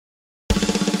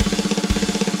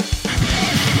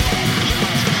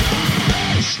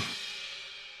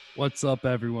What's up,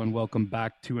 everyone? Welcome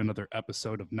back to another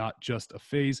episode of Not Just a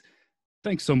Phase.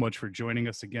 Thanks so much for joining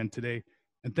us again today,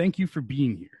 and thank you for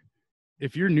being here.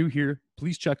 If you're new here,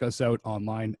 please check us out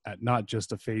online at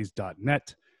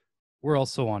notjustaphase.net. We're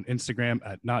also on Instagram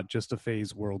at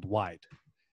notjustaphase worldwide.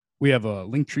 We have a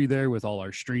link tree there with all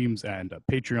our streams and a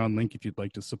Patreon link if you'd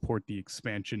like to support the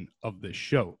expansion of this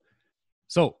show.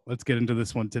 So let's get into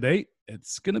this one today.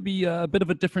 It's going to be a bit of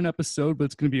a different episode, but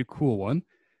it's going to be a cool one.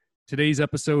 Today's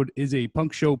episode is a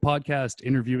punk show podcast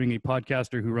interviewing a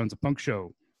podcaster who runs a punk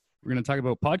show. We're going to talk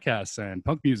about podcasts and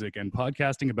punk music and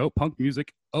podcasting about punk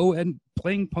music. Oh, and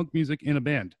playing punk music in a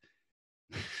band.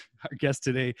 Our guest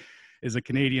today is a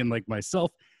Canadian like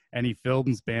myself, and he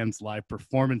films bands' live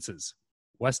performances.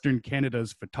 Western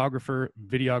Canada's photographer,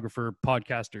 videographer,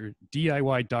 podcaster,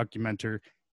 DIY documenter,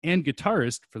 and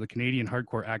guitarist for the Canadian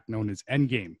hardcore act known as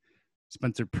Endgame.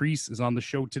 Spencer Priest is on the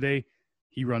show today.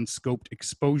 He runs Scoped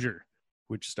Exposure,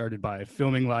 which started by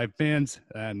filming live bands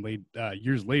and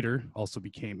years later also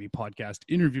became a podcast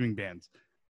interviewing bands.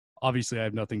 Obviously, I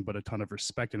have nothing but a ton of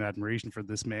respect and admiration for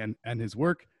this man and his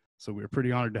work, so we're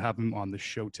pretty honored to have him on the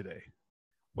show today.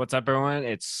 What's up, everyone?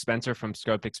 It's Spencer from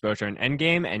Scoped Exposure and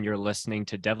Endgame, and you're listening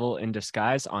to Devil in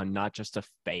Disguise on Not Just a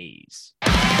Phase.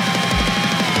 I'm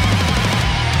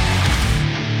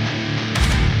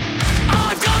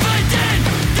confident,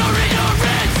 the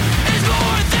ignorance is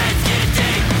more than skin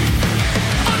deep.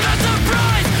 I'm not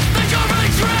surprised that your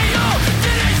betrayal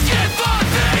didn't skip on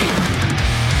me.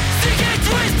 Sick and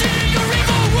twisted in your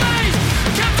evil ways,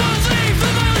 can't believe the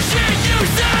violent shit you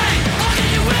say.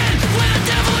 Locking you in when the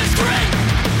devil is great.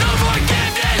 No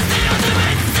forgiveness, the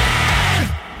ultimate sin.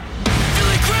 Feel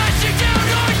it crashing down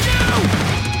on you.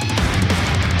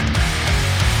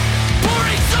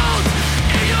 Pouring salt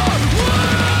in your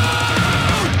wound.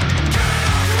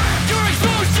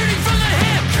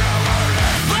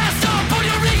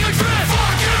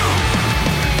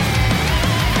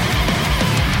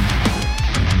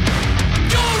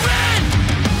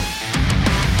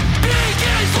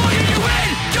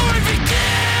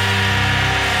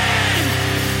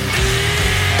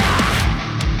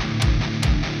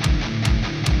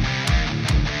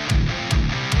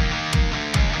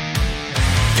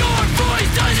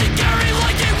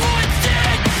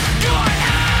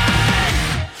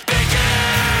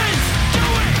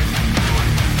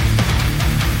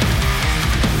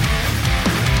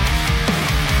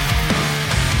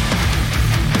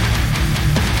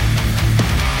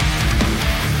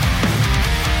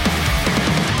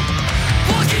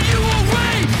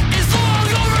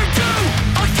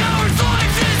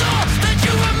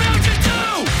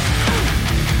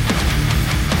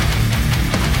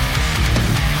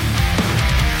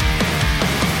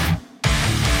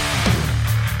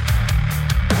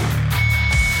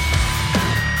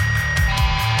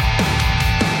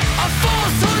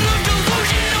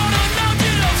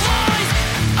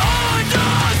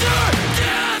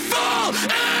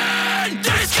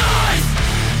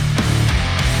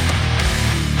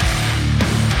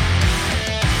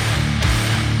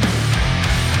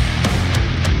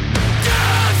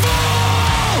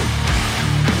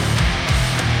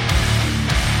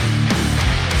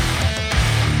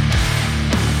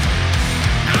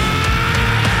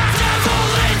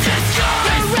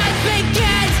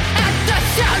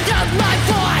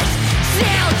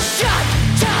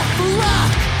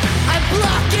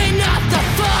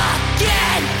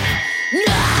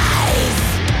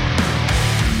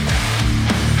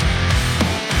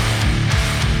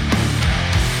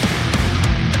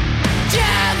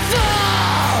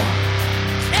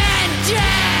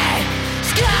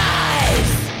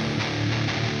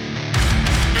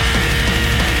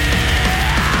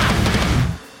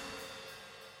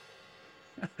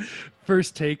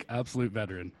 First take, absolute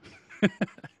veteran.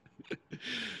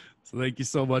 So thank you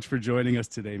so much for joining us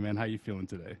today, man. How you feeling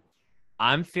today?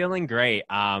 I'm feeling great.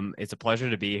 It's a pleasure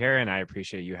to be here, and I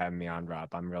appreciate you having me on,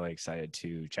 Rob. I'm really excited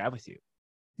to chat with you.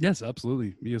 Yes,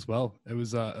 absolutely. Me as well. It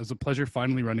was a pleasure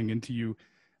finally running into you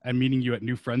and meeting you at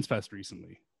New Friends Fest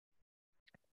recently.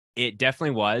 It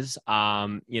definitely was.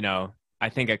 I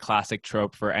think a classic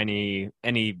trope for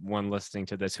anyone listening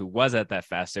to this who was at that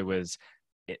fest,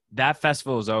 that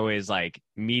festival is always like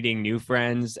meeting new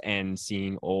friends and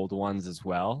seeing old ones as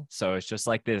well. So it's just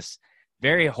like this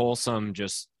very wholesome,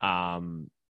 just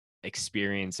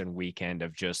experience and weekend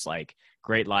of just like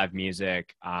great live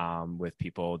music with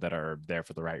people that are there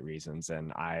for the right reasons.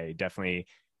 And I definitely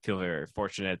feel very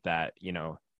fortunate that,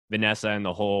 Vanessa and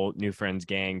the whole New Friends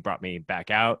gang brought me back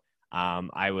out.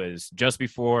 I was just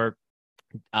before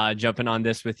jumping on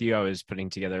this with you, I was putting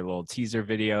together a little teaser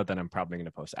video that I'm probably going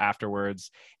to post afterwards.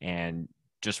 And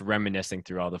just reminiscing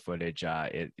through all the footage,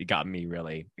 it got me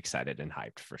really excited and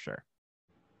hyped for sure.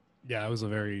 Yeah, it was a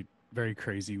very, very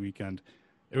crazy weekend.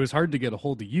 It was hard to get a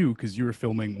hold of you because you were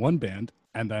filming one band,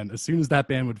 and then as soon as that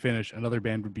band would finish, another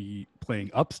band would be playing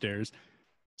upstairs.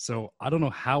 So I don't know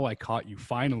how I caught you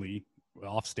finally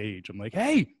off stage. I'm like,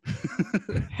 hey,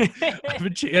 I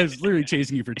was literally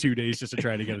chasing you for 2 days just to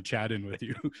try to get a chat in with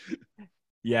you.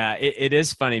 Yeah, it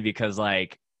is funny because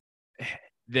like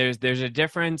there's a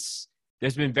difference.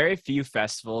 There's been very few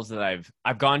festivals that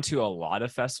I've gone to a lot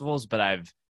of festivals, but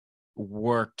I've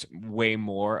worked way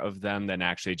more of them than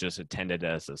actually just attended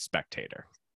as a spectator.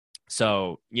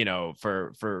 So, you know,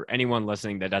 for anyone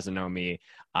listening that doesn't know me,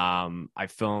 I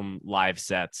film live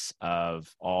sets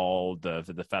of all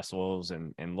the festivals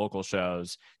and local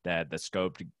shows that the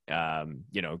Scope,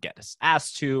 you know, get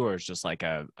asked to, or it's just like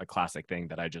a classic thing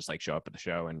that I just like show up at the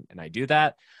show and I do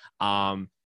that.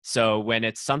 So when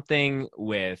it's something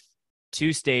with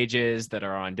 2 stages that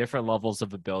are on different levels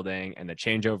of a building and the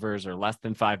changeovers are less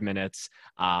than 5 minutes,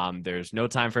 there's no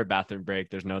time for a bathroom break,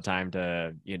 there's no time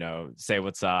to, you know, say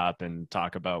what's up and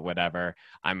talk about whatever.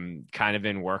 I'm kind of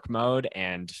in work mode,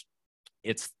 and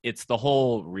it's the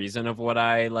whole reason of what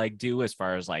I like do as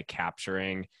far as like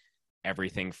capturing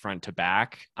everything front to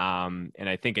back. And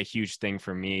I think a huge thing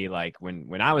for me, like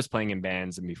when I was playing in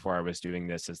bands and before I was doing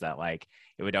this, is that like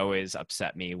it would always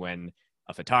upset me when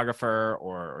a photographer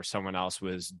or someone else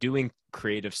was doing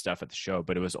creative stuff at the show,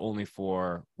 but it was only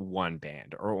for one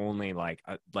band or only like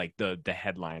the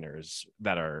headliners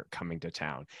that are coming to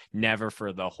town, never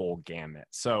for the whole gamut.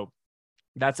 So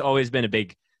that's always been a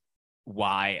big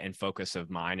why and focus of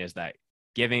mine, is that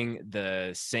giving the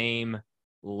same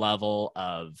level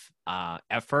of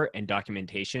effort and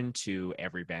documentation to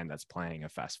every band that's playing a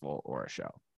festival or a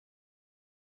show.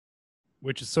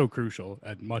 Which is so crucial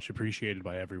and much appreciated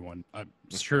by everyone. I'm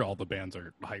sure all the bands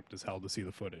are hyped as hell to see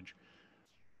the footage.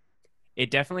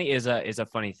 It definitely is a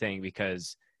funny thing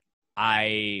because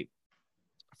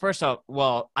first off,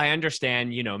 well, I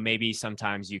understand, you know, maybe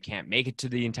sometimes you can't make it to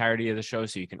the entirety of the show,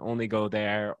 so you can only go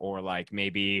there, or like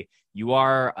maybe you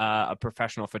are a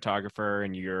professional photographer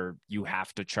and you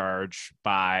have to charge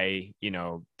by, you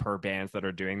know, per bands that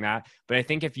are doing that. But I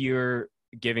think if you're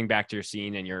giving back to your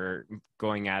scene and you're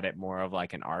going at it more of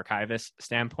like an archivist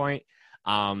standpoint,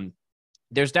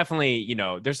 there's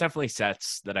definitely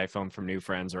sets that I filmed from New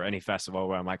Friends or any festival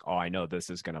where I'm like, oh, I know this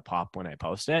is going to pop when I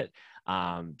post it.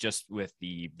 Just with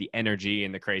the energy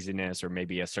and the craziness, or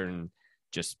maybe a certain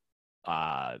just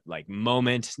like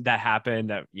moment that happened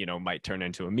that, you know, might turn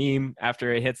into a meme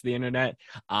after it hits the internet.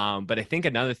 But I think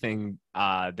another thing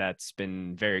that's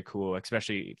been very cool,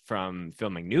 especially from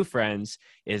filming New Friends,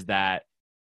 is that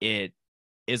it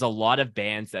is a lot of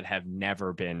bands that have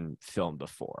never been filmed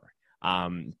before.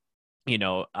 You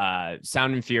know,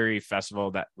 Sound and Fury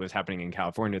Festival that was happening in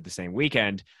California the same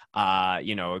weekend,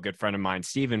 you know, a good friend of mine,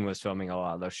 Steven, was filming a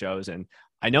lot of those shows. And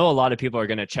I know a lot of people are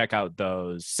going to check out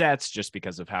those sets just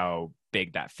because of how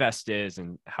big that fest is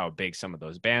and how big some of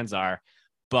those bands are.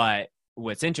 But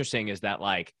what's interesting is that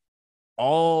like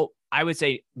I would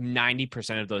say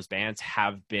 90% of those bands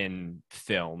have been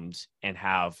filmed and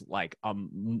have like a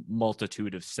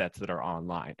multitude of sets that are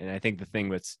online. And I think the thing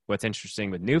what's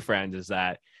interesting with New Friends is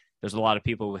that there's a lot of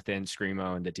people within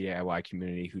Screamo and the DIY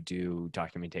community who do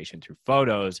documentation through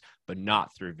photos, but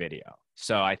not through video.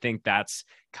 So I think that's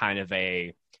kind of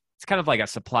like a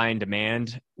supply and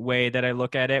demand way that I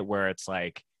look at it, where it's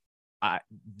like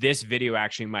this video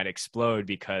actually might explode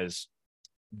because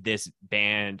this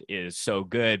band is so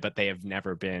good, but they have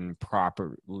never been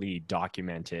properly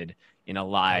documented in a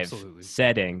live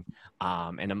setting.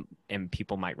 And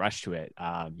people might rush to it.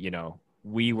 You know,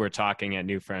 we were talking at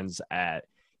New Friends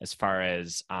as far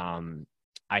as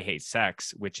I Hate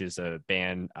Sex, which is a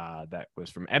band that was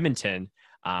from Edmonton.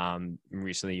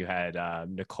 Recently you had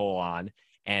Nicole on,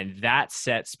 and that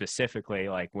set specifically,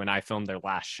 like when I filmed their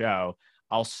last show,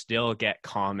 I'll still get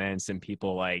comments and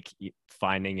people like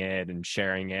finding it and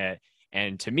sharing it.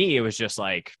 And to me, it was just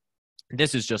like,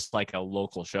 this is just like a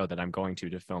local show that I'm going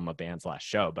to film a band's last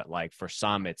show. But like for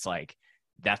some, it's like,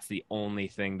 that's the only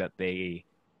thing that they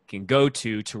can go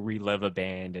to relive a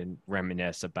band and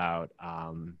reminisce about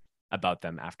them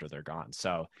after they're gone.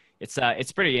 So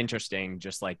it's pretty interesting,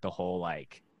 just like the whole,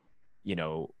 like, you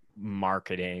know,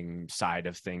 marketing side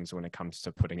of things when it comes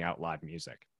to putting out live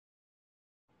music.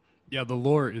 Yeah, the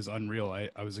lore is unreal. I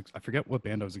forget what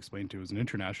band I was explaining to. It was an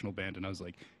international band, and I was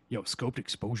like, yo, Scoped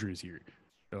Exposure is here.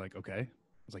 They're like, okay. I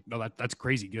was like, no, that's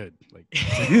crazy good. Like,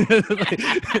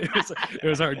 it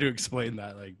was hard to explain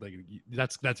that. Like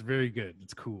that's very good.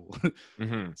 It's cool.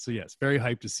 Mm-hmm. So yes, very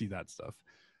hyped to see that stuff.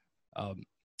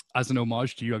 as an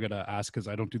homage to you, I gotta ask because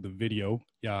I don't do the video.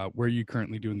 Yeah, where are you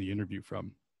currently doing the interview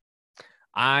from?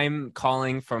 I'm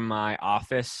calling from my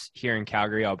office here in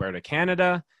Calgary, Alberta,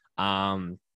 Canada.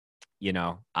 Um, you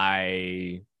know,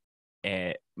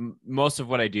 most of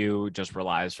what I do just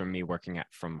relies from me working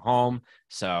from home.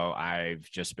 So I've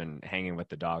just been hanging with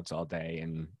the dogs all day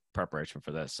in preparation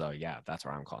for this. So yeah, that's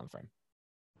where I'm calling from.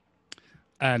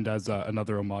 And as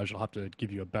another homage, I'll have to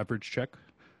give you a beverage check.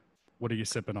 What are you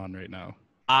sipping on right now?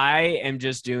 I am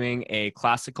just doing a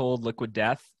classical Liquid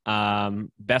Death,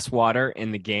 best water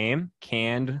in the game,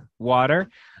 canned water.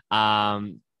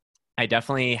 I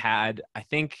definitely had, I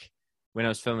think when I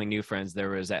was filming New Friends, there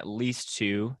was at least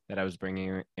 2 that I was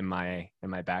bringing in my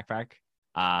backpack.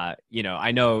 You know,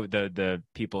 I know the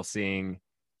people seeing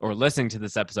or listening to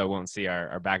this episode won't see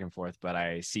our back and forth, but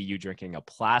I see you drinking a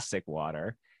plastic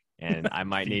water, and I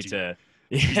might need to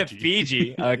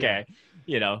Fiji. Okay,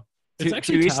 you know, It's to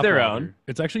actually each tap their water. own.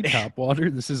 It's actually tap water.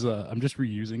 This is I'm just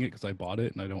reusing it because I bought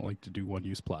it and I don't like to do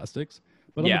one-use plastics.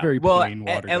 But I'm a very well, plain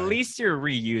water at guy. least you're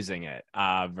reusing it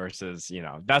versus, you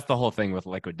know, that's the whole thing with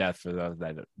Liquid Death. For those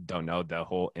that don't know, the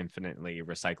whole infinitely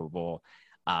recyclable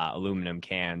aluminum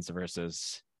cans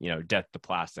versus, you know, death to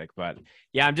plastic. But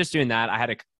yeah, I'm just doing that. I had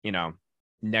a, you know,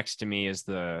 next to me is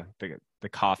the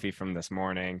coffee from this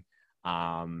morning.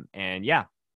 And yeah,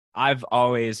 I've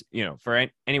always, you know, for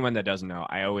anyone that doesn't know,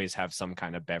 I always have some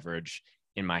kind of beverage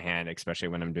in my hand, especially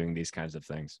when I'm doing these kinds of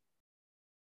things.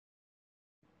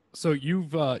 So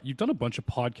you've done a bunch of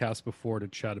podcasts before to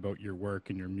chat about your work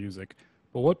and your music.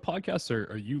 But what podcasts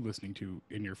are you listening to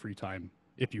in your free time,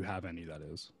 if you have any, that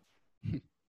is?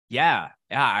 Yeah,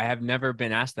 I have never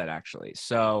been asked that actually.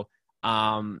 So,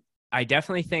 I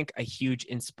definitely think a huge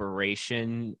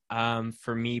inspiration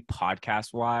for me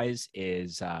podcast wise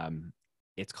is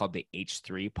it's called the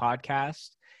H3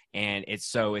 podcast. And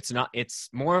it's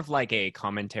more of like a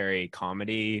commentary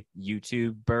comedy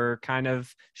YouTuber kind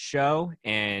of show.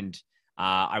 And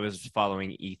I was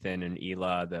following Ethan and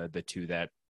Ela, the 2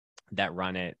 that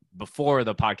run it before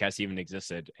the podcast even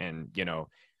existed. And, you know,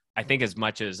 I think as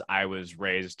much as I was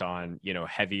raised on, you know,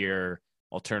 heavier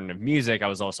alternative music, I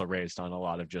was also raised on a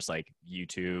lot of just like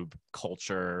YouTube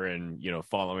culture and, you know,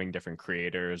 following different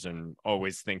creators and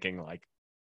always thinking like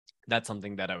that's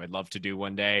something that I would love to do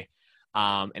one day.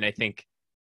 And I think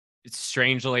it's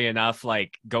strangely enough,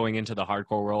 like going into the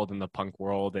hardcore world and the punk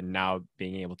world and now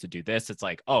being able to do this, it's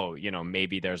like, oh, you know,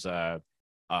 maybe there's a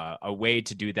way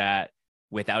to do that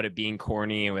without it being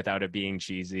corny and without it being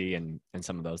cheesy and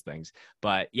some of those things.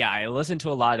 But yeah, I listen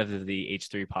to a lot of the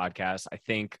H3 podcasts. I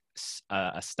think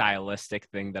a stylistic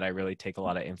thing that I really take a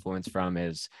lot of influence from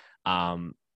is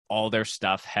all their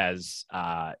stuff has,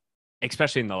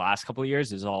 especially in the last couple of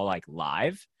years, is all like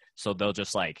live. So they'll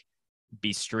just like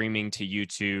be streaming to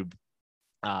YouTube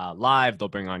live. They'll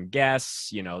bring on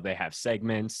guests, you know, they have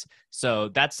segments. So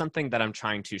that's something that I'm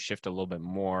trying to shift a little bit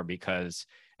more, because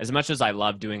as much as I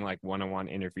love doing like one-on-one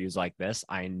interviews like this,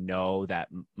 I know that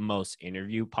most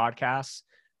interview podcasts,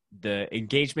 the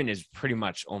engagement is pretty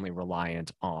much only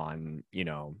reliant on, you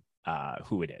know,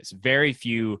 who it is. Very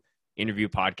few interview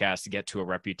podcasts get to a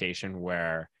reputation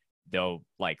where they'll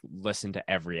like listen to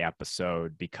every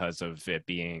episode because of it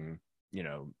being, you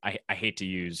know, I hate to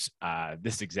use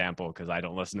this example because I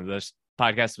don't listen to this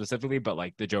podcast specifically, but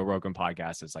like the Joe Rogan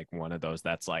podcast is like one of those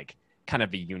that's like kind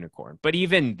of a unicorn. But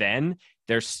even then,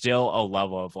 there's still a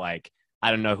level of like,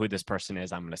 I don't know who this person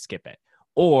is, I'm going to skip it.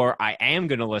 Or I am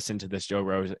going to listen to this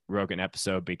Joe Rogan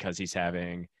episode because he's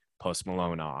having Post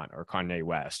Malone on or Kanye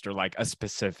West or like a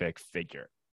specific figure.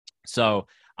 So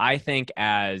I think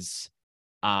as,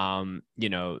 you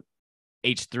know,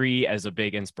 H3 as a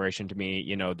big inspiration to me,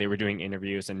 you know, they were doing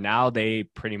interviews and now they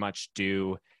pretty much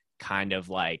do kind of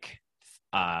like,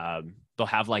 they'll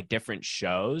have like different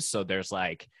shows. So there's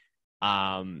like,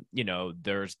 you know,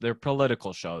 there's their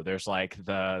political show. There's like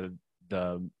the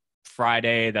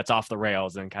Friday that's off the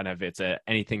rails and kind of it's a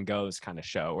anything goes kind of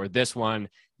show. Or this one,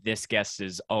 this guest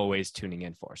is always tuning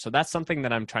in for. So that's something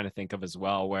that I'm trying to think of as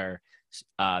well, where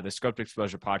the Scoped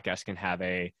Exposure podcast can have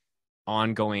a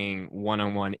ongoing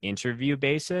one-on-one interview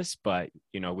basis. But,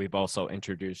 you know, we've also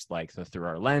introduced like the Through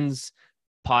Our Lens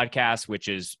podcast, which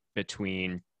is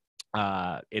between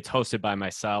it's hosted by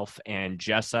myself and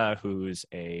Jessa, who's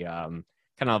a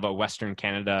kind of a Western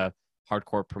Canada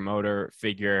hardcore promoter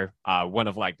figure, one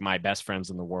of like my best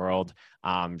friends in the world.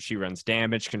 She runs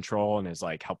Damage Control and is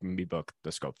like helping me book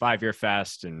the Scope 5-Year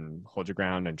Fest and Hold Your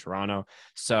Ground in Toronto.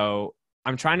 So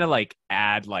I'm trying to like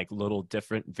add like little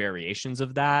different variations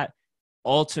of that,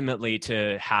 ultimately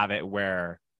to have it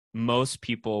where most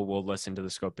people will listen to the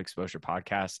Scope Exposure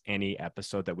podcast, any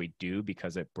episode that we do,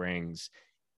 because it brings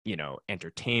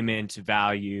entertainment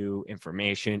value,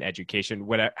 information, education,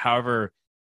 whatever, however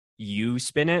you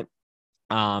spin it.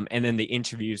 And then the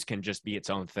interviews can just be its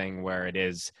own thing where it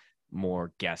is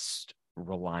more guest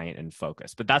reliant and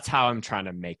focused. But that's how I'm trying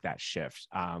to make that shift,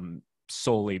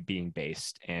 solely being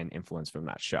based and influenced from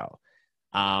that show.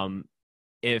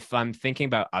 If I'm thinking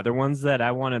about other ones that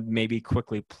I want to maybe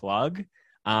quickly plug,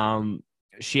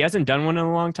 she hasn't done one in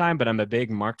a long time, but I'm a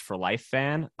big Marked for Life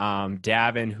fan.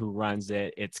 Davin, who runs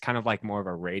it, it's kind of like more of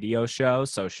a radio show.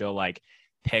 So she'll like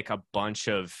pick a bunch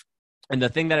of, and the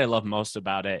thing that I love most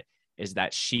about it is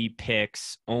that she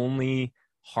picks only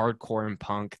hardcore and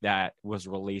punk that was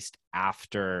released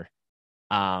after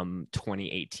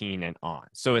 2018 and on.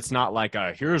 So it's not like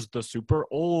here's the super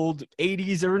old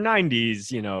 80s or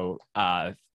 90s,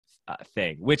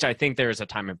 thing, which I think there's a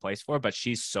time and place for, but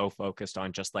she's so focused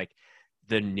on just like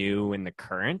the new and the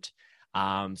current.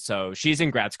 So she's in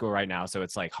grad school right now, so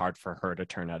it's like hard for her to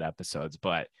turn out episodes,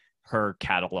 but her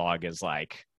catalog is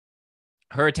like,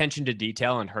 her attention to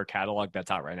detail and her catalog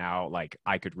that's out right now, like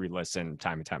I could re-listen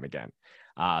time and time again.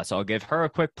 So I'll give her a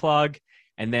quick plug.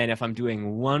 And then if I'm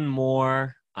doing one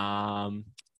more,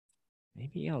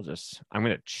 maybe I'm going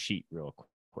to cheat real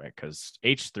quick because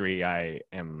H3, I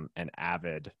am an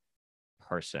avid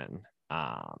person.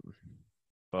 But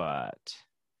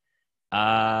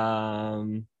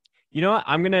you know what?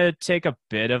 I'm going to take a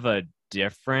bit of a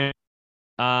different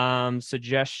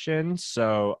suggestion.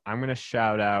 So I'm going to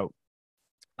shout out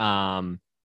the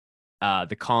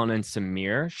Colin and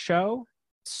Samir show.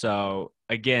 So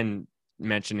again,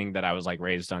 mentioning that I was like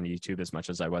raised on YouTube as much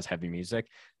as I was heavy music.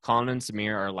 Colin and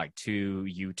Samir are like two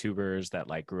YouTubers that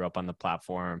like grew up on the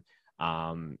platform.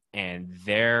 And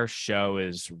their show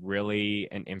is really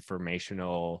an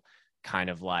informational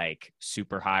kind of like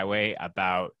superhighway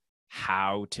about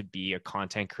how to be a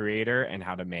content creator and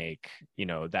how to make,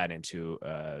 that into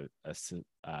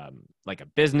like a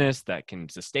business that can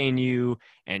sustain you,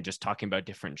 and just talking about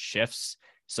different shifts.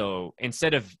 So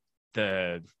instead of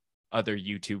the other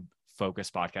YouTube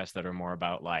focused podcasts that are more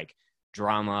about like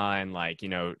drama and like,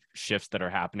 shifts that are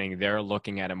happening, they're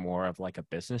looking at it more of like a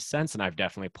business sense. And I've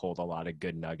definitely pulled a lot of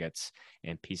good nuggets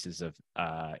and pieces of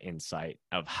insight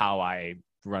of how I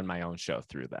run my own show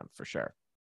through them, for sure.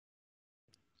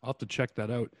 I'll have to check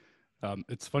that out.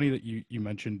 It's funny that you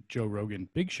mentioned Joe Rogan.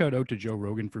 Big shout out to Joe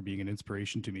Rogan for being an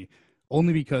inspiration to me.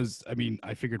 Only because, I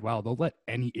figured, wow, they'll let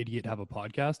any idiot have a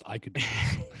podcast. I could do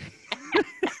this.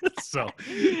 So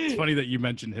it's funny that you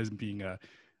mentioned his being a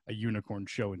unicorn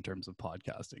show in terms of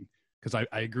podcasting. Because I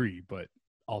agree, but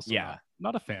also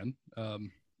not a fan.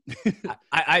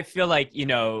 I feel like,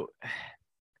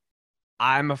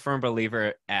 I'm a firm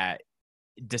believer at,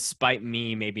 despite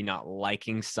me maybe not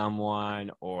liking someone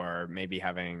or maybe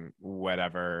having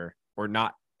whatever or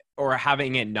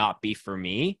having it not be for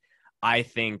me, I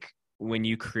think when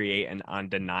you create an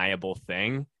undeniable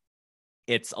thing,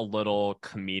 it's a little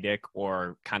comedic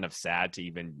or kind of sad to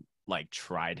even like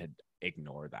try to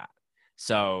ignore that.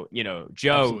 So,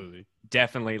 Joe Absolutely.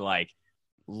 Definitely like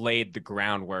laid the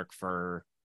groundwork for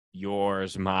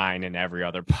yours, mine, and every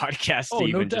other podcast to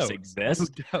even just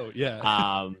exist. No doubt,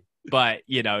 yeah. But,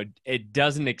 it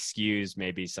doesn't excuse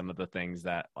maybe some of the things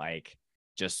that like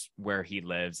just where he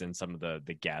lives and some of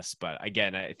the guests. But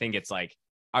again, I think it's like,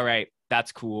 all right,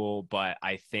 that's cool. But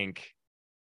I think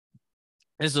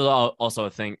this is also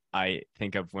a thing I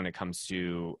think of when it comes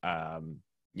to,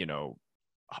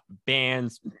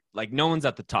 bands, like no one's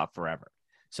at the top forever.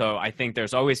 So I think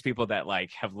there's always people that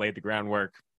like have laid the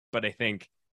groundwork, but I think,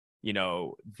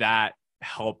 that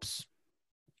helps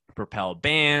propel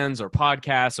bands or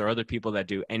podcasts or other people that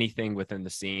do anything within the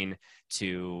scene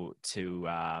to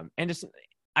and just,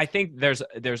 I think there's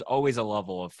always a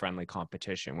level of friendly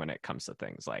competition when it comes to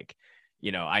things like,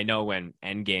 I know when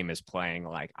Endgame is playing,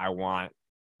 like I want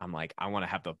to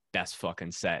have the best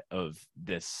fucking set of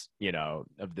this,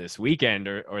 of this weekend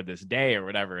or this day or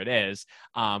whatever it is.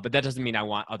 But that doesn't mean I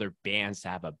want other bands to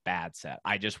have a bad set.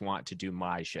 I just want to do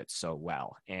my shit so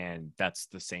well. And that's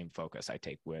the same focus I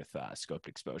take with Scoped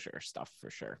Exposure stuff for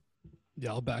sure.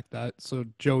 Yeah, I'll back that. So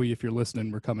Joey, if you're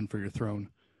listening, we're coming for your throne.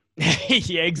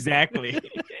 Yeah, exactly.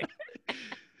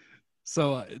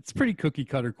 So it's a pretty cookie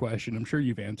cutter question. I'm sure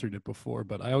you've answered it before,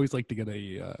 but I always like to get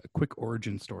a quick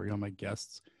origin story on my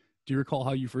guests. Do you recall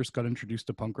how you first got introduced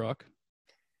to punk rock?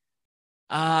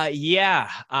 Yeah.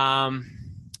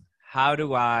 How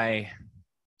do I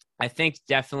think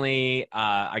definitely,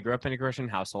 I grew up in a Christian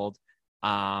household.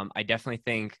 I definitely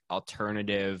think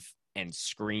alternative and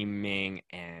screaming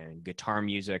and guitar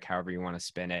music, however you want to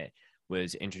spin it,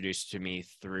 was introduced to me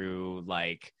through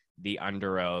like the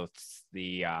Under Oaths,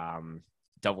 the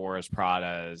Devil Wears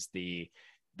Pradas, the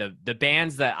the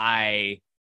bands that I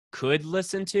could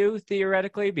listen to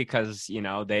theoretically, because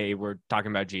they were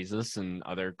talking about Jesus and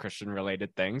other Christian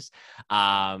related things.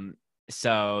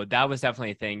 So that was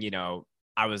definitely a thing.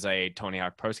 I was a Tony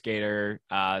Hawk Pro Skater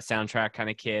soundtrack kind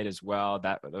of kid as well.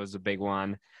 That was a big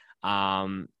one.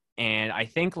 And I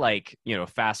think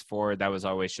fast forward, that was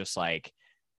always just like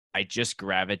I just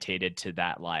gravitated to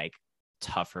that like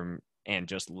tougher and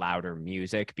just louder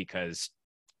music, because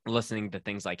listening to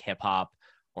things like hip hop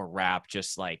or rap,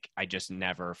 just like I just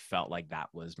never felt like that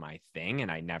was my thing,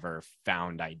 and I never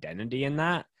found identity in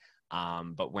that.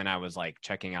 But when I was like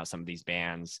checking out some of these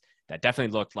bands that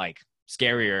definitely looked like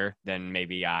scarier than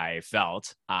maybe I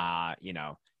felt,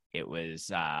 it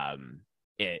was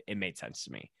it made sense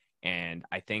to me. And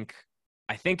I think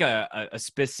a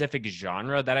specific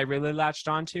genre that I really latched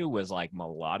onto was like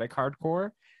melodic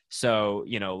hardcore. So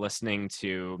listening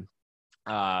to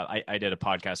I did a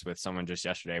podcast with someone just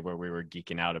yesterday where we were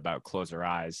geeking out about Close Your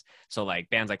Eyes. So like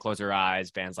bands like Close Your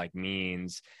Eyes, bands like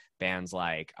Means, bands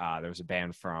like there was a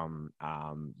band from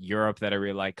Europe that I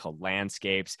really like called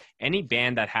Landscapes. Any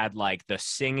band that had like the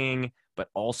singing, but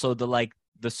also the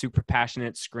super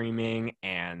passionate screaming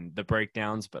and the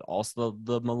breakdowns, but also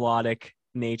the melodic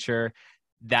nature.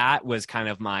 That was kind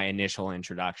of my initial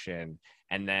introduction.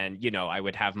 And then, I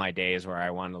would have my days where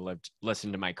I wanted to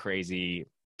listen to my crazy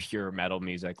pure metal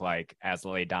music like As I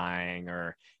Lay Dying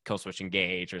or Killswitch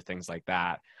Engage or things like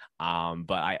that.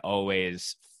 But I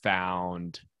always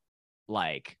found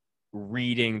like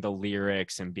reading the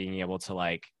lyrics and being able to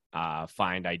like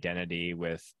find identity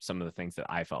with some of the things that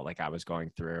I felt like I was going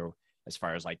through, as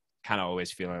far as like kind of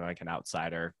always feeling like an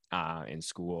outsider in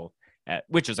school,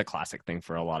 which is a classic thing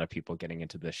for a lot of people getting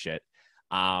into this shit.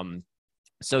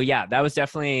 So yeah, that was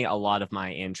definitely a lot of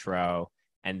my intro.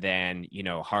 And then,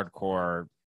 hardcore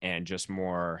and just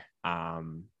more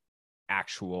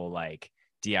actual like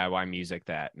DIY music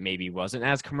that maybe wasn't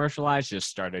as commercialized just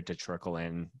started to trickle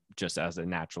in, just as it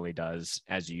naturally does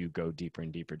as you go deeper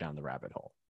and deeper down the rabbit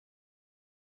hole.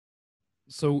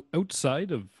 So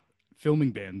outside of filming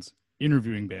bands,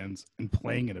 interviewing bands, and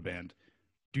playing in a band,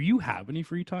 do you have any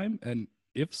free time? And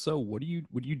if so, what are you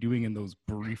doing in those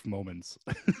brief moments?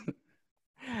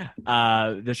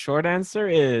 The short answer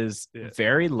is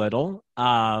very little.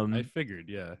 I figured,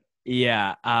 yeah.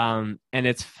 Yeah. And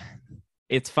it's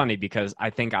funny because I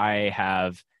think I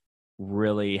have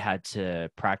really had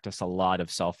to practice a lot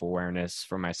of self-awareness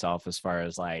for myself, as far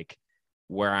as like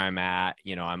where I'm at.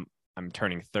 I'm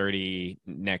turning 30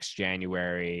 next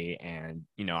January, and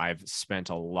I've spent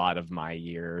a lot of my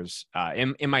years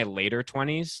in my later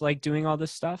 20s like doing all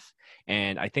this stuff.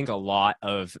 And I think a lot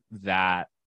of that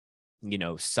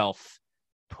self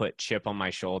put chip on my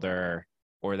shoulder,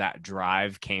 or that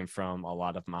drive, came from a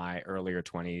lot of my earlier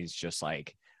 20s, just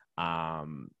like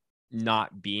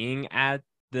not being in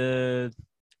the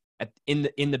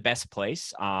best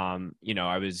place. I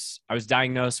was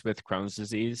diagnosed with Crohn's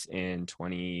disease in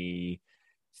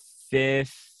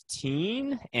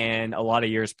 2015, and a lot of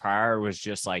years prior was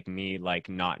just like me like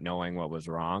not knowing what was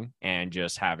wrong, and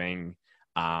just having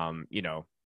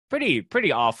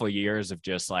pretty awful years of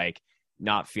just like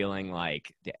not feeling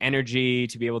like the energy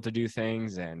to be able to do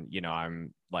things. And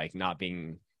I'm like not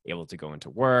being able to go into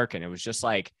work, and it was just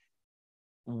like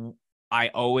I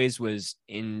always was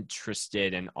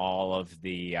interested in all of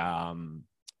the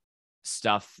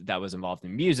stuff that was involved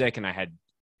in music, and I had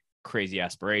crazy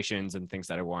aspirations and things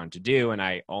that I wanted to do, and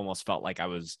I almost felt like I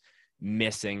was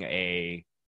missing a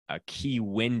key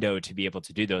window to be able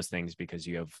to do those things, because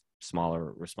you have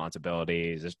smaller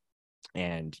responsibilities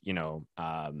and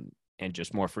and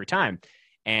just more free time.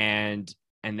 And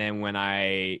then when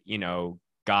I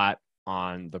got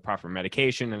on the proper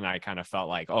medication, and I kind of felt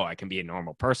like, oh, I can be a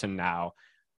normal person now,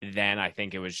 then I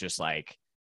think it was just like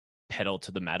pedal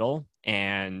to the metal.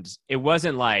 And it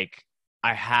wasn't like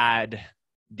I had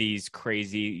these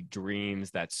crazy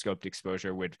dreams that Scoped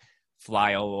Exposure would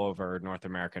fly all over North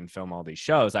America and film all these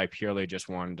shows. I purely just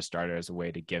wanted to start it as a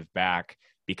way to give back,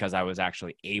 because I was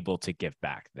actually able to give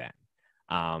back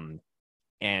then.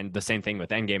 And the same thing with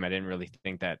Endgame. I didn't really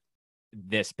think that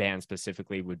this band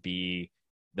specifically would be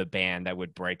the band that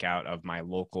would break out of my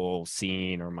local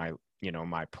scene or my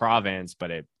province,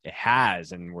 but it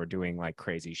has, and we're doing like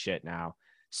crazy shit now.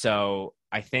 So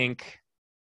I think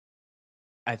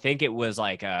it was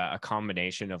like a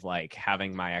combination of like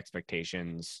having my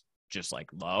expectations just like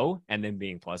low, and then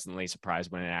being pleasantly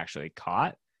surprised when it actually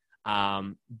caught.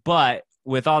 But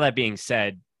with all that being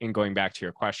said, and going back to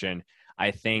your question,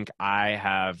 I think I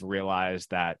have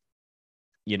realized that,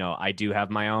 I do have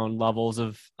my own levels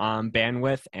of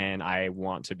bandwidth, and I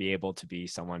want to be able to be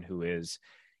someone who is,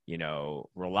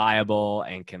 reliable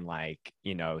and can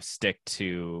stick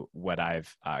to what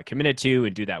I've committed to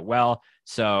and do that well.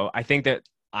 So I think that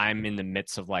I'm in the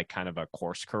midst of kind of a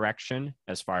course correction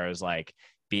as far as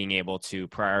being able to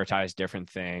prioritize different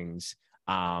things,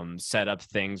 set up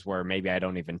things where maybe I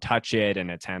don't even touch it and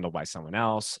it's handled by someone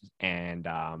else. And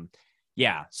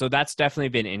yeah, so that's definitely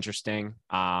been interesting.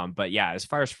 But yeah, as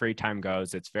far as free time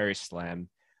goes, it's very slim.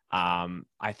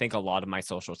 I think a lot of my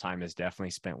social time is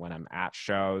definitely spent when I'm at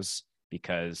shows,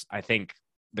 because I think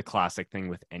the classic thing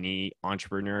with any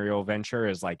entrepreneurial venture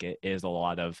is it is a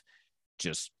lot of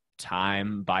just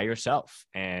time by yourself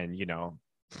and,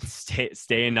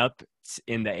 staying up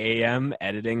in the AM,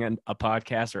 editing a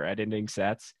podcast or editing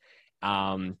sets.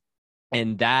 And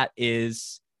that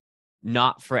is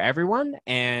not for everyone.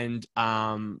 And,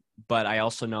 but I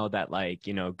also know that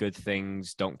good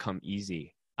things don't come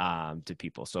easy to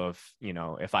people. So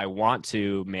if I want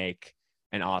to make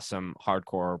an awesome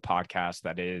hardcore podcast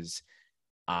that is,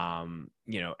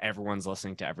 everyone's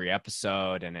listening to every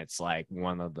episode and it's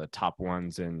one of the top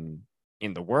ones in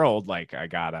the world, I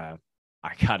gotta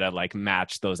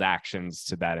match those actions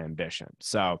to that ambition.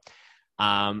 So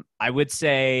I would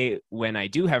say when I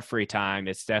do have free time,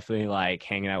 it's definitely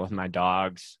hanging out with my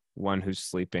dogs, one who's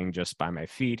sleeping just by my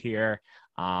feet here,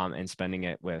 and spending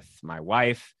it with my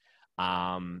wife.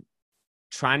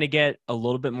 Trying to get a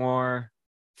little bit more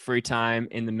free time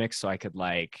in the mix so I could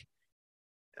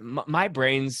my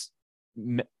brain's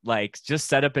just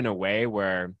set up in a way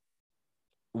where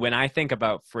when I think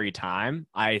about free time,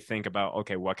 I think about,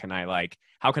 okay, what can I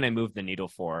how can I move the needle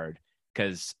forward?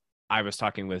 Because I was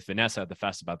talking with Vanessa at the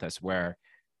fest about this, where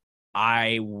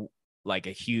I a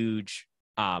huge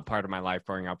part of my life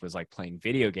growing up was playing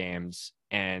video games.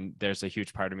 And there's a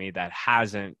huge part of me that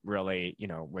hasn't really,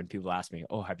 when people ask me,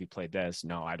 oh, have you played this?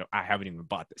 No, I haven't even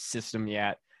bought the system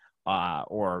yet,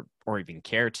 or even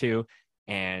care to.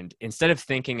 And instead of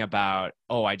thinking about,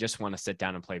 oh, I just want to sit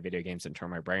down and play video games and turn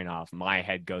my brain off, my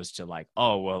head goes to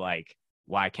oh, well,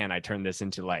 why can't I turn this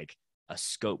into a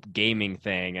scope gaming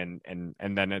thing? And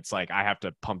then it's I have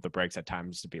to pump the brakes at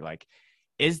times to be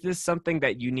is this something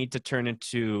that you need to turn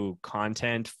into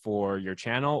content for your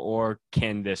channel, or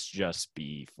can this just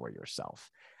be for yourself?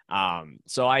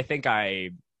 So I think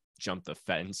I jumped the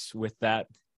fence with that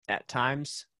at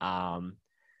times.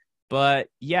 But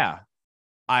yeah,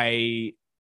 I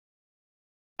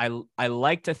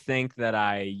like to think that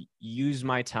I use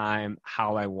my time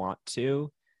how I want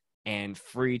to, and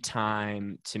free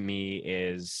time to me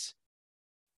is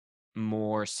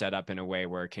more set up in a way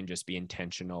where it can just be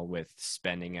intentional with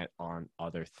spending it on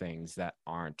other things that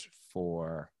aren't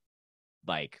for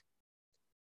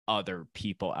other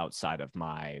people outside of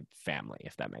my family,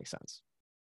 if that makes sense.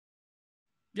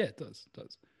 Yeah, it does.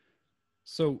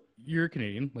 So you're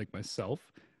Canadian, like myself.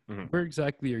 Mm-hmm. Where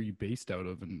exactly are you based out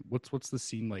of, and what's the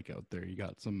scene like out there? You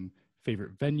got some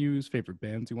favorite venues, favorite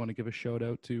bands you want to give a shout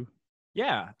out to?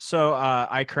 Yeah. So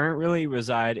I currently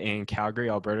reside in Calgary,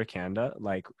 Alberta, Canada,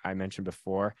 like I mentioned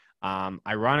before.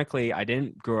 Ironically, I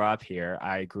didn't grow up here.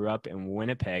 I grew up in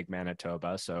Winnipeg,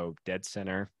 Manitoba, so dead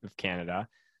center of Canada.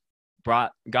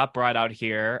 Got brought out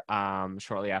here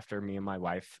shortly after me and my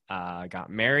wife got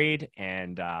married.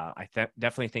 And I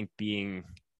definitely think being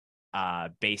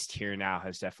based here now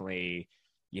has definitely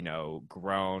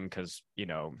grown, because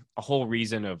a whole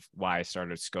reason of why I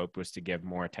started Scope was to give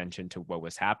more attention to what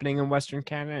was happening in Western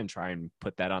Canada and try and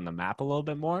put that on the map a little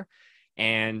bit more.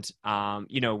 And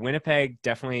Winnipeg,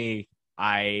 definitely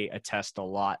I attest a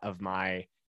lot of my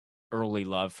early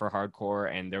love for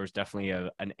hardcore, and there was definitely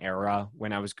an era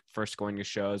when I was first going to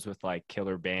shows with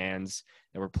killer bands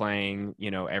that were playing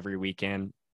every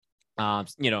weekend.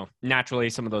 Naturally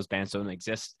some of those bands don't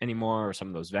exist anymore, or some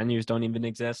of those venues don't even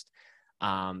exist.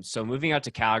 So moving out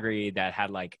to Calgary, that had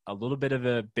a little bit of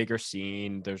a bigger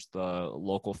scene. There's the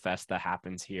local fest that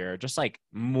happens here, just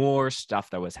more stuff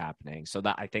that was happening. So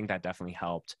that I think that definitely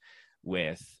helped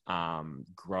with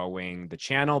growing the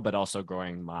channel, but also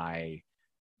growing my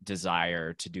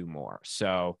desire to do more.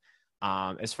 So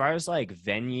as far as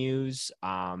venues,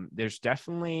 there's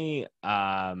definitely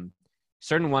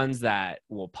certain ones that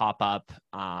will pop up.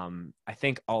 I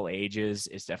think all ages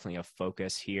is definitely a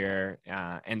focus here.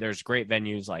 And there's great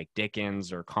venues like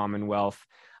Dickens or Commonwealth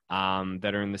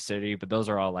that are in the city, but those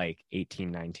are all 18,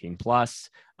 19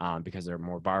 plus because they're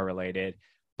more bar related.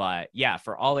 But yeah,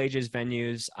 for all ages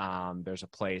venues, there's a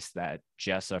place that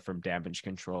Jessa from Damage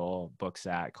Control books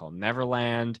at called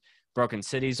Neverland. Broken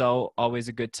City's always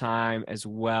a good time as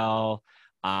well.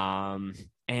 And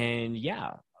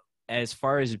yeah, as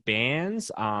far as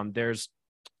bands, there's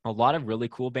a lot of really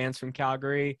cool bands from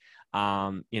Calgary.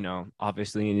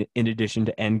 Obviously in addition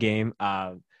to Endgame,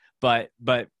 but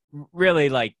really,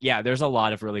 like, yeah, there's a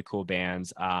lot of really cool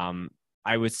bands.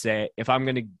 I would say if I'm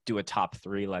going to do a top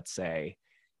 3, let's say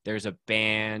there's a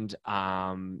band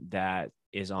that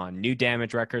is on New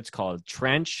Damage Records called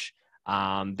Trench.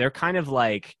 They're kind of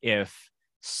like if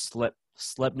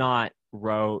Slipknot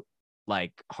wrote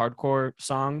like hardcore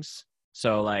songs.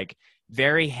 So like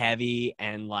very heavy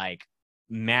and like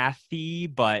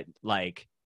mathy, but like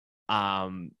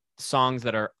songs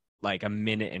that are like a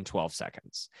minute and 12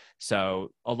 seconds.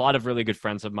 So a lot of really good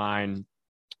friends of mine.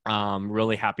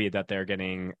 Really happy that they're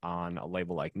getting on a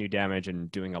label like New Damage and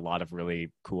doing a lot of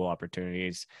really cool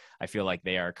opportunities. I feel like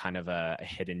they are kind of a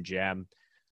hidden gem.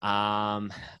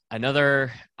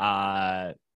 Another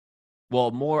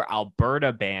more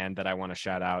Alberta band that I want to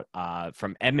shout out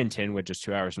from Edmonton, which is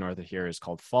 2 hours north of here, is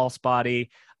called False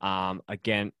Body.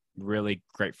 Again, really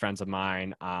great friends of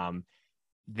mine.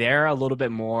 They're a little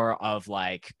bit more of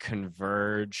like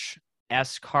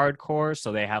Converge-esque hardcore.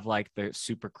 So they have like the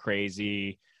super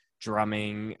crazy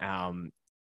drumming.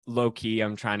 Low key,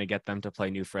 I'm trying to get them to play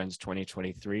New Friends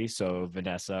 2023. So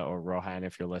Vanessa or Rohan,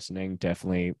 if you're listening,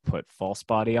 definitely put False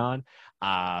Body on.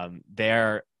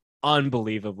 They're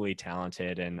unbelievably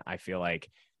talented, and I feel like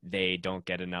they don't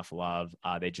get enough love.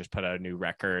 They just put out a new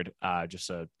record just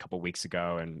a couple weeks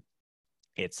ago, and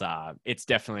it's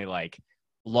definitely like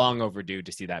long overdue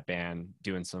to see that band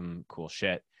doing some cool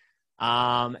shit.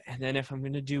 And then if I'm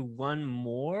gonna do one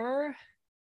more,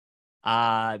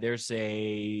 there's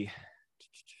a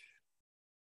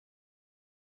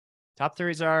top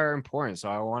 3s are important, so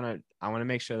I want to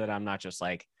make sure that I'm not just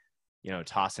like, you know,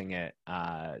 tossing it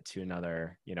to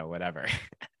another, you know, whatever.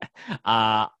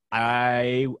 I'm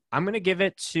gonna give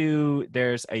it to,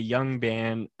 there's a young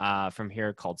band from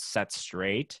here called Set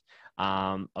Straight.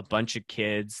 A bunch of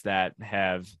kids that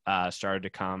have started to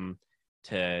come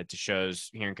to shows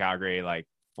here in Calgary like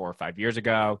 4 or 5 years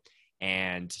ago,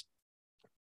 and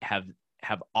have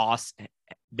awesome.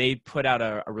 They put out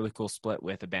a really cool split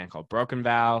with a band called Broken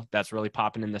Vow that's really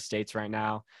popping in the States right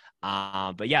now.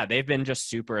 But yeah, they've been just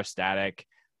super ecstatic.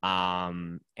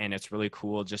 And it's really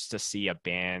cool just to see a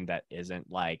band that isn't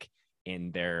like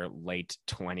in their late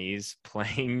 20s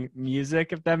playing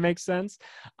music, if that makes sense.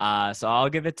 So I'll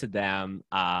give it to them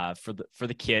for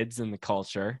the kids and the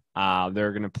culture.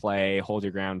 They're going to play Hold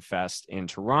Your Ground Fest in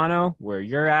Toronto, where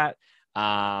you're at,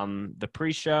 the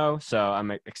pre-show. So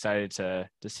I'm excited to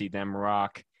see them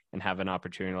rock and have an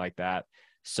opportunity like that.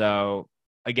 So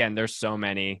again, there's so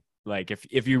many. Like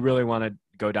if you really want to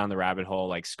go down the rabbit hole,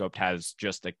 like Scoped has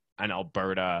just an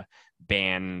Alberta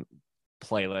band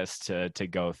playlist to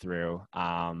go through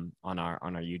on our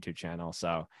YouTube channel.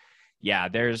 So yeah,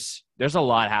 there's a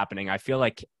lot happening. I feel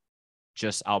like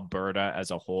just Alberta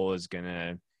as a whole is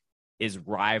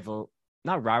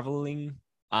not rivaling,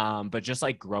 but just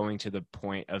like growing to the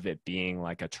point of it being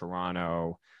like a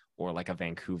Toronto or like a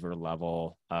Vancouver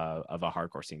level of a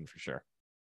hardcore scene for sure.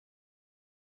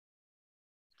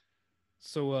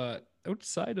 So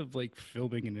outside of like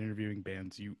filming and interviewing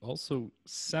bands, you also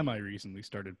semi-recently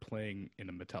started playing in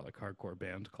a metallic hardcore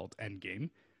band called Endgame.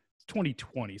 It's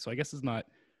 2020, so I guess it's not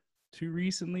too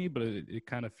recently, but it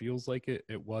kind of feels like it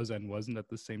was and wasn't at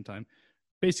the same time.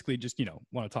 Basically, just, you know,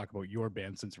 want to talk about your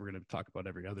band since we're going to talk about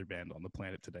every other band on the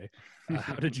planet today.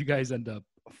 How did you guys end up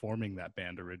forming that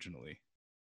band originally?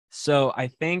 So I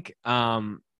think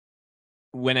when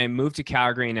I moved to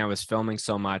Calgary and I was filming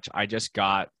so much, I just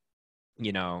got,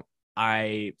 you know,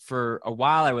 for a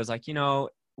while I was like, you know,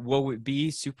 what would be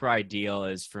super ideal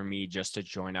is for me just to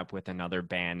join up with another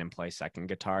band and play second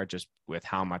guitar, just with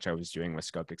how much I was doing with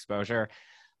Scoped Exposure.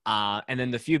 And then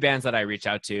the few bands that I reached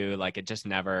out to, like, it just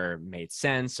never made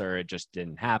sense or it just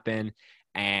didn't happen.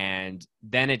 And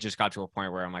then it just got to a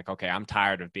point where I'm like, okay, I'm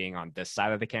tired of being on this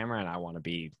side of the camera and I want to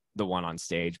be the one on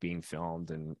stage being filmed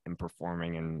and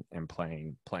performing and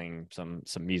playing some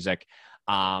music.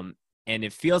 And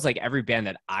it feels like every band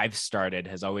that I've started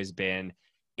has always been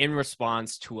in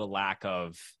response to a lack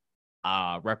of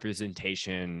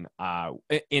representation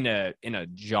in a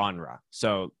genre.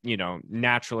 So, you know,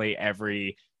 naturally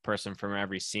every person from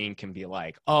every scene can be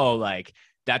like, oh, like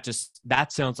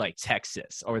that sounds like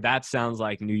Texas, or that sounds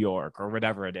like New York, or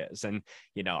whatever it is. And,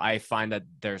 you know, I find that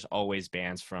there's always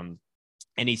bands from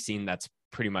any scene that's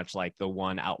pretty much like the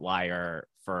one outlier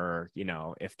for, you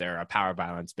know, if they're a power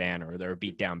violence band or they're a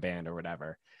beatdown band or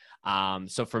whatever.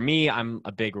 So for me, I'm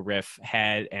a big riff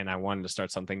head and I wanted to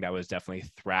start something that was definitely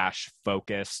thrash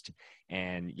focused,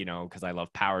 and, you know, cause I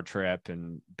love Power Trip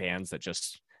and bands that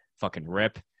just fucking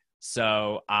rip.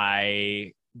 So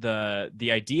the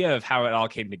idea of how it all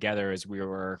came together is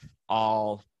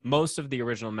most of the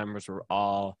original members were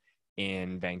all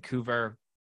in Vancouver.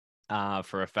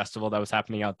 for a festival that was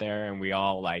happening out there. And we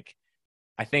all like,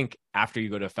 I think after you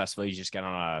go to a festival, you just get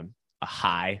on a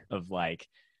high of like,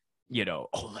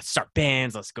 oh, let's start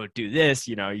bands, let's go do this.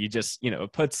 You just,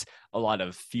 it puts a lot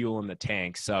of fuel in the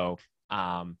tank. So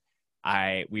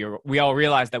we all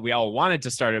realized that we all wanted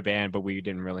to start a band, but we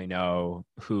didn't really know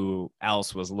who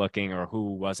else was looking or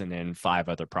who wasn't in 5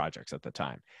 other projects at the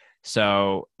time.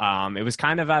 So it was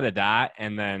kind of out of that.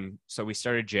 And then, so we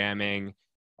started jamming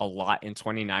a lot in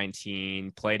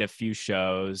 2019, played a few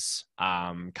shows,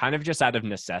 kind of just out of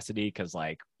necessity. Cause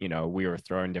like, we were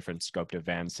throwing different scoped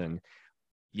events and,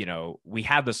 we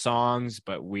had the songs,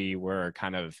 but we were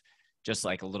kind of just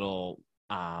like a little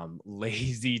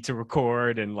lazy to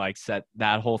record and like set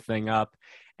that whole thing up.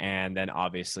 And then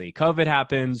obviously COVID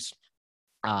happens.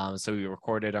 So we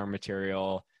recorded our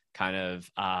material kind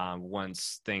of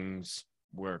once things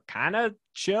were kind of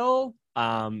chill,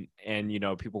 and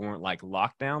people weren't like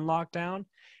lockdown.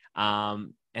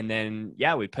 And then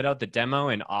we put out the demo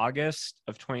in August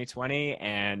of 2020,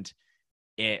 and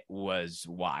it was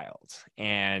wild.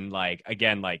 And like,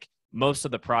 again, like most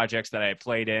of the projects that I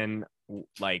played in,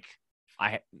 like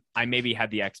I maybe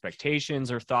had the expectations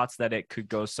or thoughts that it could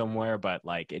go somewhere, but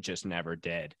like it just never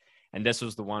did. And this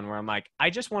was the one where I'm like,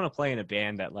 I just want to play in a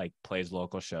band that like plays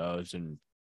local shows and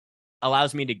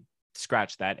allows me to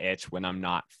scratch that itch when I'm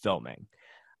not filming.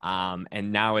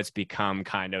 And now it's become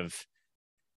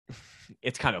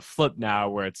it's kind of flipped now,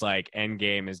 where it's like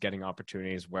Endgame is getting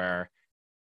opportunities where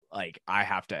like I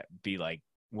have to be like,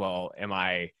 well, am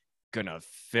I gonna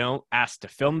asked to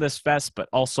film this fest but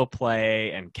also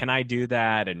play, and can I do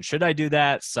that, and should I do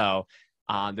that? So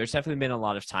there's definitely been a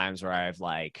lot of times where I've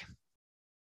like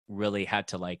really had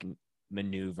to like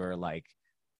maneuver, like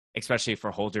especially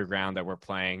for Hold Your Ground that we're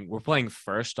playing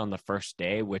first on the first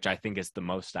day, which I think is the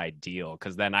most ideal,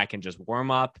 because then I can just warm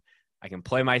up, I can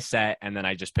play my set, and then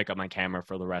I just pick up my camera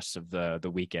for the rest of the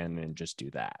weekend and just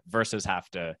do that, versus have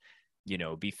to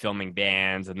be filming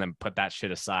bands and then put that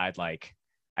shit aside. Like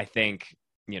I think,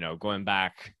 going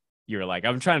back, you're like,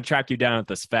 I'm trying to track you down at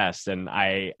this fest. And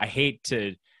I hate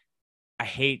to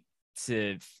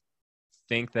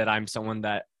think that I'm someone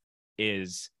that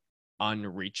is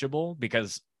unreachable,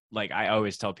 because like, I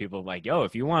always tell people like, yo,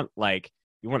 if you want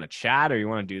to chat or you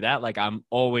want to do that, like I'm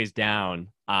always down.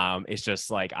 It's just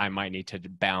like, I might need to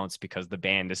bounce because the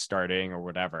band is starting or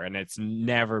whatever. And it's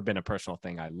never been a personal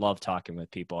thing. I love talking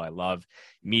with people. I love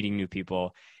meeting new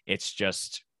people. It's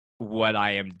just what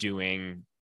I am doing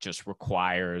just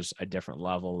requires a different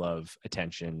level of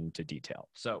attention to detail.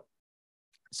 So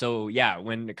yeah,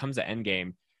 when it comes to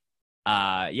Endgame,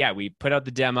 we put out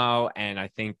the demo, and I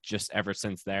think just ever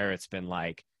since there, it's been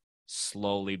like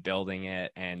slowly building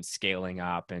it and scaling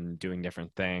up and doing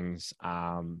different things.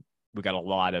 We got a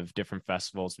lot of different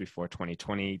festivals before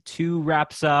 2022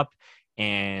 wraps up,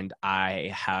 and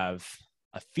I have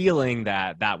a feeling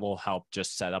that will help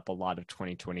just set up a lot of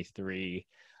 2023.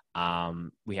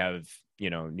 We have,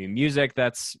 new music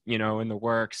that's, in the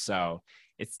works. So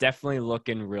it's definitely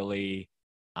looking really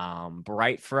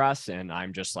bright for us. And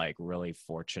I'm just like really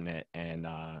fortunate and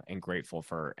grateful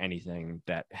for anything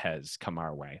that has come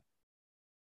our way.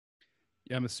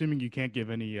 Yeah, I'm assuming you can't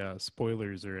give any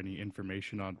spoilers or any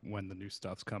information on when the new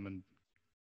stuff's coming.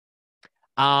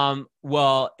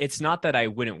 Well, it's not that I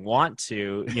wouldn't want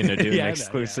to, do an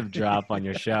exclusive drop on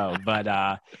your show,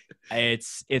 but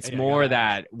it's more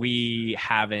that we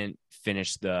haven't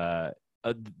finished the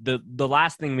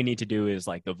last thing we need to do is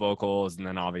like the vocals, and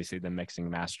then obviously the mixing,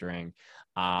 mastering.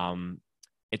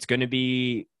 It's going to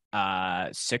be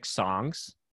 6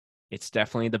 songs. It's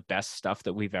definitely the best stuff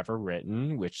that we've ever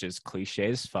written, which is cliche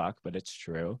as fuck, but it's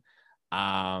true.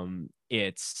 I've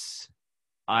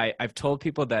told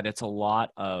people that it's a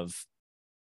lot of,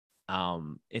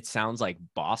 it sounds like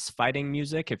boss fighting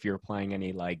music if you're playing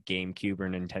any like GameCube or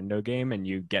Nintendo game and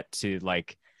you get to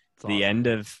like the end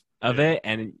of it,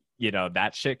 and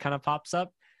that shit kind of pops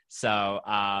up. So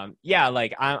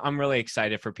like I'm really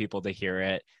excited for people to hear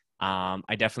it.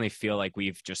 I definitely feel like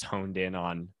we've just honed in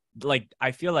on, like,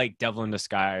 I feel like Devil in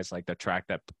Disguise, like the track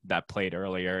that played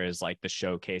earlier, is like the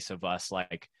showcase of us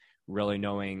like really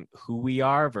knowing who we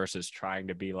are versus trying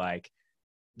to be like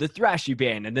the thrashy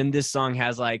band. And then this song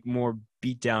has like more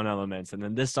beat down elements, and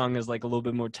then this song is like a little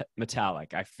bit more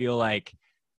metallic. I feel like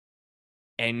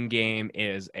Endgame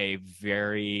is a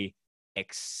very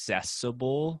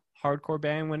accessible hardcore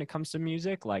band when it comes to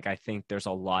music. Like, I think there's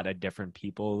a lot of different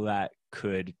people that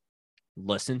could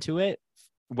listen to it,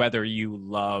 whether you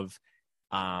love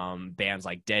bands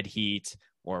like Dead Heat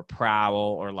or Prowl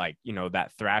or like,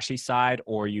 that thrashy side,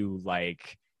 or you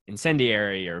like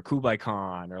Incendiary or Kublai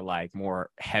Khan or like more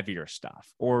heavier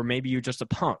stuff. Or maybe you're just a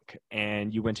punk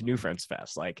and you went to New Friends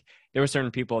Fest. Like there were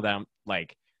certain people that I'm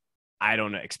like, I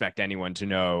don't expect anyone to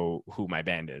know who my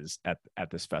band is at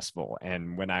this festival.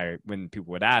 And when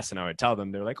people would ask and I would tell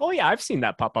them, they're like, oh yeah, I've seen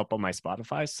that pop up on my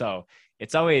Spotify. So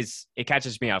it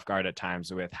catches me off guard at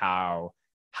times with how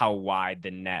wide the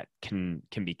net can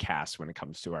be cast when it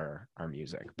comes to our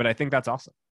music. But I think that's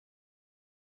awesome.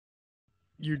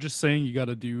 You're just saying you got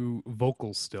to do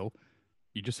vocals still.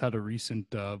 You just had a recent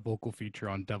vocal feature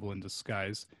on Devil in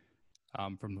Disguise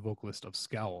from the vocalist of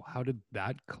Scowl. How did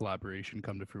that collaboration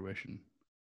come to fruition?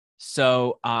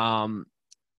 So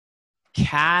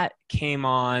Kat came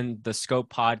on the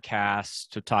Scope podcast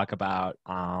to talk about,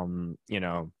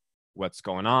 what's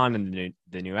going on in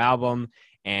the new album.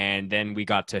 And then we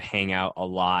got to hang out a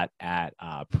lot at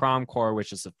Promcore,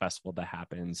 which is a festival that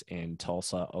happens in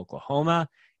Tulsa, Oklahoma.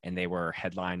 And they were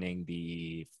headlining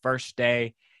the first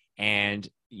day. And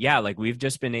yeah, like we've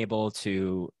just been able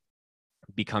to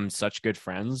become such good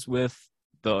friends with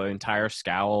the entire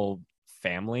Scowl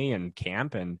family and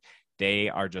camp. And they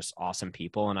are just awesome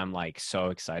people. And I'm like so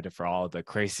excited for all the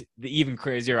even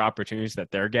crazier opportunities that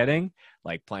they're getting,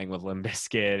 like playing with Limp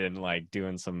Bizkit and like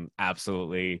doing some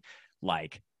absolutely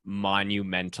like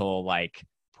monumental, like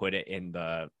put it in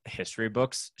the history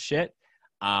books shit.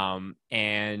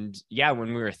 And yeah,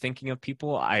 when we were thinking of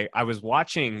people, I was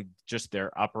watching just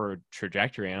their upward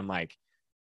trajectory and I'm like,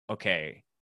 okay,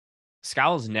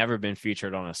 Scowl's never been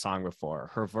featured on a song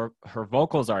before. Her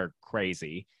vocals are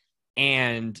crazy.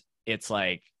 And it's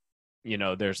like,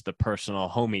 there's the personal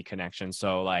homie connection.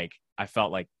 So like, I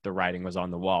felt like the writing was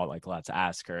on the wall, like, let's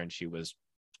ask her. And she was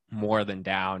more than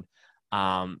down,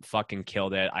 fucking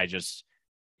killed it. I just,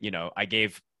 I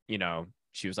gave,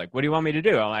 she was like, what do you want me to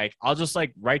do? I'm like, I'll just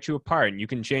like write you a part and you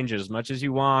can change it as much as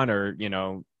you want or,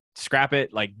 scrap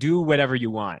it, like do whatever you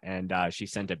want. And she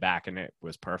sent it back and it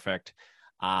was perfect.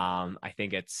 I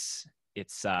think it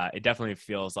definitely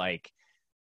feels like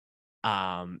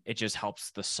it just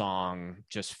helps the song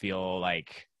just feel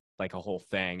like a whole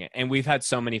thing. And we've had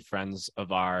so many friends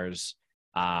of ours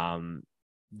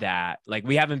that like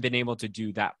we haven't been able to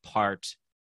do that part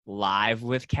live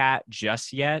with Kat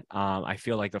just yet. I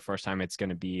feel like the first time it's going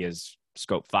to be is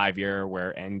Scope 5-year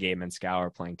where Endgame and Scowl are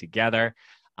playing together.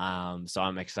 So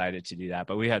I'm excited to do that.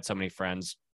 But we had so many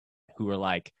friends who were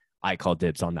like, I call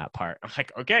dibs on that part. I'm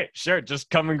like, okay, sure. Just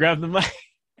come and grab the mic.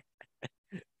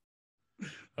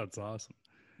 That's awesome.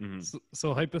 Mm-hmm.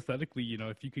 So hypothetically,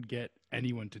 if you could get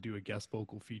anyone to do a guest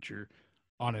vocal feature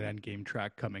on an Endgame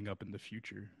track coming up in the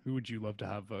future, who would you love to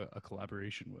have a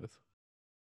collaboration with?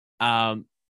 A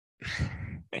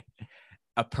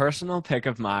personal pick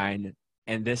of mine,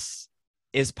 and this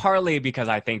is partly because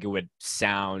I think it would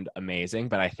sound amazing,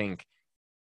 but I think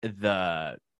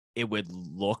it would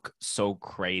look so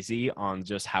crazy on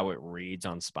just how it reads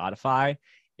on Spotify,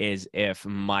 is if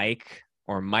Mike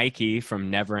or Mikey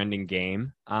from Neverending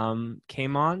Game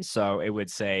came on. So it would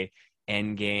say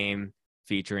Endgame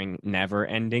featuring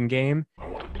Neverending Game. I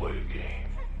want to play a game.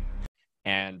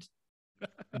 And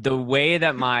the way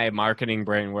that my marketing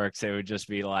brain works, it would just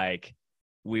be like,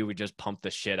 we would just pump the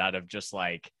shit out of just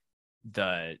like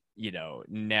the,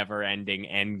 never ending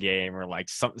end game or like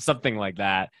something like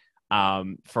that.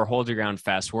 For Hold Your Ground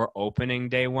Fest, we're opening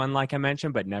day 1, like I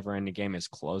mentioned, but Never Ending Game is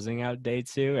closing out day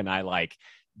 2. And I like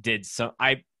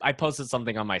I posted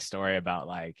something on my story about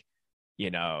like,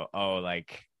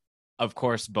 like, of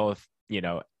course, both,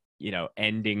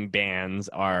 ending bands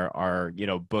are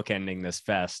bookending this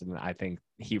fest. And I think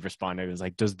he responded, it was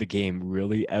like, does the game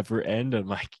really ever end? I'm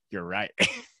like, you're right.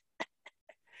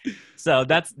 So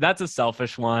that's a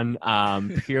selfish one,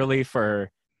 purely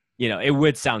for, it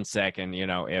would sound sick. And,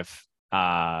 if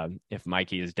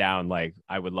Mikey is down, like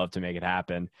I would love to make it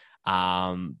happen.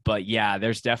 But yeah,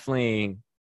 there's definitely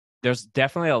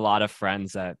a lot of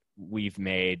friends that we've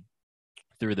made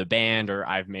through the band or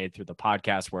I've made through the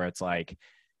podcast where it's like,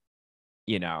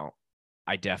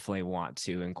 I definitely want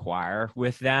to inquire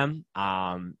with them.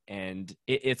 And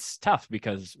it's tough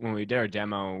because when we did our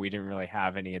demo, we didn't really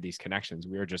have any of these connections.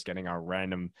 We were just getting our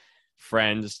random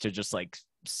friends to just like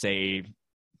say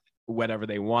whatever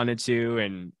they wanted to.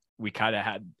 And we kind of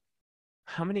had,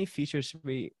 how many features?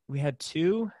 We had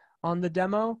 2 on the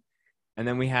demo, and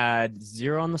then we had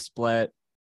 0 on the split,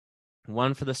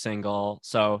 1 for the single.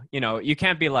 So, you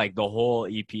can't be like the whole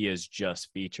EP is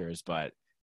just features, but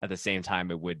at the same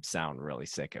time, it would sound really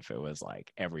sick if it was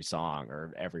like every song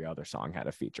or every other song had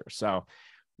a feature. So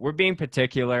we're being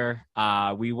particular.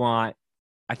 I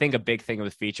think a big thing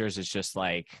with features is just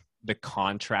like the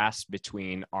contrast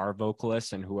between our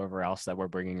vocalists and whoever else that we're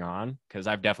bringing on, because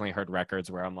I've definitely heard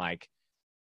records where I'm like,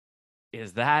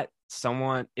 is that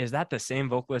the same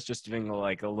vocalist just doing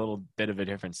like a little bit of a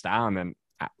different style? And then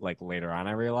like later on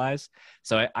I realized,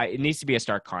 so it needs to be a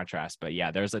stark contrast. But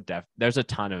yeah, there's a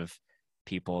ton of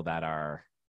people that are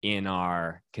in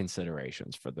our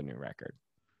considerations for the new record.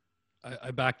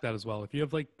 I back that as well. If you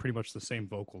have like pretty much the same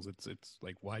vocals, it's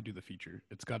like, why do the feature?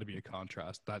 It's got to be a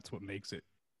contrast. That's what makes it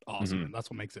awesome, and that's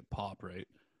what makes it pop, right?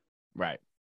 Right.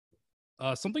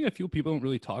 Something I feel people don't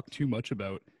really talk too much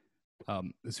about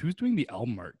is who's doing the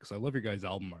album art, because I love your guys'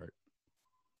 album art.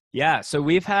 Yeah, so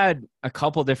we've had a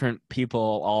couple different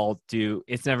people all do.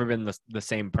 It's never been the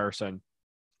same person,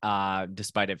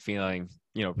 despite it feeling,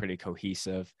 you know, pretty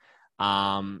cohesive.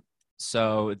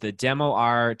 So the demo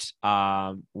art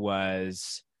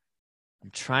was,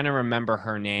 I'm trying to remember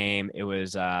her name. It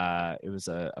was a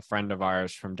friend of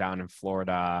ours from down in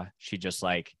Florida. She just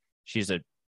like she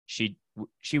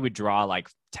would draw like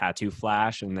tattoo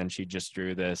flash, and then she just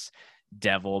drew this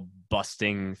devil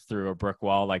busting through a brick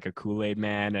wall like a Kool-Aid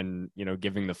man, and, you know,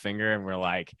 giving the finger. And we're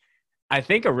like, I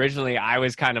think originally I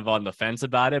was kind of on the fence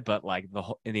about it, but like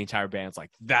the entire band's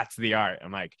like, that's the art.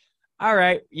 I'm like, all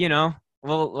right, you know,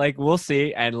 well, like, we'll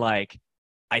see. And like,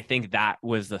 I think that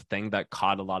was the thing that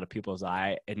caught a lot of people's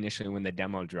eye initially when the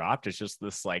demo dropped. It's just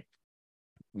this like,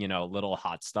 you know, little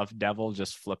hot stuff devil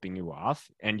just flipping you off,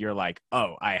 and you're like,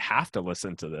 oh, I have to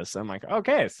listen to this. I'm like,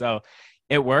 okay, so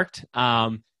it worked.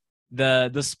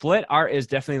 The split art is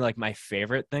definitely like my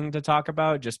favorite thing to talk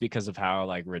about, just because of how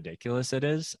like ridiculous it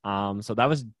is. So that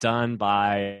was done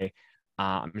by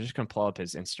I'm just gonna pull up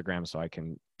his Instagram so I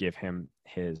can give him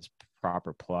his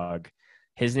proper plug.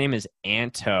 His name is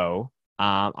Anto.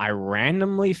 I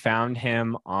randomly found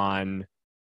him on,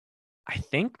 I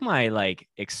think, my like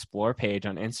explore page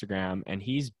on Instagram, and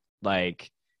he's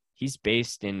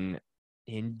based in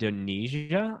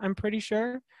Indonesia, I'm pretty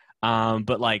sure.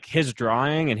 But like his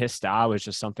drawing and his style was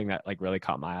just something that like really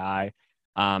caught my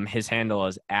eye. His handle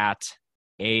is at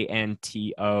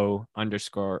ANTO_OWI.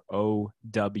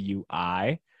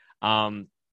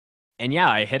 And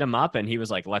yeah, I hit him up and he was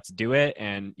like, let's do it.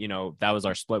 And, you know, that was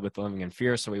our split with Living in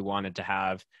Fear. So we wanted to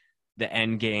have the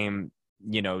end game,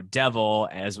 you know, devil,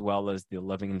 as well as the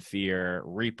Living in Fear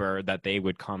Reaper that they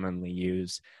would commonly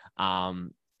use.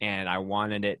 And I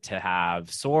wanted it to have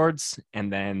swords,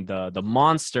 and then the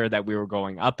monster that we were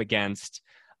going up against,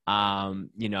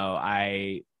 you know,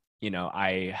 I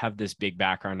have this big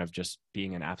background of just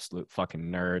being an absolute fucking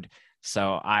nerd.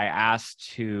 So I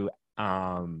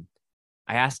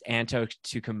asked Anto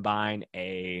to combine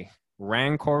a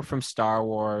Rancor from Star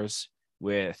Wars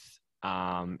with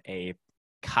a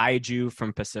kaiju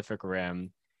from Pacific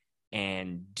Rim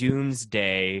and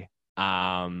Doomsday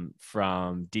from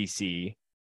DC.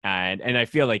 And I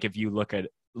feel like if you look it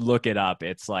up,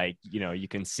 it's like, you know, you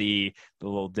can see the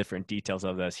little different details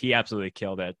of this. He absolutely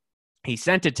killed it. He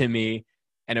sent it to me,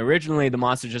 and originally the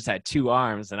monster just had 2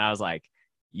 arms, and I was like,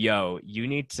 yo, you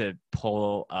need to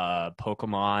pull a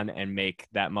Pokemon and make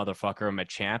that motherfucker a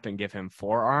Machamp and give him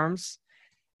 4 arms.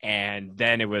 And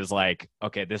then it was like,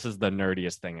 okay, this is the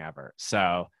nerdiest thing ever.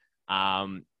 So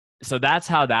so that's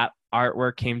how that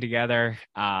artwork came together.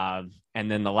 And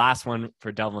then the last one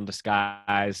for Devil in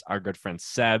Disguise, our good friend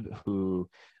Seb, who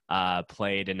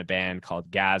played in a band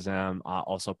called Gasm,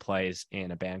 also plays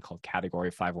in a band called Category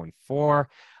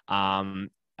 514.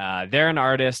 They're an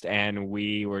artist, and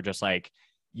we were just like,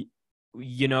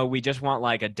 you know, we just want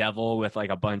like a devil with like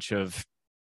a bunch of,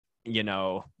 you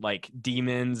know, like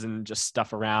demons and just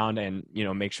stuff around, and, you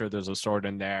know, make sure there's a sword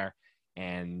in there.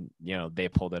 And, you know, they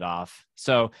pulled it off.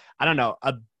 So I don't know,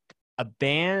 a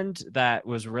band that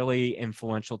was really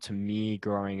influential to me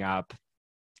growing up,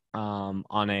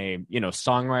 on a, you know,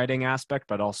 songwriting aspect,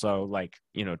 but also like,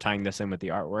 you know, tying this in with the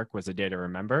artwork, was A Day to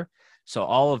Remember. So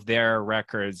all of their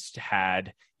records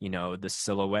had, you know, the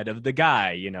silhouette of the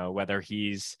guy, you know, whether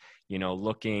he's, you know,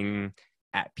 looking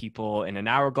at people in an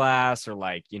hourglass, or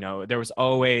like, you know, there was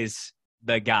always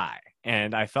the guy.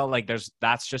 And I felt like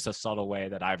that's just a subtle way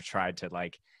that I've tried to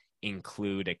like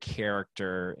include a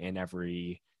character in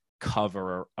every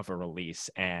cover of a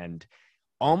release, and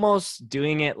almost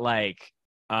doing it like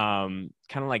kind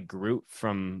of like Groot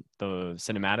from the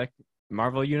cinematic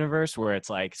Marvel universe, where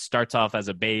it's like starts off as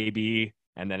a baby,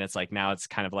 and then it's like now it's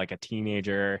kind of like a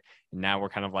teenager, and now we're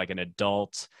kind of like an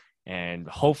adult. And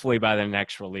hopefully by the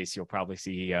next release you'll probably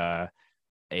see a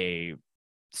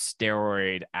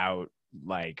steroid out,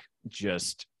 like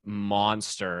just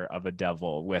monster of a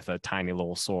devil with a tiny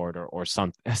little sword or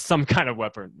some kind of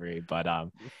weaponry. But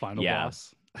Final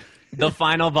boss. The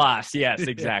final boss. Yes,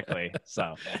 exactly.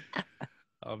 So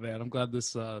Oh man, I'm glad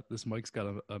this mic's got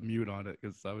a mute on it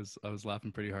because I was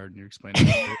laughing pretty hard and you're explaining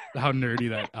how nerdy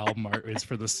that album art is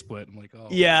for the split. I'm like, oh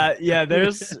Yeah.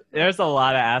 There's a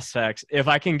lot of aspects. If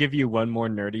I can give you one more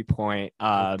nerdy point,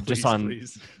 just on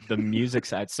please. the music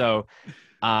side. So,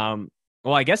 well,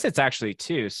 I guess it's actually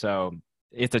two. So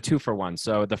it's a 2-for-1.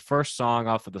 So the first song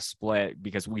off of the split,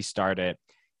 because we started,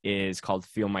 is called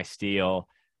 "Feel My Steel."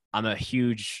 I'm a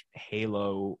huge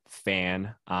Halo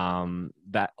fan.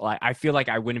 That like I feel like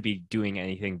I wouldn't be doing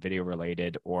anything video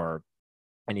related or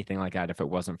anything like that if it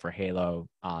wasn't for Halo.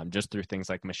 Just through things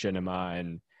like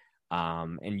Machinima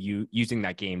and you using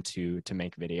that game to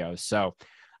make videos. So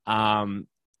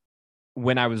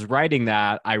when I was writing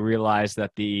that, I realized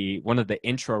that one of the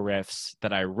intro riffs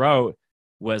that I wrote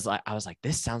was like, I was like,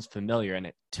 this sounds familiar, and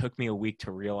it took me a week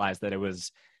to realize that it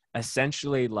was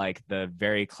essentially like the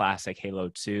very classic Halo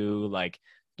 2, like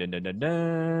dun dun dun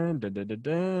dun dun dun dun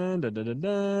dun dun dun dun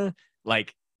dun,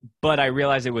 like, but I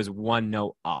realized it was one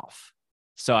note off.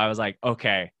 So I was like,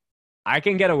 okay, I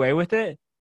can get away with it,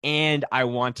 and I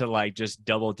want to like just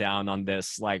double down on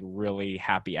this like really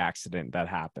happy accident that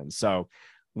happened. So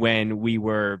when we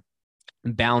were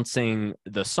bouncing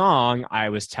the song, I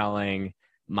was telling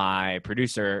my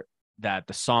producer that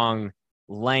the song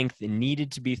length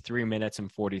needed to be 3 minutes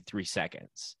and 43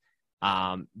 seconds.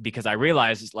 Because I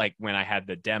realized, like, when I had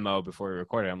the demo before we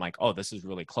recorded, I'm like, oh, this is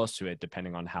really close to it,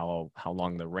 depending on how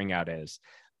long the ring out is.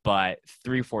 But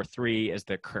 343 is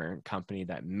the current company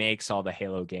that makes all the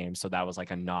Halo games, so that was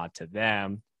like a nod to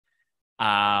them.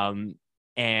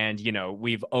 And you know,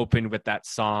 we've opened with that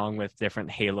song with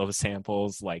different Halo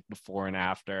samples, like before and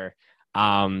after.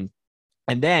 And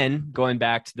then going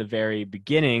back to the very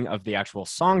beginning of the actual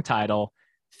song title,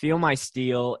 "Feel My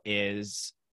Steel"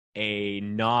 is a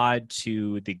nod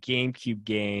to the GameCube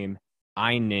game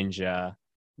I Ninja,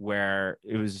 where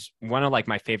it was one of like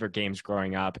my favorite games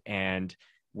growing up. And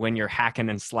when you're hacking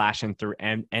and slashing through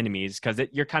enemies, because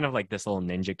you're kind of like this little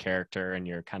ninja character and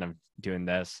you're kind of doing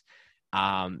this,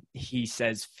 he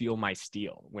says "Feel My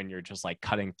Steel" when you're just like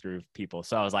cutting through people.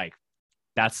 So I was like,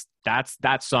 that's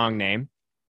that song name.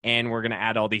 And we're going to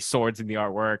add all these swords in the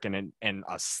artwork and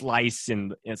a slice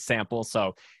in a sample.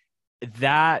 So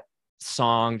that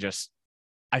song just,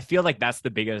 I feel like that's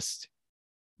the biggest,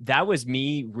 that was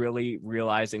me really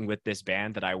realizing with this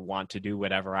band that I want to do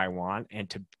whatever I want, and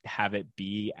to have it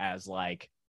be as like,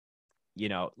 you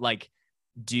know, like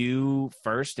do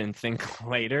first and think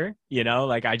later, you know,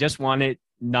 like I just wanted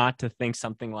not to think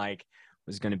something like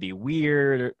was going to be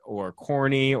weird or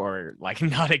corny or like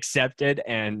not accepted,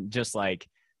 and just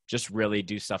really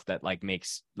do stuff that like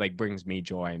brings me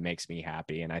joy and makes me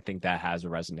happy. And I think that has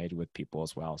resonated with people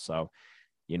as well. So,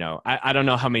 you know, I don't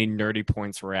know how many nerdy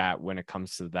points we're at when it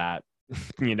comes to that,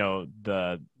 you know,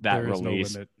 that There is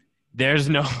release. no limit. There's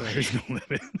no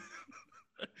limit.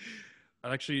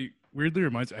 That actually weirdly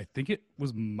reminds me, I think it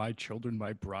was My Children,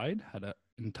 My Bride had an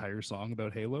entire song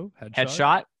about Halo.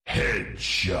 Headshot.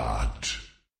 Headshot.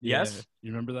 Yes. Yeah,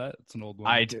 you remember that? It's an old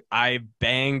one. I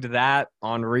banged that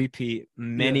on repeat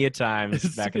many a times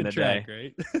It's back a in good the track,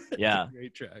 day. right? Yeah. It's a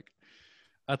great track.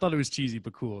 I thought it was cheesy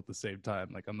but cool at the same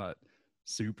time. Like, I'm not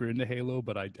super into Halo,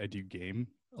 but I do game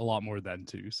a lot more than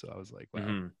too. So I was like, wow.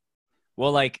 Mm-hmm.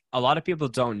 Well, like a lot of people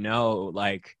don't know,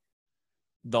 like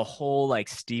the whole like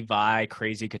Steve Vai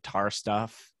crazy guitar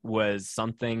stuff was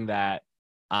something that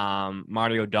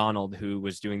Marty O'Donnell, who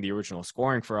was doing the original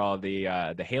scoring for all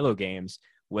the Halo games,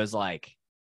 was like,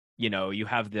 you know, you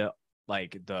have the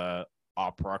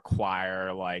opera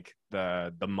choir, like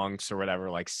the monks or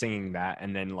whatever, like singing that,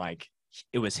 and then like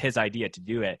it was his idea to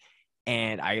do it.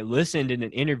 And I listened in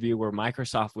an interview where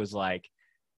Microsoft was like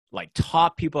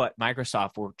top people at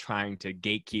Microsoft were trying to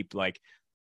gatekeep, like,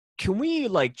 can we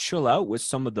like chill out with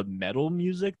some of the metal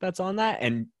music that's on that?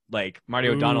 And like Marty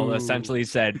O'Donnell essentially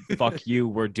said, fuck you,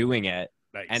 we're doing it.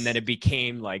 Nice. And then it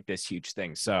became like this huge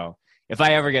thing. So if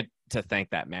I ever get to thank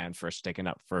that man for sticking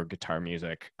up for guitar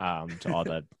music, to all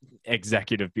the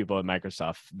executive people at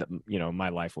Microsoft, you know, my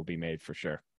life will be made for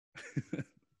sure.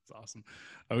 It's awesome.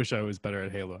 I wish I was better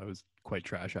at Halo. I was quite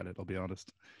trash at it, I'll be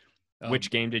honest. Which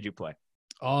game did you play?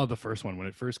 Oh, the first one. When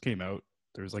it first came out,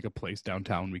 there was like a place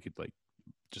downtown we could like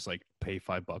just like pay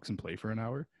 $5 and play for an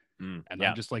hour. And yeah.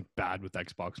 I'm just like bad with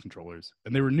Xbox controllers,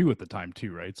 and they were new at the time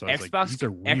too, right? So I was like, these are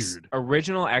weird.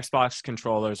 Original Xbox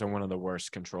controllers are one of the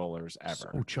worst controllers ever.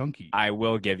 So chunky. I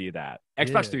will give you that.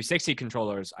 Xbox 360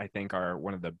 controllers, I think, are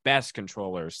one of the best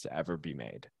controllers to ever be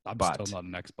made. I'm still not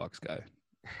an Xbox guy.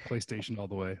 PlayStation all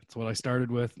the way. It's what I started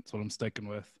with. It's what I'm sticking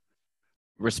with.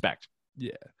 Respect.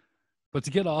 Yeah. But to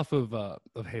get off of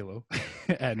Halo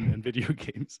and video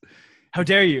games. How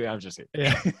dare you? I'm just kidding.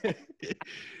 Yeah.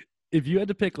 if you had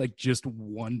to pick like just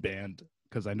one band,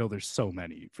 because I know there's so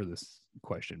many for this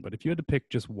question, but if you had to pick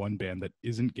just one band that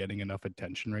isn't getting enough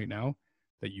attention right now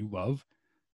that you love,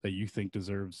 that you think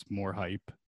deserves more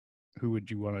hype, who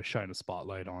would you want to shine a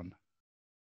spotlight on?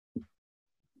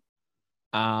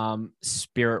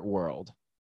 Spirit World.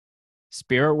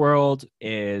 Spirit World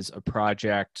is a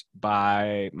project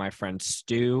by my friend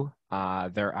Stu.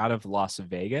 They're out of Las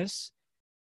Vegas.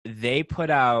 They put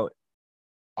out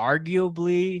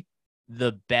arguably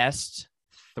the best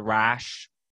thrash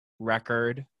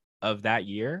record of that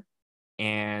year,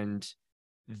 and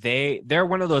they're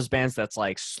one of those bands that's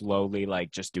like slowly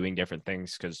like just doing different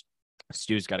things because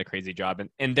Stu's got a crazy job,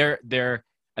 and they're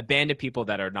a band of people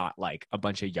that are not like a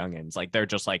bunch of youngins. Like they're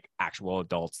just like actual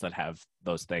adults that have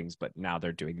those things, but now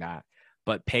they're doing that.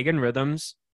 But Pagan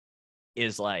Rhythms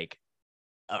is like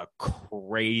a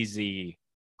crazy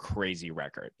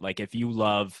record. Like if you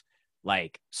love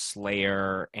like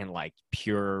Slayer and like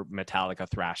pure Metallica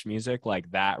thrash music,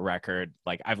 like that record,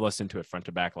 like I've listened to it front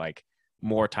to back like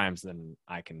more times than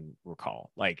I can recall.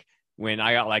 Like when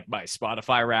I got like my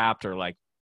Spotify Wrapped or like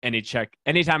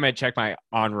anytime I check my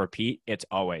on repeat, it's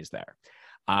always there.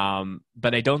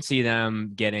 But I don't see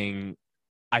them getting,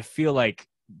 I feel like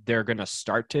they're going to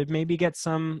start to maybe get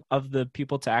some of the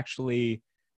people to actually,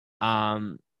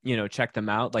 check them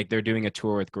out. Like they're doing a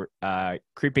tour with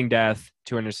Creeping Death,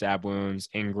 200 Stab Wounds,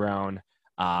 Ingrown.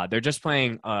 They're just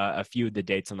playing a few of the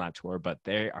dates on that tour, but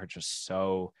they are just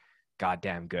so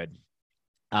goddamn good.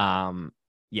 That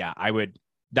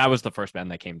was the first band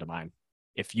that came to mind.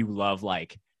 If you love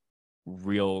like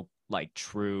real, like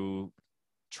true,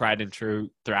 tried and true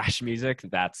thrash music,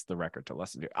 that's the record to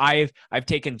listen to. I've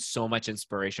taken so much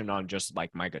inspiration on just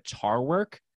like my guitar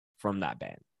work from that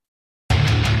band.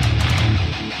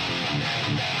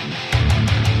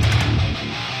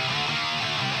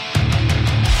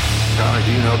 Connor,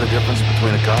 do you know the difference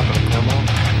between a cop and a criminal?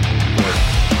 Good.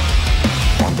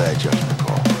 One bad judgment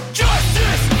call.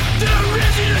 Justice! There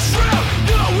isn't a shroud!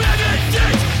 No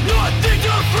evidence! Nothing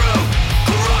to prove!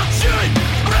 Corruption!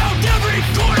 Around every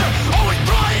corner! Always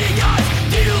prying eyes!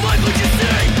 Do you like what you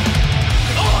see?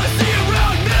 All I see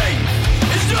around me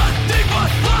is nothing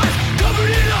but lies! Covered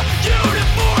in a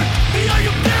uniform! Behind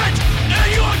your badge and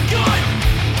your gun!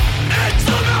 And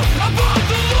somehow above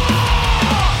the law!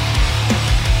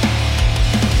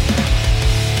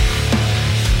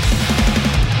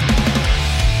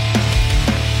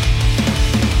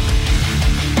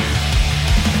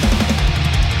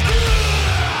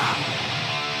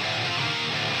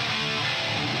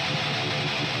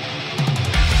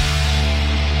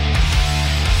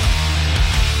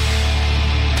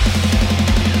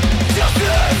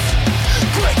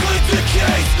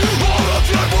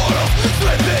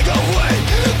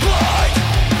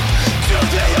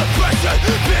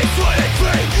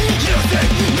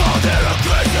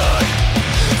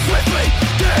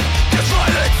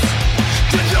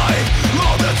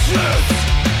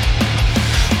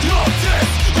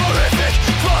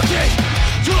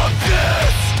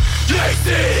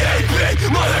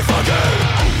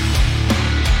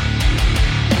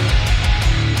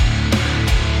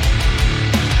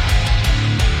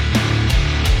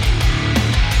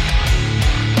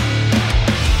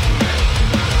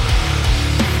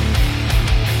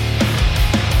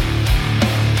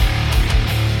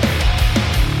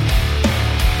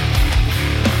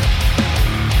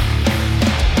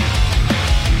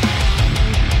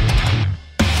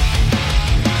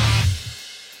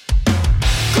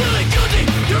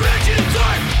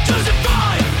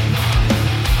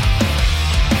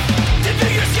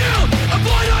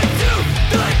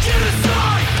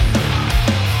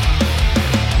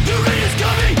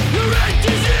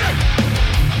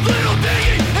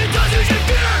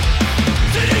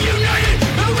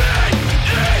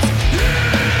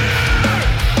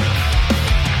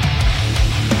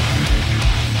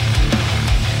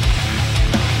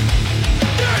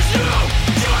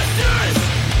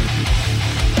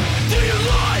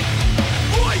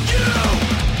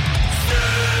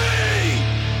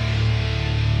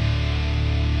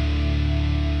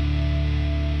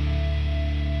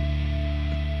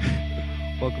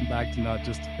 Welcome back to Not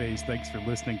Just a Phase. Thanks for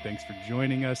listening. Thanks for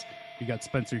joining us. We got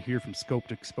Spencer here from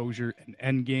Scoped Exposure and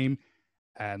Endgame,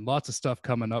 and lots of stuff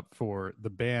coming up for the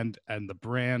band and the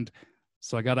brand.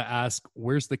 So I got to ask,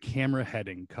 where's the camera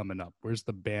heading coming up? Where's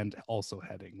the band also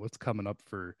heading? What's coming up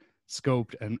for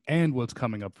Scoped and what's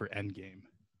coming up for Endgame?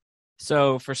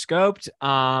 So for Scoped,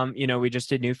 we just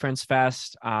did New Friends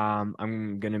Fest. I'm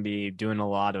going to be doing a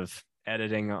lot of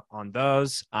editing on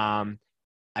those.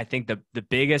 I think the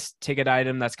biggest ticket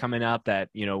item that's coming up that,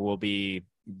 we'll be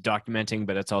documenting,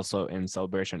 but it's also in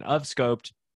celebration of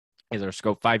Scoped, is our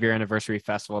Scope 5-year anniversary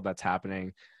festival that's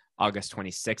happening August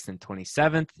 26th and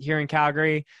 27th here in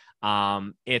Calgary.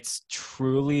 It's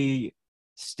truly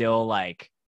still like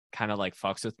kind of like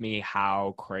fucks with me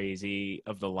how crazy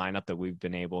of the lineup that we've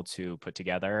been able to put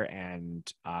together,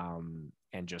 and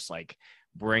just like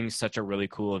bring such a really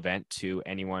cool event to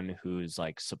anyone who's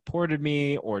like supported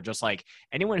me, or just like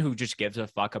anyone who just gives a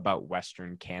fuck about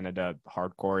Western Canada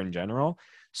hardcore in general.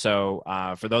 So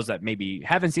for those that maybe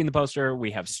haven't seen the poster,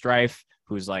 we have Strife,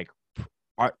 who's like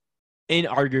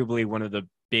inarguably one of the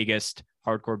biggest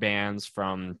hardcore bands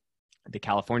from the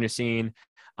California scene.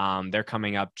 They're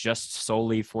coming up just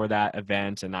solely for that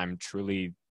event, and I'm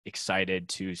truly excited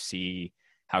to see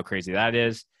how crazy that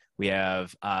is. We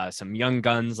have some young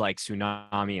guns like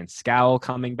Tsunami and Scowl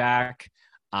coming back.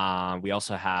 We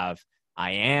also have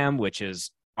I Am, which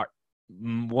is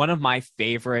one of my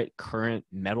favorite current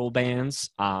metal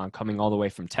bands, coming all the way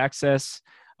from Texas.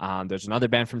 There's another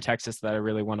band from Texas that I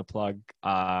really want to plug,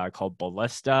 called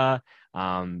Ballista.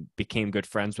 Became good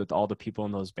friends with all the people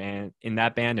in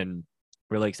that band, and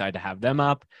really excited to have them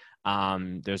up.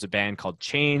 There's a band called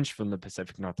Change from the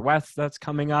Pacific Northwest that's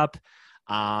coming up,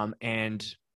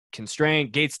 and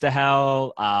Constraint, Gates to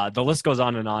Hell. The list goes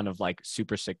on and on of like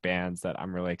super sick bands that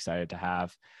I'm really excited to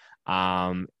have.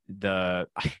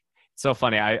 It's so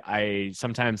funny. I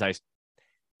sometimes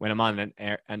when I'm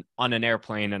on an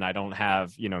airplane and I don't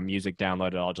have, music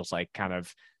downloaded, I'll just like kind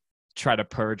of try to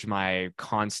purge my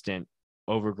constant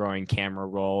overgrowing camera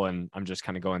roll, and I'm just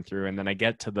kind of going through, and then I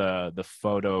get to the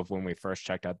photo of when we first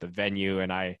checked out the venue,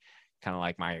 and I kind of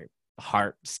like my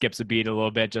heart skips a beat a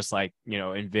little bit, just like,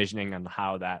 envisioning on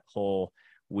how that whole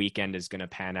weekend is going to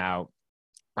pan out.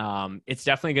 It's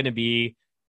definitely going to be,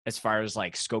 as far as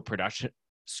like scoped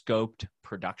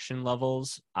production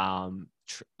levels, I'm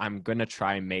going to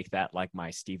try and make that like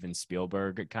my Steven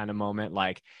Spielberg kind of moment,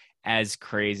 like as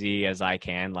crazy as I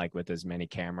can, like with as many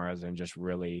cameras, and just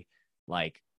really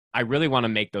like, I really want to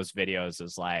make those videos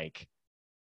as like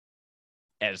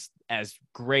as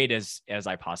great as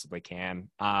I possibly can.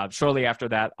 Shortly after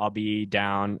that, I'll be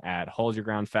down at Hold Your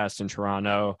Ground Fest in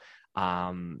Toronto.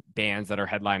 Bands that are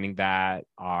headlining that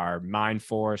are Mind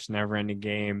Force, Never Ending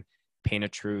Game, Pain of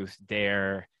Truth,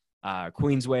 Dare.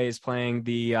 Queensway is playing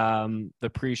the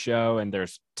pre-show, and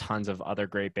there's tons of other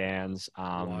great bands.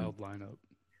 Wild lineup.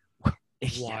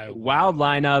 Wild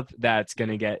lineup that's going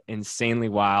to get insanely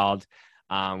wild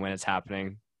when it's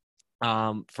happening.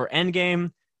 For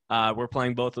Endgame, we're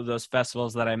playing both of those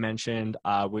festivals that I mentioned.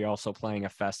 We're also playing a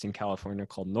fest in California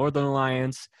called Northern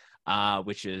Alliance,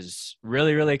 which is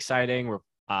really, really exciting. We're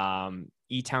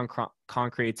E-Town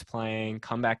Concrete's playing,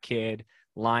 Comeback Kid,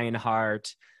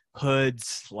 Lionheart,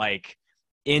 Hoods, like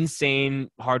insane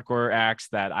hardcore acts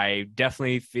that I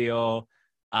definitely feel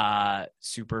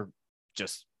super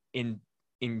just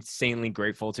insanely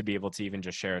grateful to be able to even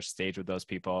just share a stage with those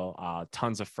people.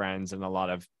 Tons of friends and a lot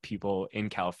of people in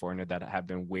California that have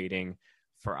been waiting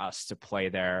for us to play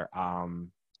there,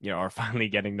 are finally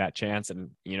getting that chance,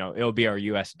 and it'll be our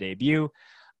US debut.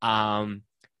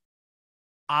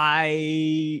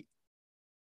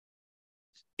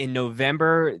 In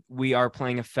November, we are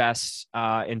playing a fest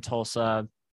in Tulsa.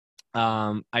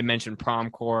 I mentioned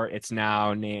Promcore. It's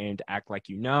now named Act Like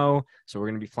You Know. So we're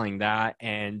going to be playing that.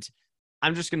 And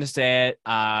I'm just going to say it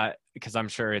because I'm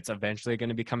sure it's eventually going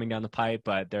to be coming down the pipe.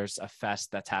 But there's a fest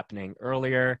that's happening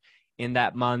earlier in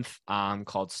that month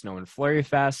called Snow and Flurry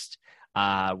Fest,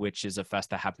 which is a fest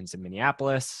that happens in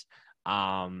Minneapolis.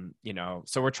 So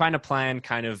we're trying to plan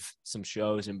kind of some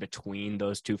shows in between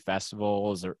those two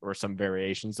festivals, or some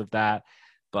variations of that.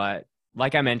 But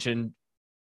like I mentioned,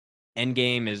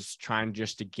 Endgame is trying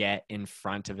just to get in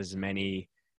front of as many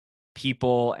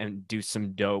people and do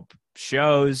some dope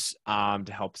shows to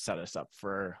help set us up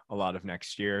for a lot of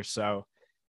next year. So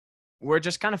we're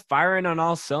just kind of firing on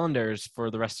all cylinders for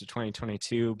the rest of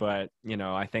 2022. But,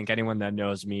 I think anyone that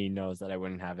knows me knows that I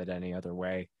wouldn't have it any other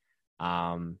way.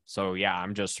 So yeah,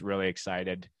 I'm just really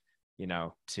excited,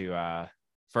 to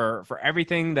for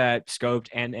everything that Scoped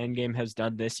and Endgame has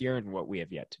done this year and what we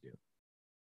have yet to do.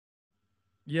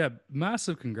 Yeah,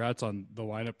 massive congrats on the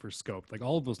lineup for Scoped. Like,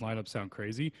 all of those lineups sound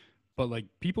crazy, but like,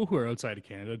 people who are outside of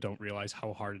Canada don't realize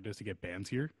how hard it is to get bands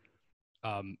here.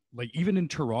 Like, even in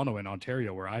Toronto and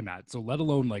Ontario where I'm at, so let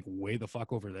alone like way the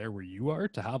fuck over there where you are,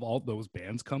 to have all those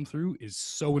bands come through is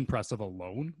so impressive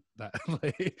alone. That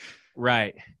like,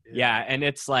 right. Yeah. And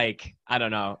it's like, I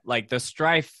don't know, like the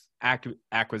Strife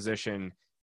acquisition,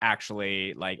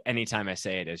 actually, like anytime I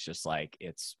say it, it's just like,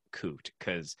 it's coot,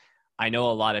 because I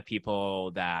know a lot of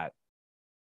people that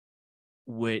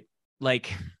would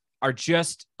like, are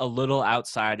just a little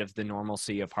outside of the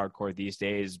normalcy of hardcore these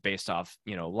days based off,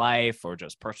 life or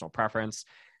just personal preference,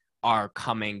 are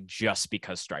coming just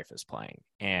because Strife is playing.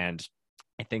 And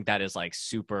I think that is like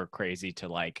super crazy to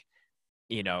like,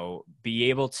 be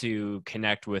able to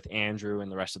connect with Andrew and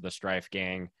the rest of the Strife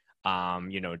gang,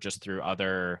 just through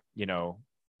other,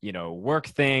 work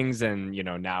things. And,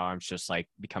 now I'm just like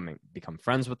become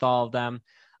friends with all of them.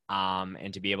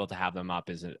 And to be able to have them up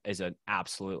is an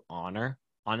absolute honor,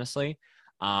 honestly.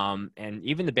 And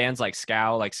even the bands like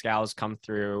Scowl has come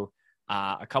through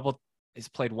a couple, has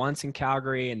played once in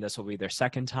Calgary, and this will be their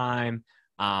second time.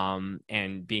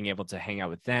 And being able to hang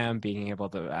out with them, being able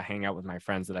to hang out with my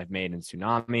friends that I've made in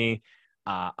Tsunami.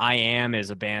 I Am is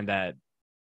a band that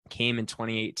came in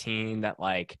 2018 that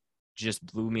like just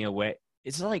blew me away.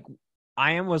 It's like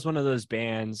I Am was one of those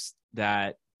bands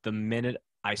that the minute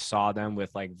I saw them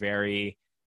with like very,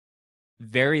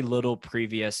 very little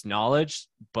previous knowledge,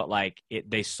 but like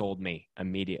they sold me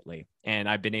immediately. And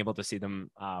I've been able to see them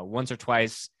once or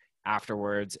twice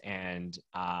afterwards, and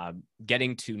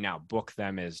getting to now book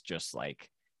them is just like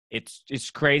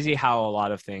it's crazy how a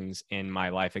lot of things in my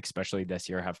life, especially this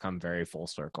year, have come very full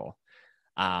circle.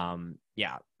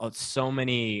 So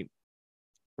many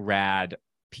rad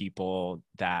people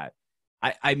that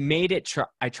I made it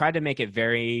I tried to make it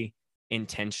very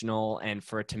intentional and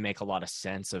for it to make a lot of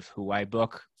sense of who I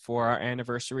book for our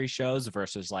anniversary shows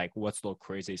versus like what's the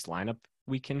craziest lineup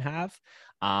we can have.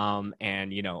 And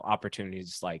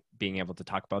opportunities like being able to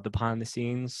talk about the behind the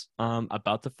scenes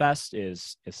about the fest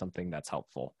is something that's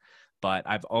helpful. But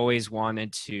I've always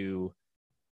wanted to,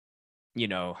 it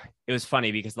was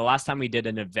funny because the last time we did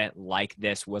an event like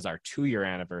this was our 2-year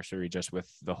anniversary, just with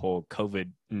the whole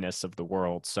COVID-ness of the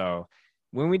world. So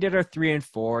when we did our 3 and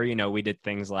 4, we did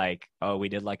things like, we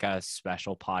did like a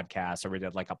special podcast or we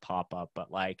did like a pop-up,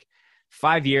 but like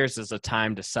 5 years is a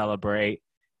time to celebrate.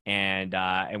 And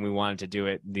we wanted to do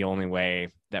it the only way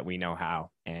that we know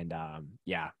how. And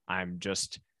I'm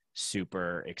just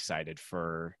super excited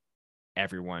for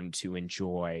everyone to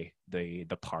enjoy the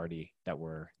party that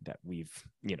we've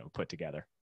put together.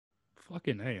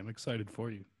 Fucking hey, I'm excited for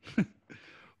you.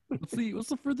 What's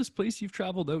the furthest place you've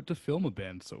traveled out to film a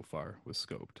band so far with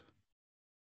Scoped?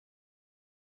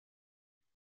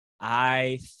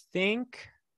 I think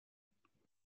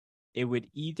it would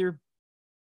either,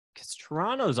 because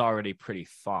Toronto's already pretty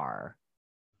far,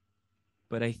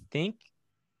 but I think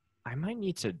I might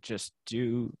need to just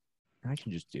do. I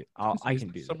can just do. I can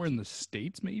do somewhere this. in the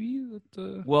States, maybe.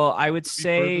 Well, I would further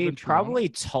say than Toronto? probably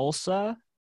Tulsa.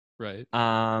 Right.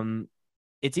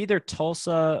 It's either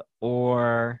Tulsa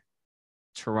or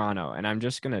Toronto, and I'm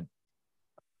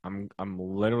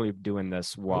literally doing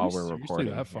this while we're Seriously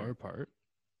recording. that far apart?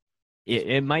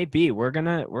 It might be. We're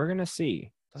gonna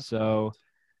see. That's So wild.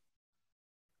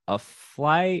 a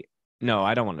flight. No,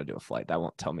 I don't want to do a flight. That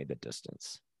won't tell me the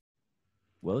distance.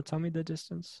 Will it tell me the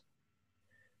distance?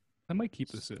 I might keep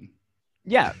this in.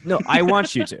 Yeah, no, I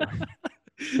want you to.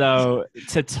 So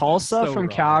to Tulsa So from wrong.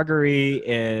 Calgary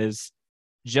is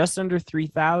just under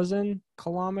 3,000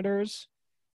 kilometers.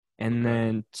 And Okay.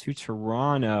 then to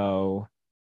Toronto,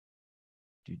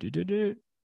 keep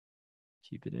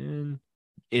it in.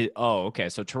 Okay.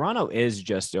 So Toronto is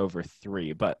just over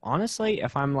 3. But honestly,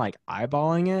 if I'm like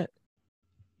eyeballing it,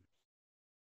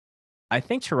 I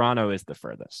think Toronto is the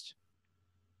furthest.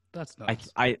 That's nuts.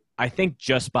 I think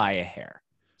just by a hair.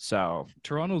 So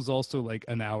Toronto's also like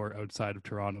an hour outside of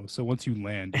Toronto. So once you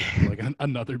land, it's like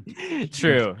another.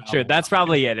 True. travel That's time.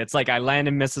 probably it. It's like I land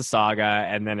in Mississauga,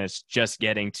 and then it's just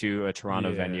getting to a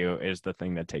Toronto Yeah. venue is the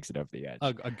thing that takes it over the edge.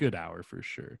 A good hour for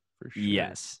sure.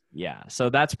 Yes. Yeah. So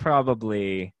that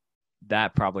probably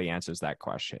answers that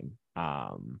question.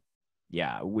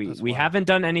 Yeah, we That's wild. haven't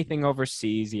done anything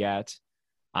overseas yet.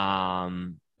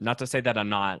 Not to say that I'm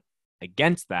not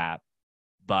against that,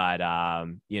 but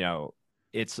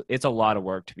it's a lot of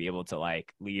work to be able to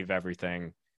like leave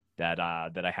everything that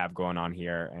I have going on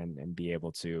here and be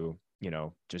able to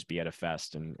just be at a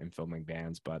fest and filming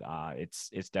bands. But it's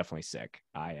definitely sick.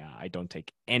 I don't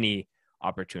take any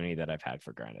opportunity that I've had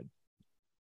for granted.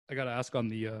 I gotta ask on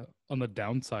the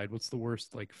downside, what's the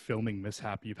worst like filming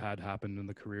mishap you've had happen in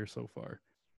the career so far?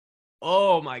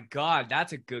 Oh my God,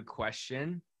 that's a good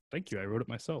question. Thank you. I wrote it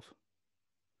myself.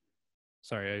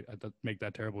 Sorry, I make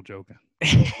that terrible joke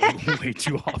way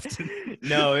too often.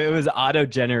 No, it was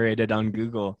auto-generated on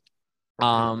Google.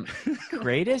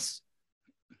 Greatest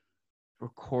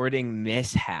recording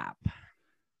mishap.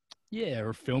 Yeah,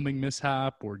 or filming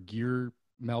mishap or gear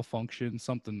malfunction,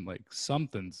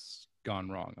 something's gone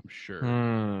wrong, I'm sure.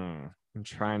 I'm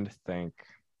trying to think.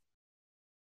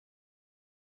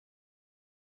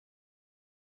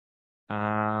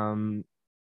 Um,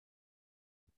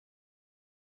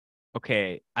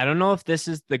 okay, I don't know if this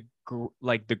is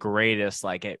like the greatest,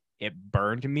 like it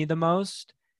burned me the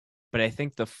most, but I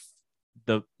think the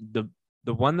the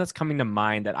the one that's coming to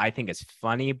mind that I think is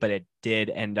funny, but it did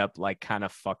end up like kind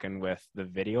of fucking with the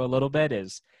video a little bit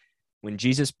is when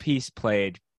Jesus Peace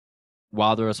played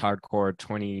Wild Rose Hardcore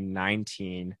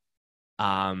 2019.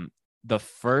 The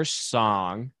first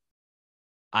song,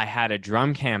 I had a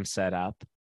drum cam set up,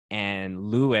 and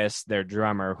Lewis, their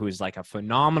drummer, who's like a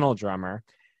phenomenal drummer,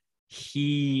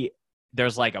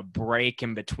 there's like a break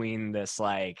in between this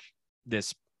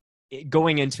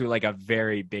going into like a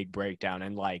very big breakdown,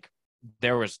 and like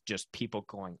there was just people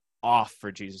going off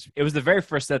for Jesus. It was the very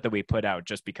first set that we put out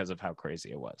just because of how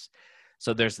crazy it was.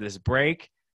 So there's this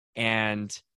break,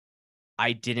 and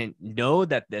I didn't know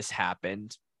that this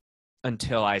happened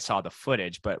until I saw the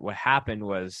footage. But what happened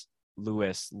was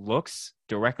Lewis looks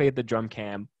directly at the drum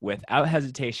cam without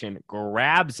hesitation,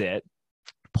 grabs it,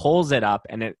 pulls it up,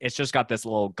 and it's just got this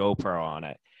little GoPro on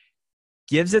it,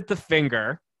 gives it the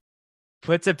finger,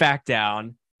 puts it back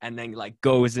down, and then like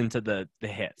goes into the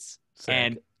hits. Sick.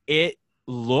 And it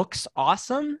looks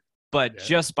awesome, but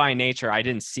just by nature, I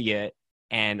didn't see it,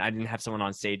 and I didn't have someone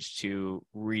on stage to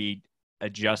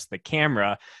readjust the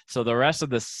camera. So the rest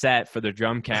of the set for the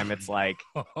drum cam, it's like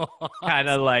kind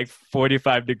of like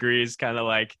 45 degrees, kind of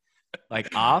like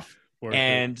off.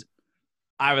 And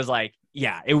I was like,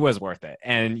 yeah, it was worth it.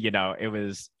 And, you know, it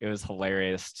was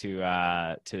hilarious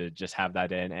to just have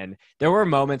that in. And there were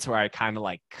moments where I kind of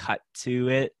like cut to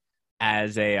it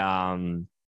as a,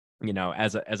 you know,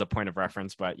 as a point of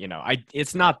reference, but you know,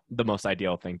 it's not the most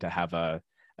ideal thing to have a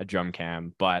drum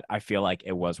cam, but I feel like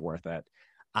it was worth it.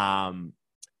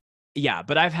 Yeah,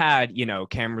 but I've had, you know,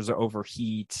 cameras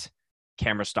overheat,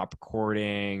 cameras stop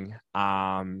recording.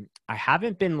 I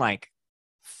haven't been like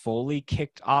fully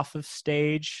kicked off of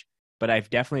stage, but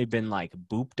I've definitely been like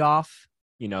booped off.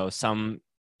 You know, some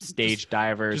stage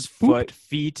divers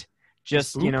feet,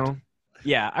 just you know,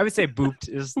 yeah, I would say booped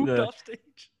is Booped the off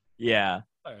stage. yeah.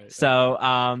 All right.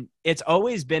 So it's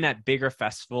always been at bigger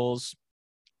festivals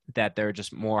that there are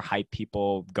just more hype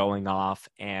people going off,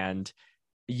 and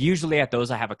usually at those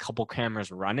I have a couple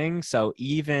cameras running. So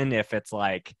even if it's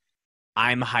like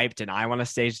I'm hyped and I want to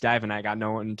stage dive and I got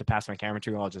no one to pass my camera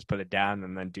to, I'll just put it down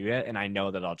and then do it. And I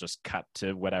know that I'll just cut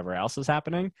to whatever else is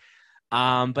happening.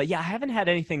 But yeah, I haven't had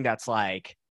anything that's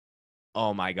like,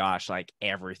 oh my gosh, like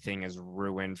everything is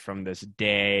ruined from this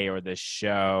day or this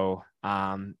show.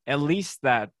 At least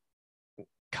that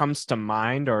comes to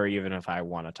mind, or even if I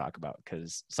want to talk about,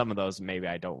 because some of those maybe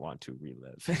I don't want to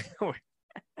relive.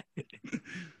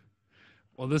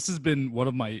 Well, this has been one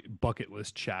of my bucket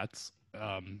list chats.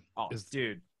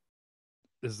 Dude.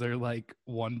 Is there like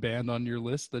one band on your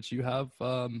list that you have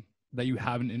that you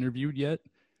haven't interviewed yet,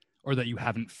 or that you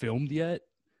haven't filmed yet?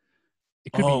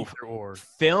 It could be either or.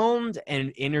 Filmed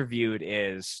and interviewed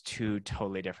is two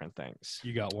totally different things.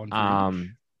 You got one for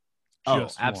each?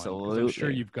 Just absolutely. One, 'cause I'm sure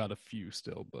you've got a few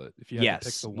still, but if you had to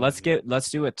pick the one,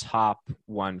 let's do a top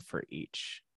one for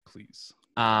each, please.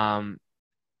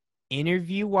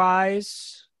 Interview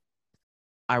wise,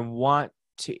 I want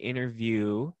to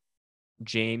interview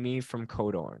Jamie from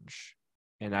Code Orange,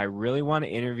 and I really want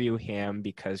to interview him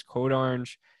because Code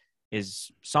Orange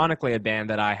is sonically a band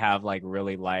that I have like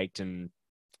really liked, and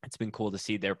it's been cool to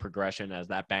see their progression as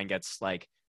that band gets like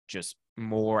just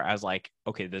more as like,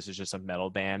 okay, this is just a metal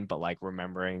band, but like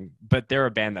but they're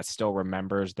a band that still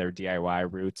remembers their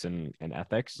DIY roots and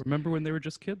ethics. Remember when they were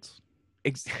just kids?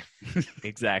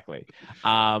 Exactly.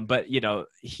 But you know,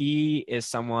 he is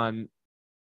someone,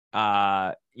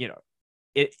 you know,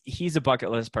 he's a bucket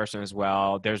list person as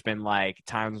well. There's been like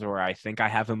times where I think I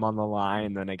have him on the line,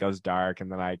 and then it goes dark,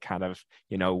 and then I kind of,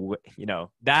 you know,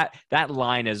 that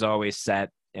line is always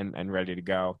set and ready to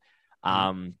go.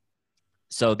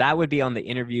 So that would be on the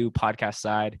interview podcast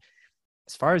side.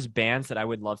 As far as bands that I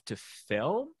would love to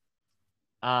film,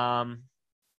 yeah,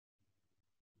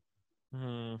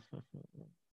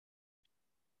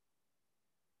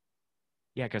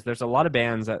 because there's a lot of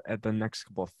bands at the next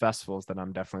couple of festivals that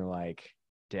I'm definitely like,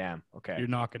 damn, okay. You're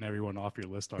knocking everyone off your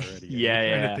list already. Yeah, You're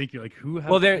trying yeah. to think, you're like, who?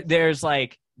 Well,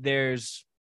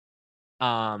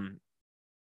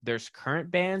 there's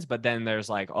current bands, but then there's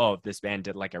like, oh, if this band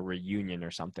did like a reunion or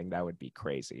something, that would be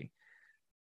crazy.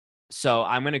 So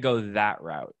I'm going to go that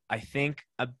route. I think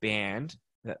a band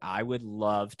that I would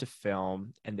love to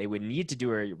film, and they would need to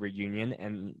do a reunion,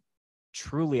 and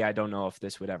truly I don't know if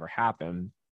this would ever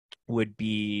happen, would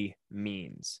be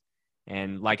Means.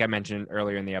 And like I mentioned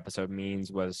earlier in the episode,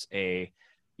 Means was a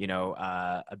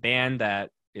band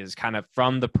that is kind of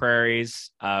from the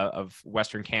prairies of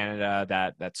Western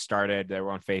Canada that started. They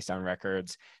were on Face Down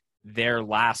Records. Their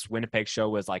last Winnipeg show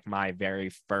was like my very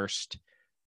first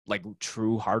like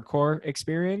true hardcore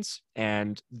experience,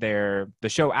 and the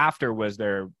show after was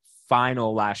their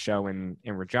final last show in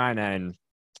Regina. And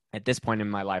at this point in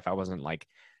my life, I wasn't like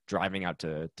driving out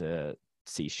to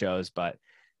see shows, but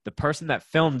the person that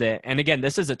filmed it, and again,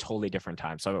 this is a totally different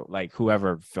time. So like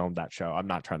whoever filmed that show, I'm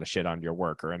not trying to shit on your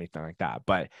work or anything like that.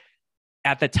 But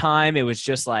at the time, it was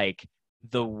just like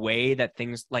the way that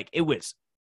things, like it was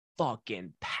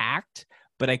fucking packed,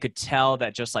 but I could tell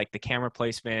that just like the camera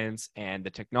placements and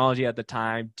the technology at the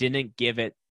time didn't give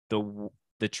it the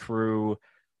true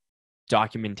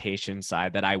documentation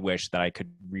side that I wish that I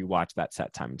could rewatch that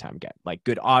set time and time again. Like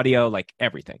good audio, like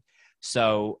everything.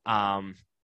 So,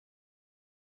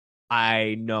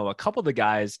 I know a couple of the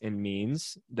guys in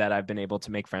Means that I've been able to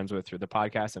make friends with through the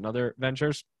podcast and other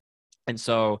ventures. And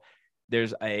so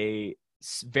there's a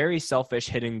very selfish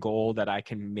hidden goal that I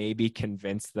can maybe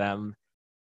convince them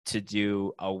to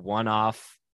do a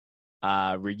one-off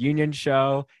reunion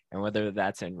show. And whether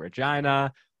that's in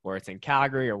Regina or it's in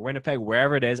Calgary or Winnipeg,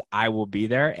 wherever it is, I will be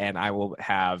there and I will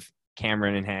have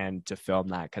camera in hand to film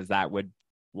that, because that would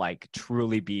like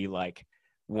truly be like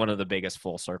one of the biggest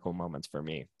full circle moments for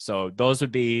me. So those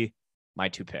would be my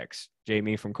two picks: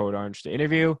 Jamie from Code Orange to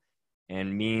interview,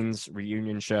 and Means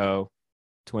reunion show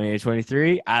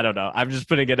 2023. I don't know. I'm just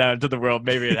putting it out into the world.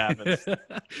 Maybe it happens.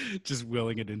 Just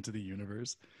willing it into the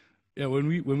universe. Yeah, when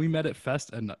we met at Fest,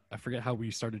 and I forget how we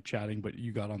started chatting, but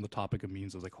you got on the topic of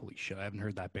Means. I was like, holy shit, I haven't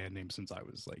heard that band name since I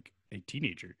was like a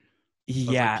teenager.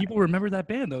 Yeah, like, people remember that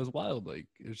band. That was wild. Like,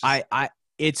 it was just...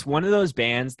 it's one of those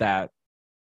bands that,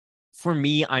 for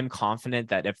me, I'm confident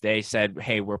that if they said,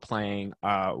 hey, we're playing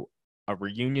a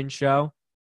reunion show,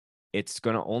 it's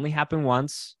going to only happen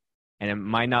once, and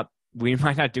we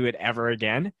might not do it ever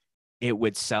again. It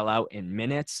would sell out in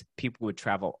minutes. People would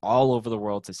travel all over the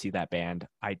world to see that band.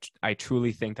 I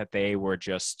truly think that they were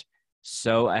just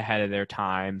so ahead of their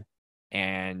time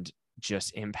and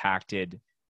just impacted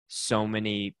so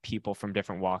many people from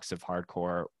different walks of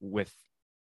hardcore with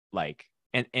like,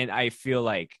 and I feel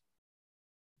like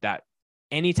that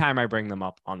anytime I bring them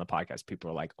up on the podcast, people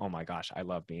are like, oh my gosh, I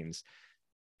love Beans.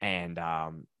 And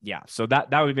yeah, so that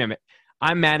would be,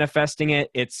 I'm manifesting it.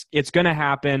 It's going to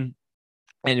happen.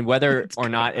 And whether or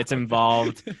not it's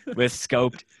involved with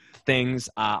scoped things,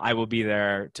 I will be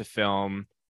there to film,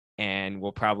 and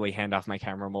we'll probably hand off my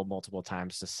camera multiple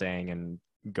times to sing and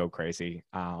go crazy.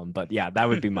 But yeah, that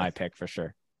would be my pick for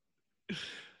sure.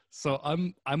 So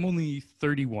I'm only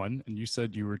 31, and you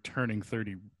said you were turning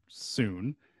 30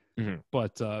 soon. Mm-hmm.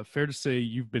 But fair to say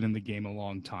you've been in the game a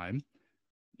long time.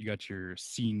 You got your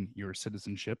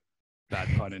citizenship, bad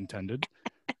pun intended.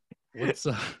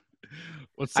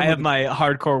 What's I have my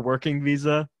hardcore working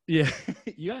visa. Yeah,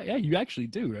 yeah, you actually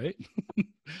do, right?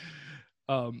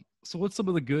 So what's some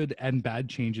of the good and bad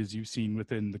changes you've seen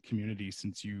within the community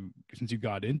since you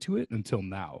got into it until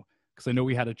now? Because I know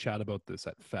we had a chat about this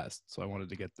at Fest, so I wanted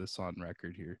to get this on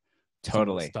record here. Totally. Some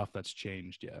of the stuff that's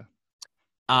changed, yeah.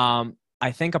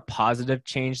 I think a positive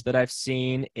change that I've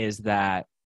seen is that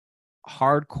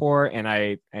hardcore, and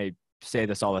I say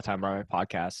this all the time on my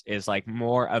podcast, is like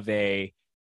more of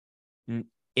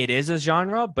it is a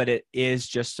genre, but it is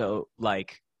just so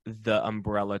like the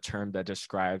umbrella term that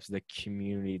describes the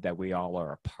community that we all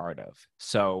are a part of.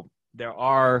 So there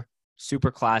are super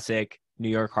classic New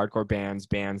York hardcore bands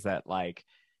that like,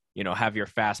 you know, have your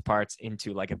fast parts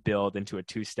into like a build into a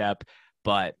two-step,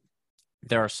 but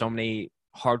there are so many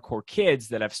hardcore kids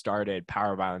that have started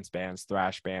power violence bands,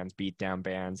 thrash bands, beatdown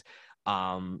bands,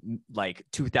 like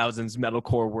 2000s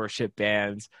metalcore worship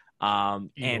bands, and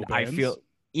bands. I feel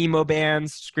emo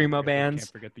bands, screamo bands.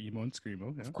 Can't forget the emo and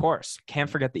screamo. Yeah. Of course, can't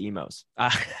forget the emos.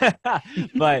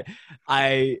 But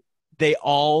they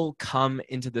all come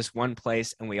into this one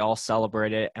place, and we all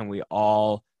celebrate it, and we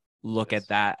all look at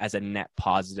that as a net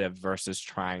positive versus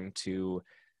trying to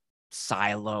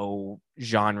silo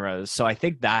genres. So I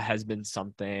think that has been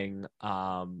something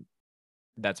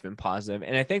that's been positive.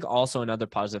 And I think also another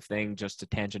positive thing, just to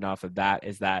tangent off of that,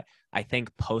 is that I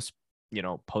think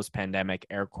post-pandemic,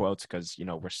 air quotes, because, you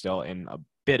know, we're still in a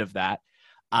bit of that.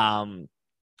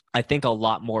 I think a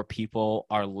lot more people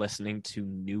are listening to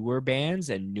newer bands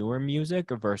and newer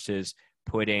music versus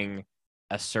putting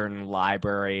a certain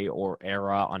library or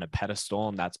era on a pedestal,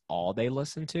 and that's all they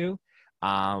listen to.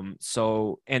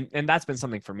 So that's been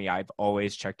something for me. I've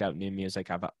always checked out new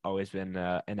music. I've always been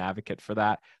an advocate for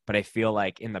that. But I feel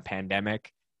like in the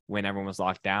pandemic, when everyone was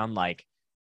locked down, like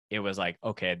it was like,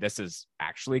 okay, this is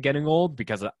actually getting old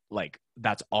because like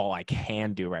that's all I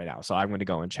can do right now. So I'm going to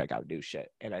go and check out new shit.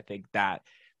 And I think that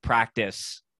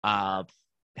practice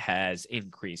has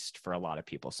increased for a lot of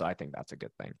people. So I think that's a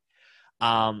good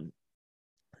thing.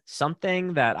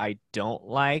 Something that I don't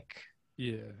like.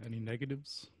 Yeah. Any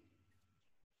negatives?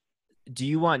 Do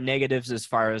you want negatives as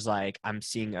far as like I'm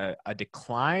seeing a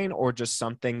decline, or just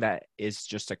something that is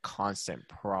just a constant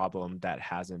problem that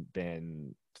hasn't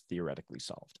been theoretically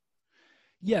solved?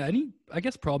 Yeah. I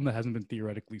guess, problem that hasn't been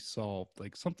theoretically solved,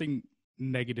 like something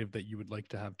negative that you would like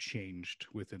to have changed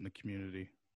within the community.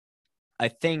 I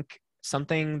think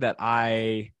something that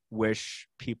I wish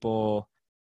people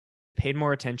paid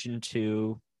more attention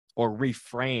to or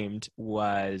reframed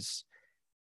was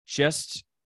just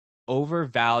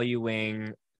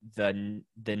overvaluing the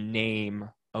name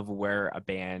of where a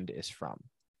band is from.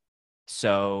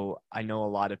 So I know a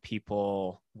lot of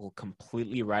people will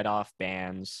completely write off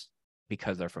bands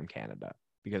because they're from Canada,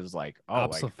 because like, oh,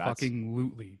 like that's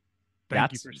Absolutely.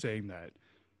 Thank you for saying that.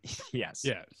 yes.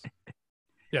 Yes.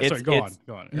 Yeah. It's- Sorry. Go it's-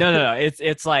 on. No.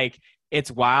 It's like,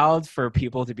 it's wild for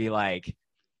people to be like,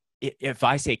 if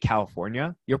I say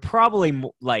California, you're probably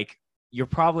like, you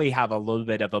probably have a little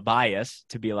bit of a bias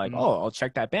to be like, oh, I'll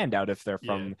check that band out if they're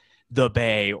from the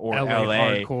Bay or LA.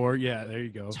 hardcore. Yeah. There you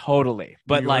go. Totally.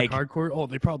 But New York like hardcore. Oh,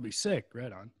 they're probably sick.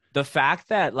 Right on. the fact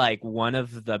that like one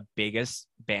of the biggest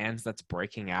bands that's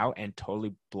breaking out and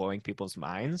totally blowing people's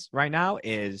minds right now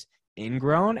is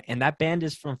Ingrown, and that band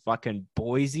is from fucking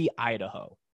Boise,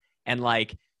 Idaho. And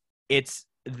like, it's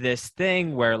this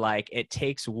thing where like it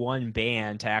takes one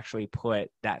band to actually put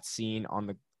that scene on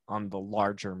the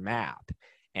larger map.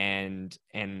 And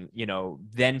you know,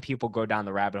 then people go down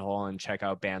the rabbit hole and check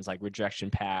out bands like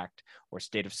Rejection Pact or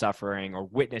State of Suffering or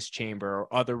Witness Chamber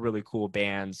or other really cool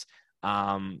bands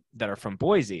that are from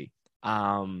Boise.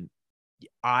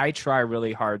 I try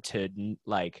really hard to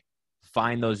like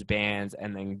find those bands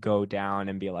and then go down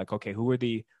and be like, okay, who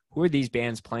are these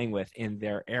bands playing with in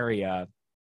their area?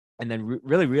 And then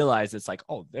really realize it's like,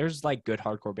 oh, there's like good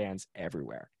hardcore bands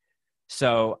everywhere.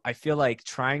 So I feel like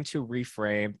trying to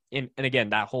reframe, and again,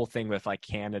 that whole thing with like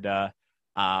Canada,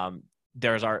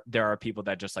 there are people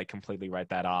that just like completely write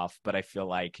that off. But I feel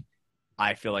like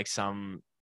some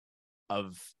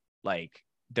of like,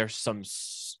 there's some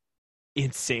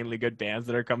insanely good bands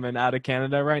that are coming out of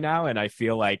Canada right now. And I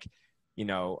feel like, you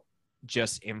know,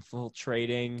 just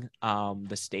infiltrating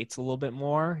the States a little bit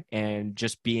more and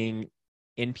just being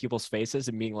in people's faces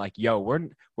and being like, yo,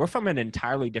 we're from an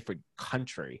entirely different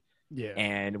country. Yeah.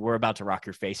 And we're about to rock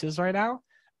your faces right now,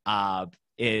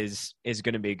 is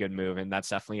going to be a good move. And that's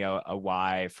definitely a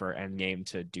why for Endgame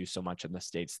to do so much in the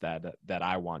States that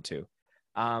I want to.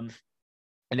 And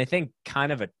I think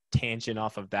kind of a tangent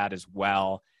off of that as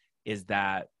well is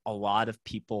that a lot of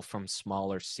people from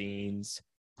smaller scenes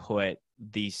put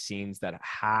these scenes that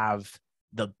have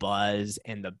the buzz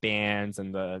and the bands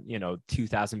and the, you know,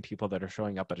 2,000 people that are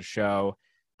showing up at a show,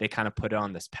 they kind of put it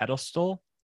on this pedestal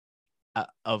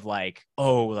of like,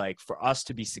 oh, like for us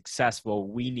to be successful,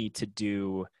 we need to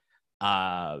do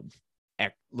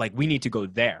like we need to go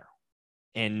there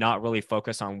and not really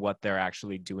focus on what they're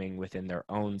actually doing within their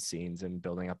own scenes and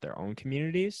building up their own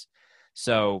communities.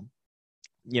 So,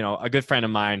 you know, a good friend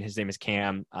of mine, his name is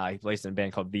Cam. He plays in a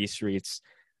band called V Streets.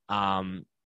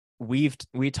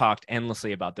 We talked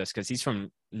endlessly about this because he's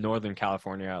from Northern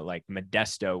California, like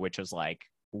Modesto, which is like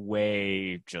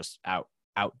way just out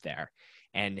there.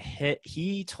 And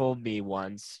he told me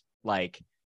once, like,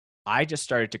 I just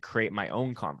started to create my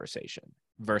own conversation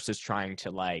versus trying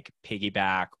to like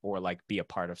piggyback or like be a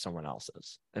part of someone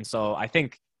else's. And so I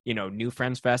think, you know, New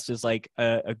Friends Fest is like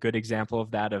a good example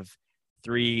of that, of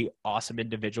 3 awesome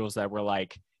individuals that were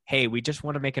like, hey, we just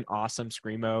want to make an awesome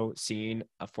screamo scene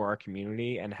for our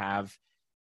community and have,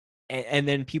 and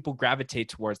then people gravitate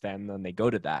towards that and then they go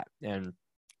to that. And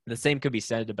the same could be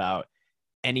said about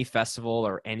any festival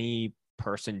or any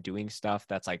person doing stuff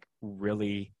that's like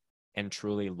really and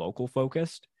truly local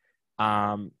focused.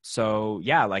 So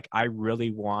yeah, like I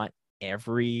really want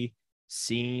every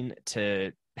scene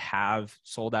to have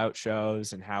sold out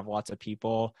shows and have lots of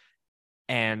people,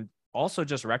 and also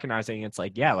just recognizing it's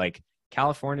like, yeah, like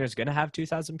California is going to have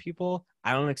 2,000 people.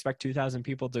 I don't expect 2,000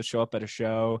 people to show up at a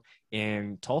show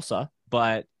in Tulsa,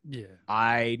 but Yeah.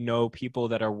 I know people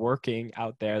that are working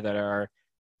out there that are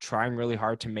trying really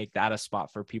hard to make that a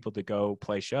spot for people to go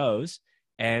play shows,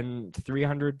 and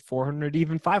 300, 400,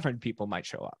 even 500 people might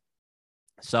show up.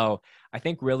 So I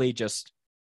think really just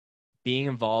being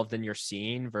involved in your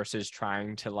scene versus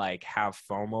trying to like have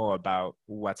FOMO about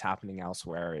what's happening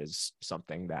elsewhere is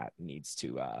something that needs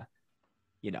to,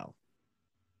 you know,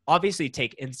 obviously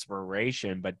take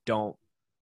inspiration, but don't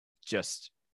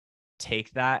just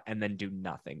take that and then do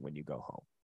nothing when you go home.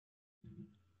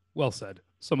 Well said.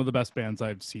 Some of the best bands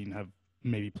I've seen have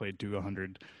maybe played to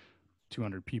 100,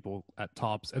 200 people at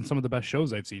tops. And some of the best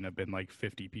shows I've seen have been like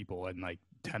 50 people and like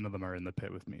 10 of them are in the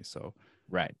pit with me. So,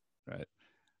 Right.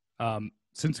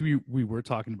 Since we were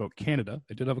talking about Canada,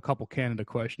 I did have a couple Canada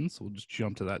questions. So we'll just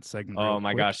jump to that segment. Oh real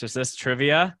my quick. gosh, is this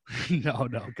trivia? No,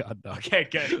 God, no. Okay,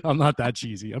 good. I'm not that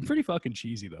cheesy. I'm pretty fucking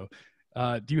cheesy though.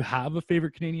 Do you have a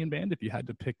favorite Canadian band if you had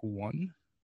to pick one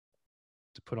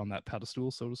to put on that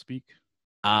pedestal, so to speak?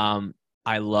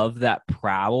 I love that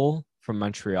Prowl from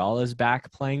Montreal is back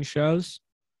playing shows.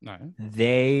 All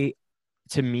right.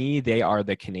 To me, they are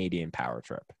the Canadian Power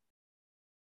Trip.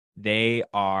 They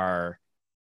are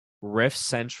riff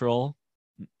central.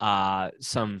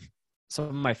 Some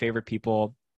of my favorite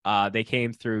people. They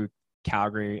came through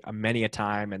Calgary many a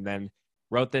time, and then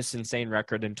wrote this insane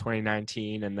record in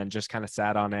 2019, and then just kind of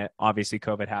sat on it. Obviously,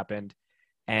 COVID happened,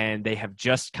 and they have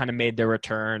just kind of made their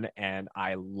return. And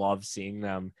I love seeing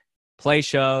them play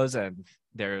shows. And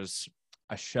there's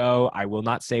a show, I will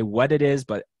not say what it is,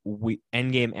 but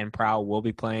Endgame and Prowl will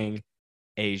be playing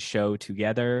a show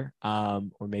together,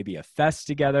 or maybe a fest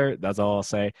together. That's all I'll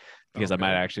say, because I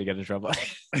might actually get in trouble.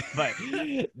 But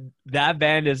that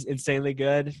band is insanely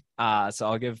good. So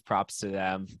I'll give props to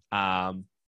them.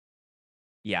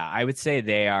 Yeah, I would say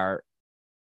they are.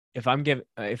 If I'm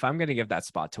going to give that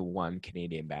spot to one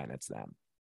Canadian band, it's them.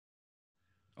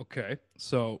 Okay.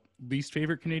 So least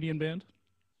favorite Canadian band?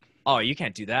 Oh, you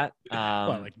can't do that.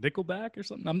 What, like Nickelback or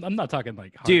something? I'm not talking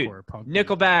like hardcore Dude, punk.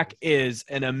 Nickelback is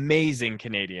an amazing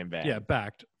Canadian band. Yeah,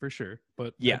 backed for sure.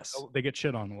 But yes, they get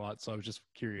shit on a lot, so I was just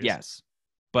curious. Yes,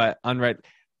 but my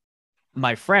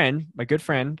good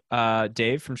friend,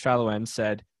 Dave from Shallow End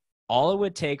said, all it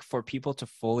would take for people to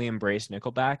fully embrace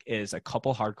Nickelback is a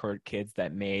couple hardcore kids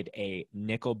that made a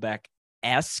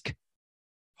Nickelback-esque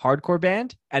hardcore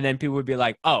band, and then people would be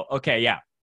like, oh, okay, yeah,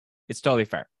 it's totally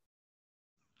fair.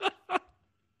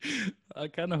 I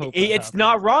kind of hope it's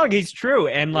not wrong. He's true.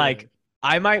 And like,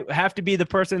 I might have to be the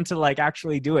person to like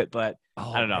actually do it, but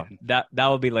I don't know. Man. That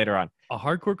will be later on. A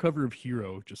hardcore cover of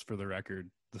Hero, just for the record,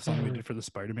 the song they did for the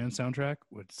Spider-Man soundtrack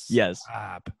would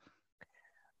slap.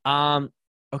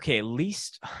 Okay.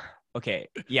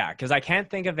 Yeah. Cause I can't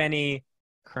think of any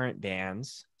current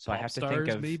bands. So Pop I have to Stars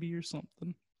think of maybe or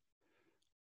something.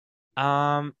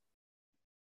 I'm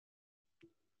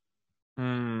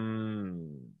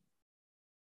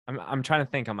trying to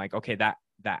think. I'm like, okay, that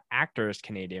actor is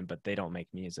Canadian, but they don't make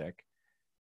music.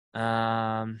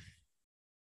 I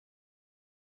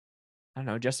don't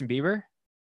know, Justin Bieber.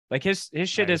 Like his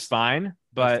shit is fine,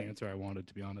 but that's the answer I wanted,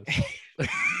 to be honest.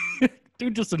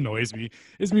 Dude just annoys me.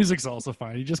 His music's also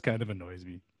fine. He just kind of annoys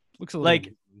me. Looks a little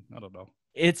like, I don't know.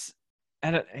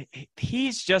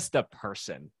 He's just a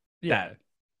person that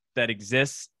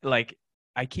exists. Like,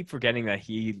 I keep forgetting that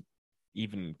he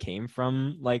even came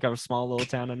from like a small little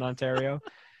town in Ontario.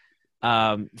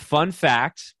 Fun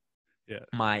fact,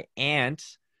 my aunt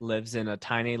lives in a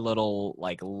tiny little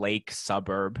like lake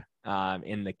suburb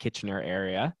in the Kitchener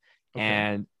area. Okay.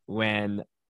 And when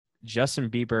Justin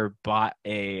Bieber bought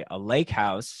a lake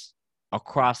house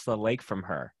across the lake from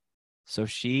her, so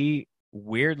she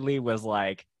weirdly was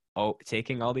like,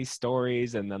 taking all these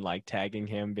stories and then like tagging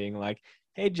him, being like,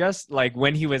 hey, just like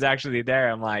when he was actually there,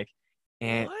 I'm like,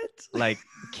 and what? Like,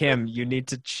 Kim, you need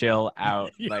to chill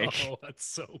out. Like, that's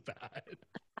so bad.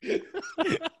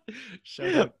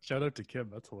 shout out to Kim.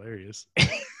 That's hilarious.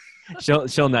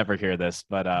 She'll never hear this,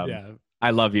 but I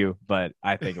love you, but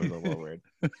I think it was a little weird.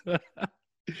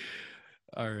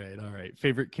 All right.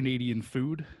 Favorite Canadian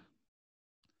food?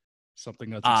 Something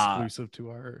that's exclusive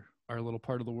to our little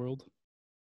part of the world.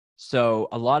 So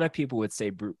a lot of people would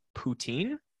say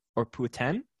poutine or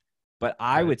poutine, but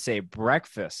I would say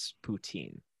breakfast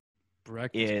poutine.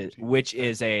 Which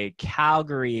is a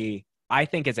Calgary, I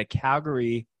think is a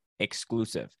Calgary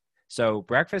exclusive. So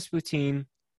breakfast poutine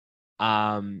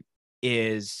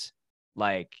is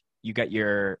like, you get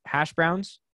your hash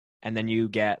browns, and then you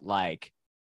get like,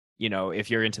 if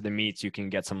you're into the meats, you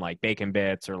can get some like bacon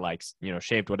bits or like,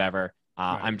 shaved whatever.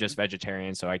 I'm just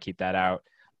vegetarian, so I keep that out.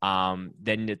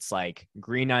 Then it's like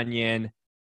green onion,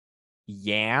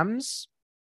 yams,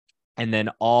 and then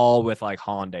all with like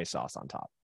hollandaise sauce on top.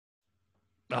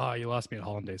 Oh, you lost me at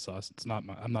hollandaise sauce.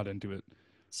 I'm not into it.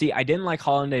 See, I didn't like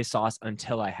hollandaise sauce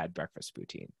until I had breakfast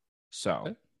poutine. So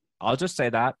okay. I'll just say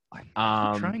that. I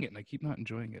keep trying it and I keep not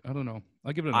enjoying it. I don't know.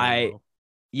 I'll give it another go.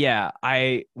 Yeah,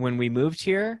 when we moved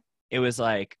here, it was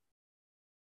like,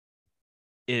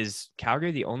 is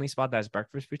Calgary the only spot that has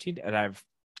breakfast poutine? And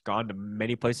gone to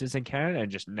many places in Canada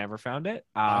and just never found it.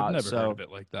 I've never so, heard of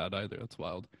it like that either. That's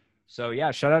wild. So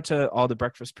yeah, shout out to all the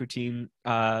breakfast poutine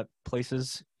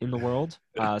places in the world,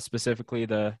 specifically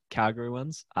the Calgary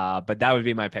ones. But that would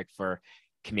be my pick for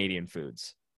Canadian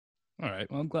foods. All right.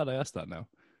 Well, I'm glad I asked that now.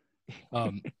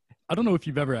 I don't know if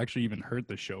you've ever actually even heard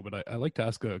this show, but I like to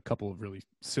ask a couple of really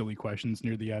silly questions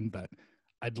near the end that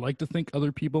I'd like to think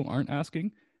other people aren't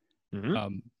asking.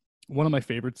 Mm-hmm. One of my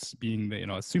favorites being that,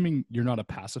 assuming you're not a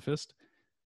pacifist,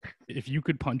 if you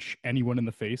could punch anyone in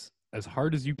the face as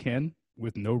hard as you can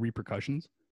with no repercussions,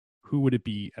 who would it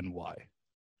be and why?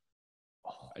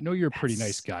 I know you're a pretty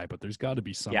nice guy, but there's got to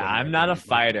be something. Yeah, I'm not a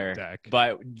fighter,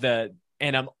 but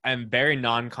I'm very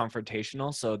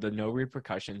non-confrontational, so the no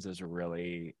repercussions is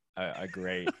really a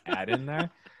great add in there.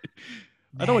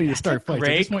 I don't want you to start fights. I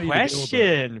Great just want you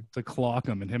question. to clock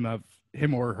him and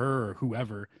him or her or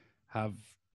whoever have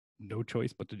no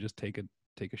choice but to just take a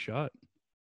shot.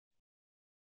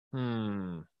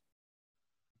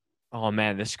 Oh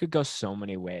man, this could go so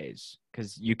many ways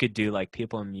because you could do like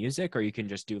people in music, or you can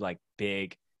just do like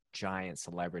big, giant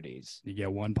celebrities. You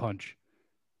get one punch.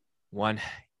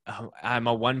 I'm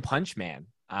a one punch man.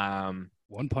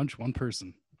 One punch, one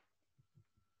person.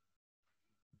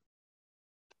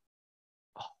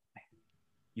 Oh man,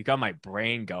 you got my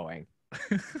brain going.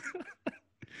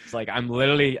 It's like I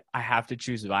have to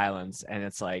choose violence, and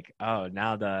it's like, oh,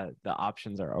 now the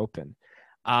options are open.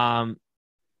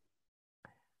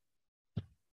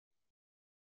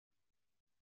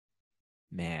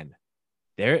 Man,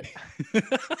 there. I'd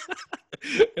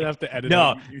have to edit.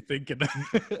 No, you thinking.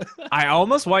 I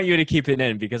almost want you to keep it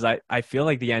in because I feel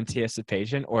like the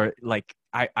anticipation, or like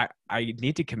I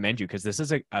need to commend you because this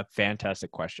is a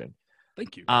fantastic question.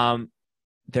 Thank you.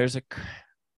 There's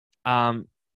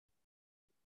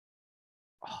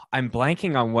I'm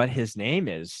blanking on what his name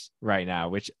is right now,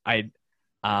 which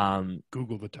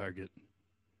Google the target.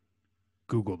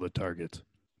 Google the target.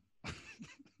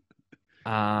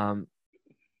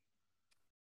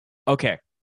 Okay.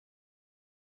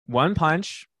 One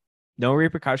punch, no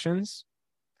repercussions.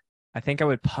 I think I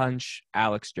would punch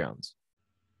Alex Jones.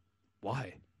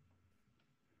 Why?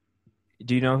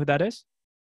 Do you know who that is?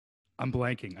 I'm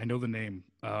blanking. I know the name.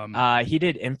 He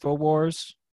did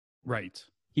InfoWars. Right.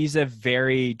 He's a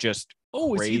very just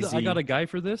crazy. Is he I got a guy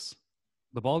for this?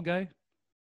 The bald guy?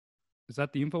 Is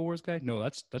that the InfoWars guy? No,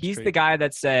 that's he's straight. The guy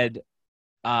that said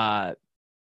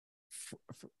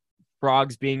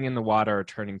frogs being in the water are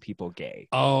turning people gay.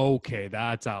 Okay,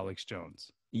 that's Alex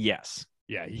Jones. Yes.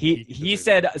 Yeah, he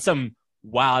said some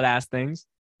wild ass things.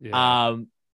 Yeah.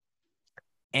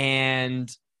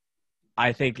 And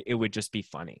I think it would just be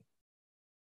funny.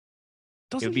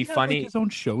 Doesn't it would be he have, funny. Like, his own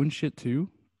show and shit too?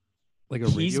 Like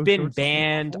he's been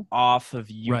banned off of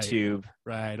YouTube.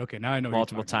 Right. Okay. Now I know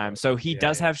multiple times. So he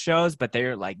does have shows, but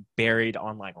they're like buried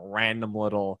on like random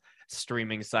little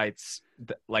streaming sites,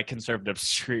 like conservative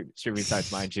streaming sites,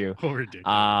 mind you. Oh,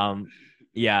 ridiculous.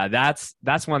 Yeah,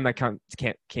 that's one that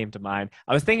came to mind.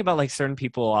 I was thinking about like certain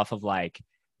people off of like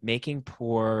making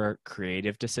poor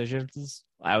creative decisions.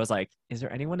 I was like, is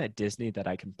there anyone at Disney that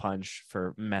I can punch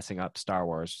for messing up Star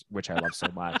Wars, which I love so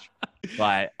much?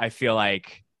 But I feel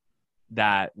like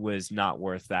that was not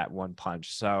worth that one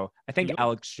punch. So I think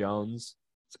Alex Jones.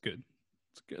 It's good.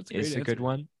 It's a good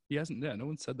one. He hasn't. Yeah, no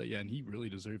one said that yet, and he really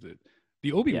deserved it.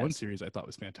 The Obi-Wan series I thought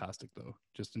was fantastic, though,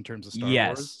 just in terms of Star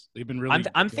Wars. They've been really.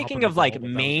 I'm thinking of like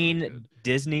main really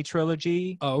Disney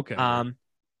trilogy. Oh, okay.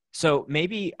 So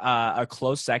maybe a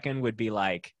close second would be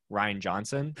like Rian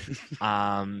Johnson.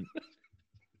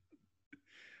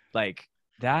 Like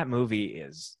that movie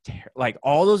is like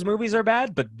all those movies are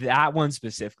bad, but that one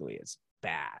specifically is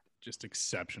bad. Just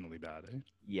exceptionally bad, eh?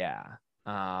 Yeah.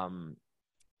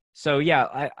 So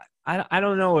yeah, I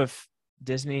don't know if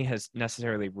Disney has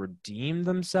necessarily redeemed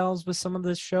themselves with some of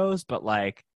the shows, but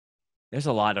like there's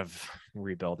a lot of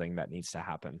rebuilding that needs to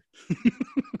happen.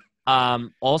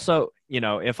 Also,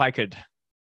 if I could,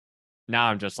 now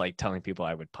I'm just like telling people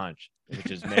I would punch,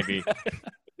 which is maybe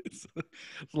it's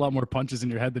a lot more punches in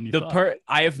your head than you thought.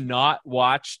 I have not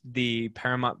watched the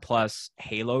Paramount Plus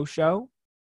Halo show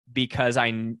because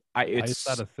why is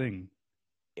that a thing?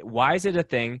 Why is it a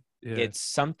thing? Yeah. It's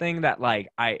something that like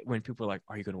when people are like,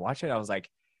 are you going to watch it? I was like,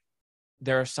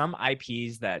 there are some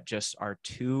IPs that just are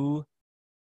too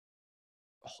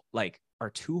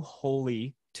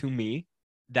holy to me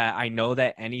that I know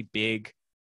that any big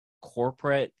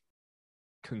corporate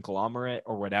conglomerate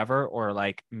or whatever, or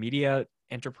like media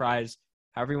enterprise,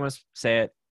 however you want to say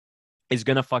it, is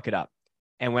going to fuck it up.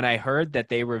 And when I heard that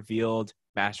they revealed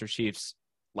Master Chief's,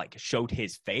 like showed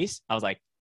his face, I was like,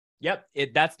 Yep,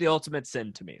 that's the ultimate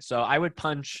sin to me. So I would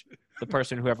punch the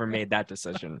person whoever made that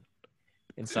decision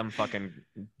in some fucking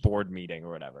board meeting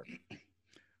or whatever.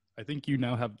 I think you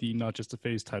now have the Not Just a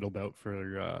Phase title bout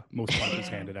for most punches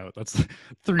handed out. That's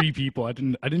 3 people. I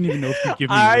didn't even know if you give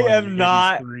me I one. am You gave me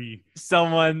not 3.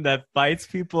 Someone that fights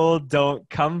people. Don't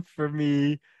come for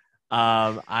me.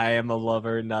 I am a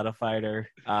lover, not a fighter.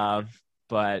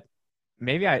 But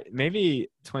maybe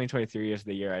 2023 is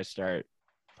the year I start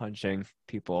punching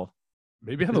people.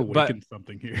 Maybe I've awakened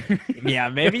something here. Yeah,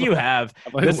 maybe you have.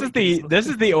 Have I This awakened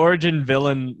is the origin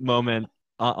villain moment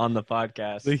on the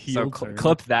podcast. The So heel turn.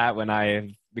 clip that when I have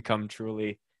become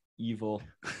truly evil.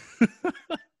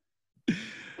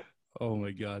 Oh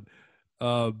my god.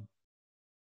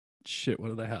 Shit, what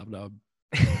did I have now?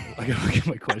 I gotta look at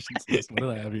my questions list. What did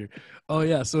I have here? Oh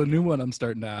yeah, so a new one I'm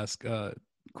starting to ask.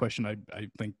 Question I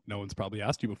think no one's probably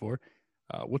asked you before.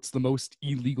 What's the most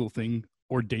illegal thing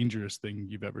or dangerous thing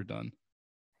you've ever done?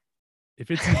 If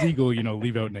it's illegal,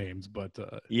 leave out names, but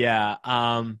Yeah.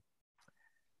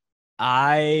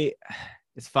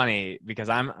 It's funny because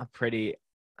I'm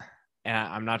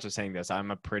not just saying this, I'm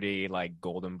a pretty like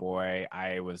golden boy.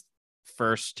 I was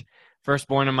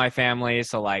firstborn in my family,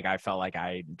 so like I felt like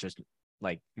I just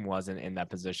like wasn't in that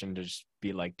position to just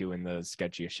be like doing the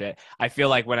sketchiest shit. I feel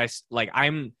like when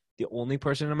I'm the only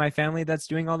person in my family that's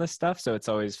doing all this stuff, so it's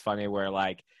always funny where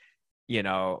like,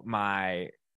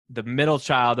 the middle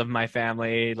child of my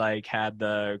family like had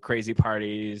the crazy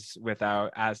parties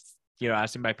without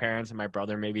asking my parents, and my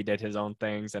brother maybe did his own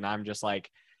things, and I'm just like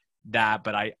that,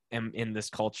 but I am in this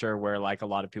culture where like a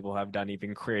lot of people have done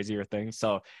even crazier things.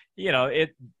 So,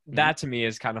 that to me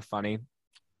is kind of funny.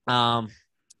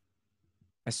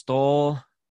 I stole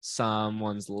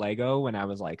someone's Lego when I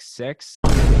was like 6.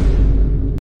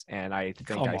 And I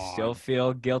think I still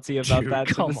feel guilty about that.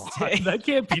 Come on. That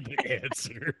can't be the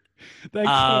answer. That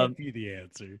can't be the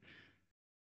answer.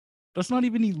 That's not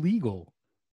even illegal.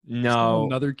 No.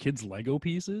 Another kid's Lego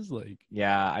pieces? Like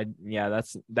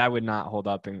that would not hold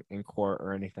up in court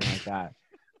or anything like that.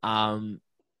 I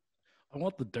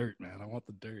want the dirt, man. I want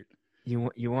the dirt.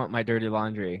 You want my dirty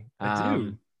laundry. I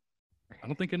do. I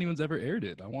don't think anyone's ever aired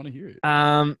it. I want to hear it.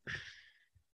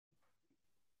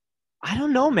 I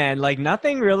don't know, man. Like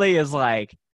nothing really is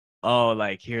like, oh,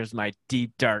 like here's my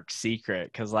deep dark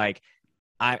secret, because like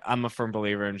I'm a firm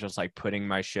believer in just like putting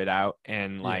my shit out,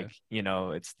 and like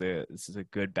this is a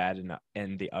good, bad,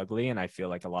 and the ugly, and I feel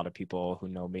like a lot of people who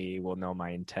know me will know my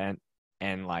intent,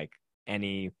 and like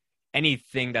anything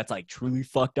that's like truly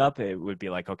fucked up, it would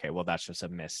be like, okay, well that's just a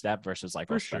misstep versus like,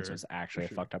 Spencer's actually a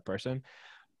fucked up person.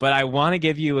 But I want to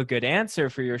give you a good answer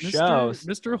for your show.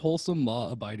 Mr. Wholesome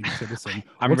Law-Abiding Citizen.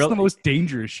 What's the most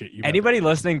dangerous shit you've Anybody ever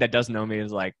listening that doesn't know me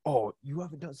is like, oh, you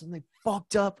haven't done something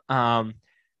fucked up.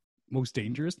 Most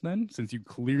dangerous then? Since you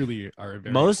clearly are a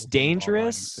very most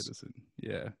dangerous citizen.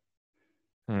 Yeah.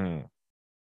 You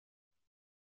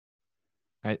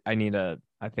might need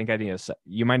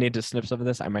to snip some of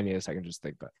this. I might need a second just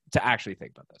to actually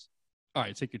think about this. All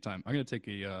right, take your time. I'm going to take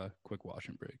a quick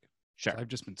washing break. Sure. I've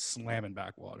just been slamming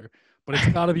back water, but it's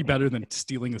got to be better than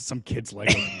stealing some kid's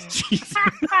Lego. Jeez.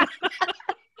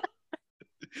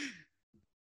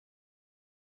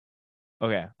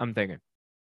 Okay, I'm thinking.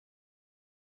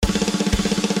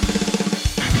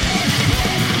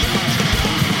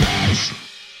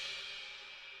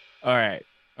 All right.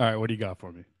 What do you got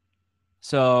for me?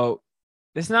 So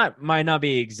this might not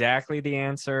be exactly the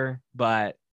answer,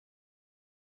 but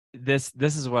this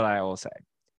is what I will say.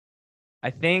 I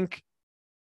think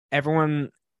everyone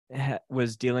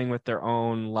was dealing with their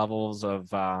own levels of,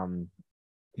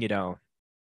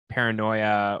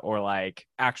 paranoia or like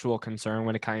actual concern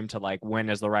when it came to like, when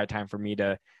is the right time for me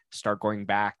to start going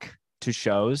back to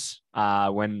shows,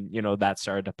 when, that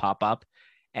started to pop up.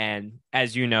 And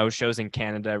as you know, shows in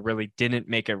Canada really didn't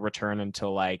make a return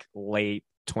until like late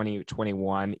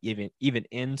 2021, even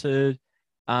into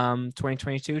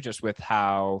 2022, just with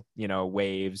how,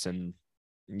 waves and,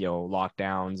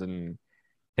 lockdowns and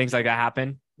things like that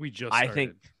happen. We just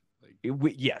started.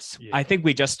 I think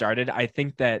we just started. I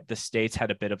think that the States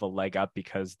had a bit of a leg up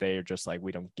because they're just like,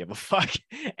 we don't give a fuck.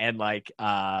 And like,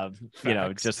 I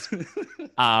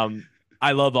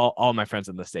love all my friends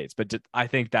in the States, but I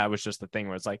think that was just the thing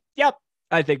where it's like, yep,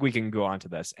 I think we can go on to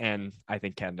this. And I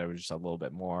think Canada was just a little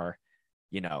bit more,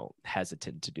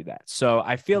 hesitant to do that. So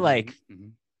I feel like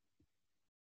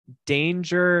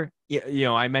danger,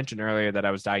 I mentioned earlier that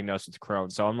I was diagnosed with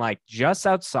Crohn's. So I'm like just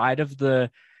outside of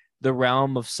the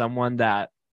realm of someone that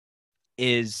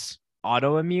is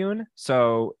autoimmune.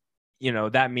 So,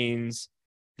 that means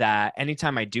that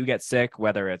anytime I do get sick,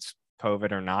 whether it's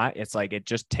COVID or not, it's like, it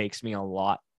just takes me a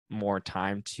lot more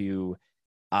time to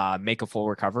make a full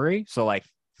recovery. So like,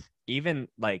 even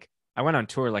like I went on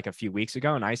tour like a few weeks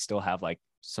ago and I still have like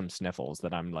some sniffles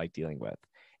that I'm like dealing with.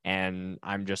 And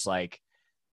I'm just like,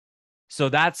 so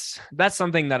that's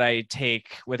something that I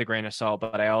take with a grain of salt,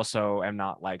 but I also am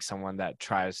not like someone that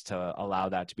tries to allow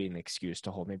that to be an excuse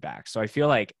to hold me back. So I feel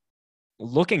like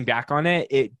looking back on it,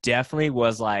 it definitely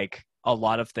was like a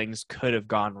lot of things could have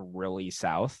gone really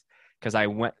south, because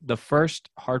the first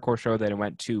hardcore show that I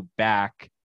went to back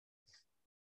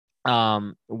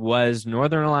was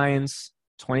Northern Alliance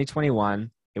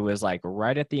 2021. It was like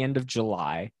right at the end of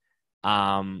July.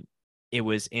 It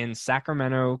was in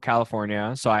Sacramento,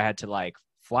 California. So I had to like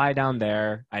fly down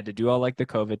there. I had to do all like the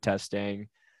COVID testing,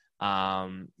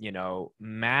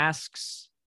 masks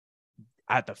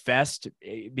at the fest,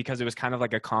 because it was kind of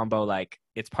like a combo. Like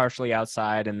it's partially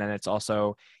outside and then it's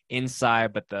also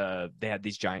inside, but they had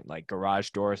these giant like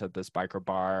garage doors at this biker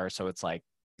bar. So it's like,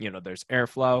 there's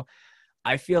airflow.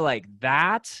 I feel like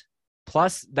that,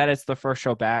 plus that it's the first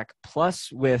show back,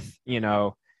 plus with,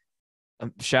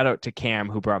 shout out to Cam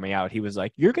who brought me out. He was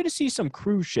like, you're going to see some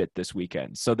crew shit this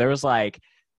weekend. So there was like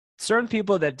certain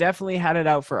people that definitely had it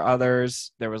out for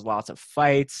others. There was lots of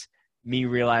fights. Me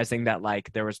realizing that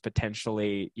like there was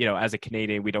potentially, as a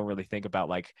Canadian, we don't really think about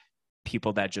like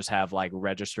people that just have like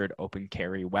registered open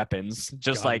carry weapons,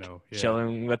 just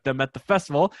chilling with them at the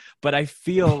festival. But I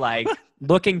feel like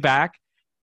looking back,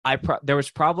 there was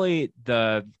probably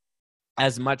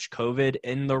as much COVID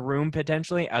in the room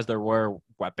potentially as there were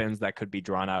weapons that could be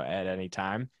drawn out at any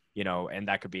time, and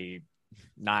that could be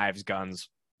knives, guns,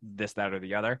 this, that, or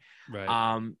the other. Right.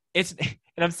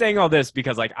 And I'm saying all this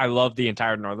because like I love the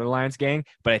entire Northern Alliance gang,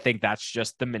 but I think that's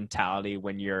just the mentality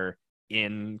when you're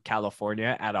in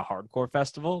California at a hardcore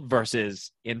festival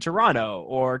versus in Toronto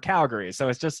or Calgary. So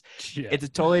it's just it's a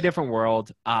totally different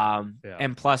world.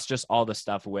 And plus just all the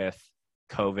stuff with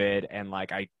COVID, and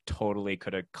like I totally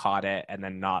could have caught it and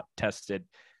then not tested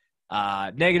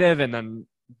negative, and then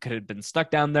could have been stuck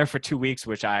down there for 2 weeks,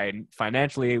 which I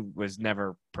financially was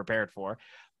never prepared for.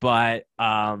 But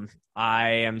I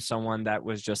am someone that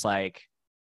was just like,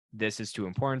 this is too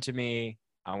important to me.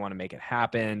 I want to make it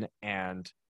happen,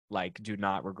 and like do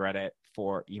not regret it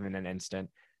for even an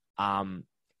instant.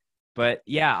 But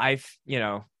yeah,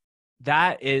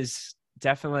 that is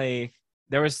definitely,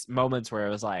 there was moments where it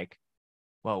was like,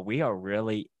 well, we are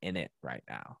really in it right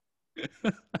now.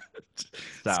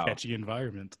 So, sketchy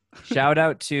environment. Shout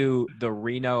out to the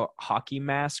Reno Hockey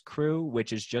Mask crew,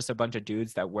 which is just a bunch of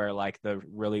dudes that wear like the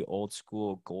really old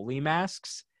school goalie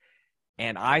masks.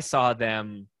 And I saw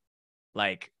them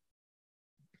like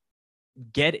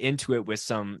get into it with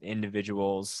some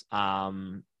individuals,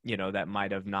 that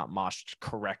might have not moshed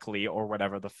correctly or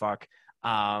whatever the fuck.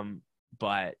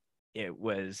 But it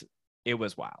was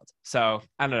wild. So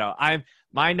I don't know.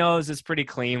 My nose is pretty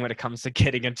clean when it comes to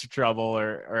getting into trouble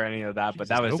or any of that, but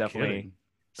that was definitely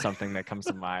something that comes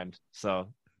to mind. So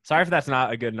sorry if that's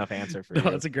not a good enough answer for you.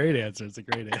 No, it's a great answer. It's a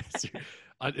great answer.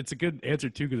 It's a good answer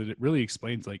too, because it really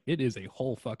explains like it is a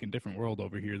whole fucking different world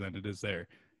over here than it is there.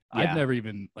 Yeah. I've never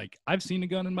even I've seen a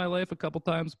gun in my life a couple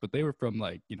times, but they were from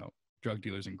drug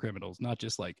dealers and criminals, not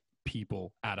just like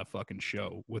people at a fucking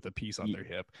show with a piece on their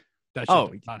hip. That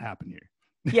shit does not happen here.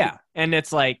 Yeah. And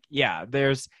it's like,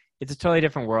 it's a totally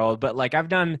different world, but like I've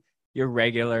done your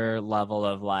regular level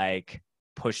of like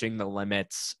pushing the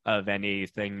limits of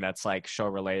anything that's like show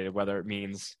related, whether it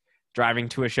means driving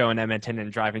to a show in Edmonton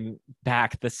and driving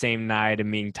back the same night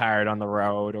and being tired on the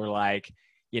road, or like,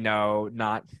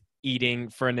 not eating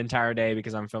for an entire day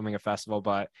because I'm filming a festival.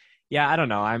 But yeah, I don't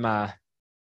know. I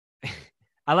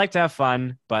like to have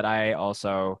fun, but I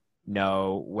also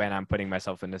know when I'm putting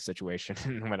myself in a situation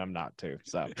and when I'm not too.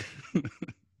 So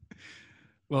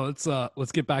well,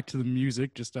 let's get back to the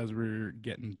music just as we're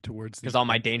getting towards, because all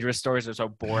my dangerous stories are so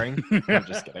boring. I'm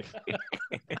just kidding.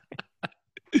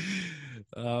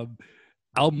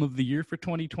 Album of the year for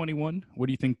 2021. What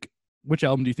do you think? Which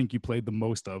album do you think you played the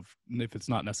most of? And if it's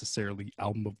not necessarily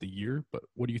album of the year, but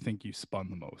what do you think you spun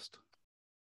the most?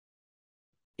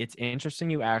 It's interesting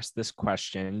you asked this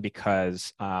question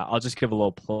because I'll just give a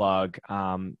little plug.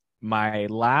 My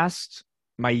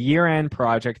year-end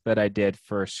project that I did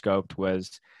for Scoped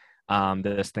was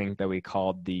this thing that we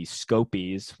called the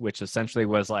Scopies, which essentially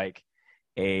was like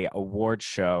a award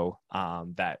show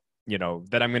that I'm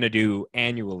going to do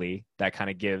annually, that kind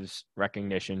of gives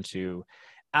recognition to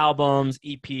albums,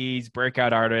 EPs,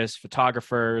 breakout artists,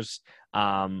 photographers,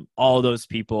 all those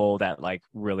people that like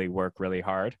really work really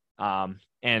hard.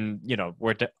 And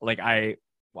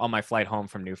on my flight home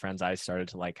from New Friends, I started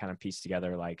to like kind of piece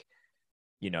together like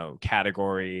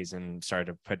categories and started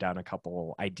to put down a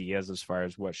couple ideas as far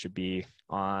as what should be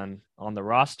on the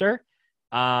roster.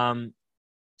 So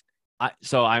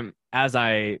I'm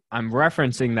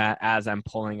referencing that as I'm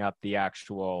pulling up the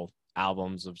actual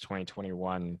albums of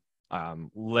 2021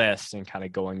 list and kind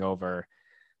of going over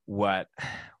what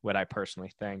I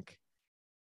personally think.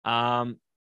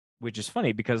 Which is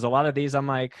funny because a lot of these I'm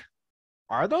like,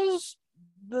 are those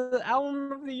the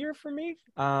album of the year for me?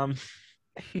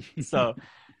 So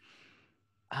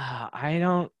I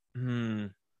don't.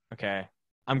 Okay,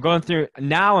 I'm going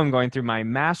through my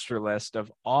master list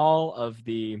of all of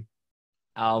the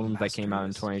albums that came out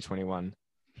in 2021.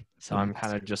 So I'm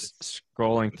kind of just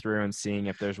scrolling through and seeing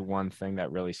if there's one thing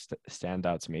that really stands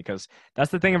out to me, because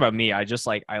that's the thing about me. I just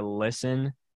I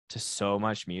listen to so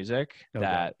much music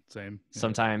that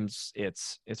sometimes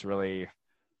it's really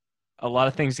a lot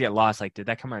of things get lost. Like, did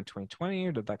that come out in 2020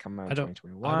 or did that come out in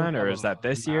 2021 or is that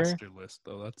this year? Master list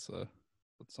though. That's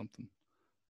something.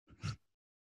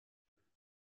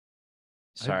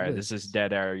 Sorry, this is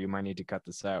dead air. You might need to cut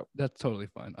this out. That's totally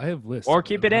fine. I have lists. Or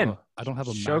keep it in. I don't have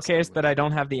a showcase that I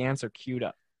don't have the answer queued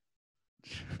up.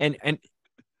 And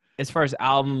as far as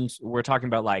albums, we're talking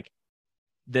about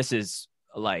this is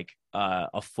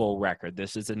a full record.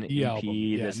 This is an EP. Album.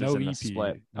 Yeah, this no isn't EP. a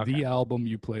split. Okay. The album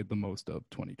you played the most of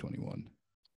 2021.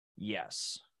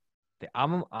 Yes. The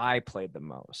album I played the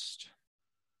most.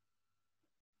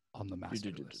 On the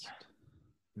master list.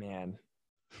 Man.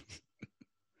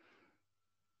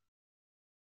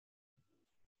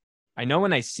 I know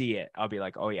when I see it, I'll be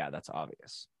like, oh yeah, that's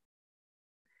obvious.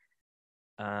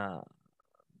 But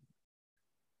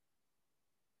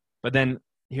then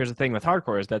here's the thing with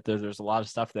hardcore is that there's a lot of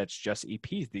stuff that's just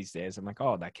EPs these days. I'm like,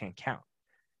 oh, that can't count.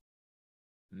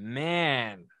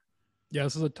 Man. Yeah,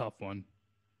 this is a tough one.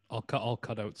 I'll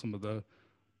cut out some of the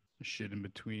shit in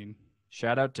between.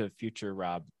 Shout out to future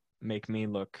Rob. Make me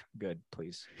look good,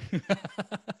 please.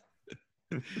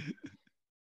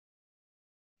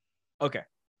 Okay.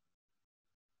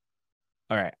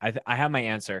 All right. I have my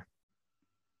answer.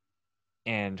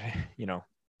 And,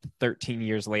 13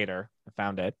 years later, I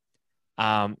found it.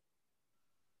 The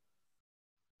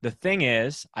thing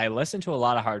is, I listen to a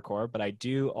lot of hardcore, but I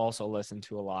do also listen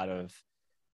to a lot of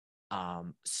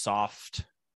softer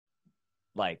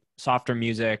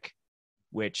music,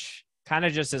 which kind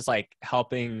of just is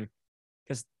helping,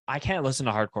 because I can't listen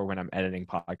to hardcore when I'm editing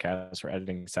podcasts or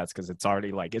editing sets because it's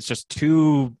already it's just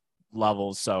two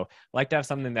levels. So I like to have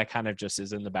something that kind of just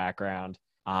is in the background.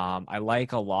 I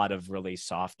like a lot of really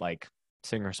soft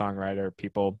singer-songwriter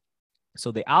people.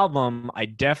 So the album I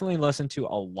definitely listened to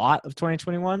a lot of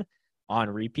 2021 on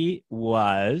repeat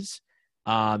was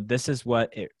This Is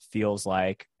What It Feels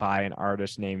Like by an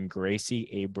artist named Gracie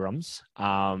Abrams.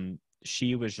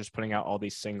 She was just putting out all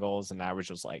these singles and I was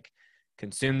just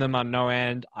consume them on no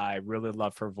end. I really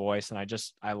love her voice and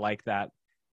I like that.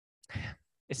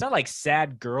 It's not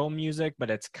sad girl music, but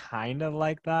it's kind of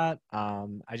like that. I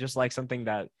just like something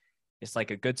that it's a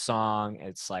good song.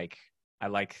 It's I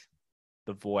like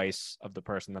the voice of the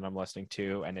person that I'm listening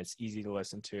to and it's easy to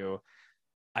listen to.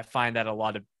 I find that a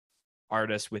lot of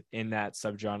artists within that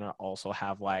subgenre also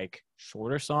have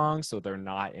shorter songs. So they're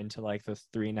not into the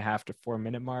 3.5 to 4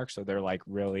 minute mark. So they're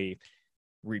really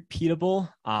repeatable.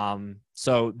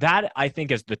 So that I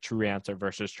think is the true answer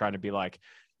versus trying to be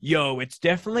yo, it's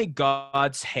definitely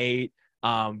God's Hate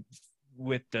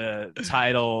with the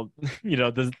title,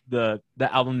 the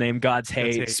album name God's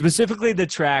Hate, specifically the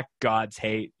track God's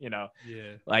Hate, Yeah.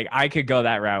 I could go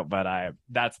that route, but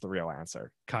that's the real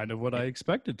answer. Kind of what I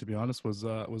expected, to be honest, was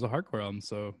a hardcore album,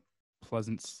 so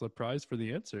pleasant surprise for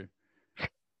the answer.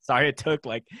 Sorry it took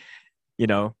a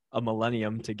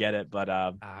millennium to get it, but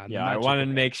I wanted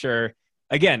to make sure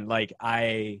again,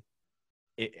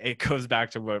 it goes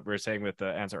back to what we were saying with the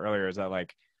answer earlier is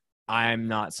that I'm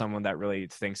not someone that really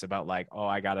thinks about oh,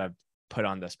 I gotta put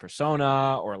on this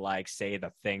persona or say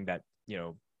the thing that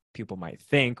people might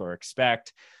think or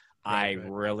expect. Right. I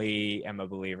really am a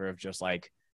believer of just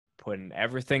putting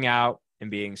everything out and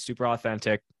being super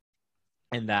authentic,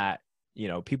 and that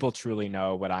people truly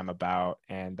know what I'm about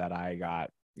and that I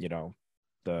got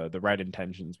the right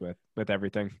intentions with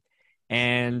everything.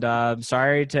 And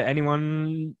sorry to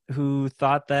anyone who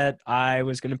thought that I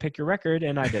was going to pick your record,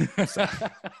 and I didn't. So.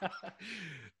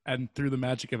 And through the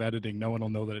magic of editing, no one will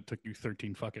know that it took you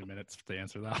 13 fucking minutes to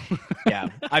answer that. Yeah,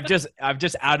 I've just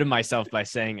outed myself by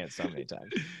saying it so many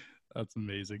times. That's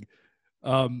amazing.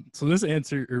 So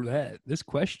this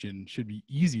question should be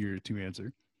easier to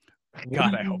answer.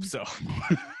 God, I hope so.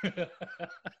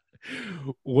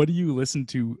 What do you listen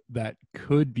to that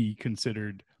could be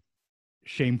considered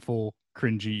shameful,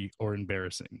 cringy, or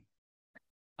embarrassing?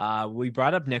 We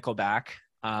brought up Nickelback.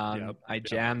 Yep, I yep.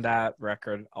 jammed that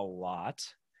record a lot.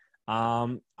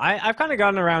 I've kind of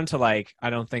gotten around to like, I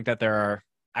don't think that there are,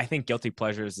 I think guilty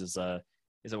pleasures is a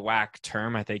whack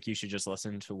term. I think you should just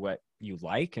listen to what you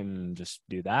like and just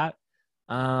do that.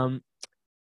 I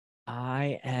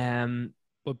am,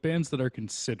 But bands that are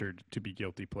considered to be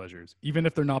guilty pleasures, even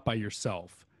if they're not by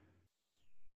yourself,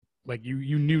 like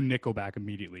you knew Nickelback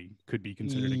immediately could be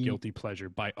considered a Ye- guilty pleasure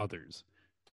by others,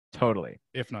 totally.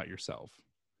 if not yourself.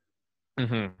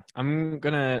 I'm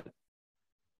gonna,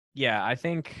 yeah, I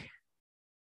think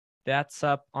that's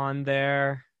up on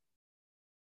there.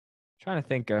 Trying to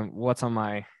think of what's on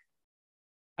my,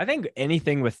 I think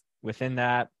anything within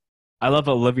that. I love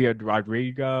Olivia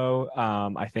Rodrigo.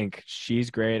 I think she's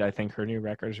great. I think her new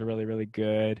records are really, really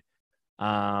good.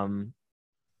 Um,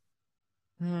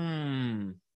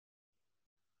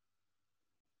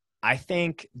 I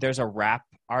think there's a rap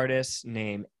artist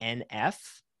named NF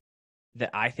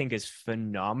that I think is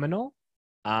phenomenal.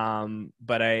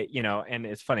 But I, and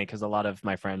it's funny because a lot of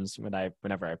my friends,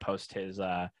 whenever I post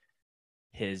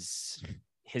his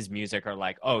music, are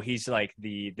like, oh, he's like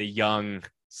the young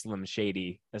Slim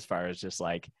Shady, as far as just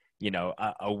like,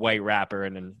 a white rapper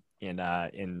and in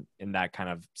that kind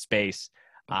of space.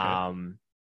 Okay.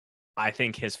 I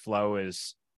think his flow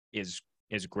is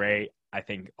great. I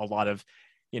think a lot of,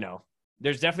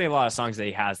 there's definitely a lot of songs that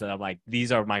he has that I'm like,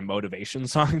 these are my motivation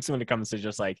songs when it comes to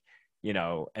just like,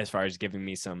 as far as giving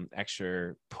me some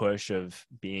extra push of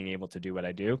being able to do what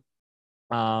I do.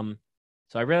 So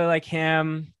I really like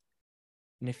him.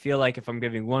 And I feel like if I'm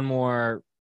giving one more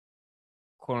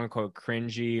quote unquote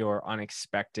cringy or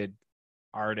unexpected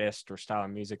artist or style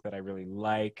of music that I really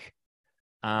like,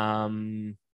 I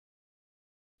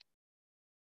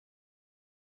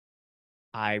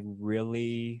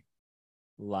really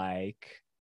like,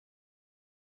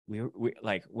 we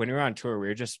like when we were on tour, we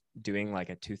were just doing like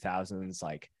a 2000s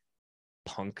like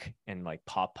punk and like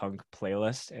pop punk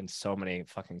playlist, and so many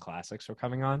fucking classics were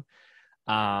coming on.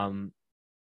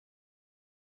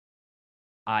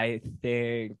 I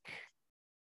think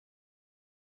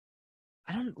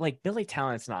I don't like Billy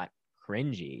Talent's not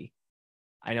cringy.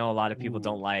 I know a lot of people Ooh.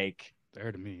 don't like.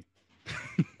 There to me.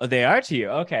 Oh, they are to you.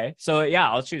 Okay. So yeah,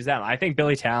 I'll choose them. I think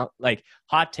Billy Talent, like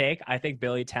hot take, I think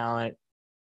Billy Talent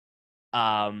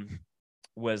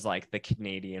was like the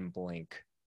Canadian Blink.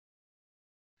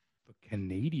 The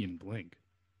Canadian Blink.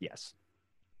 Yes.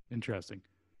 Interesting.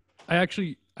 I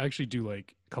actually do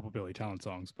like a couple Billy Talent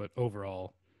songs, but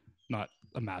overall, not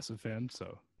a massive fan.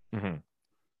 So, Mm-hmm.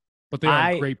 but they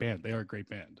are a great band. They are a great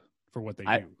band for what they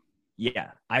do.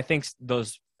 Yeah, I think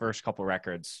those first couple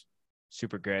records,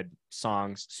 super good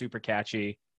songs, super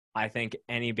catchy. I think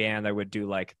any band that would do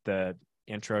like the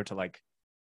intro to like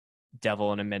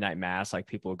Devil in a Midnight Mass, like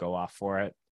people would go off for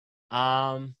it.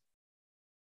 Yeah,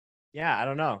 I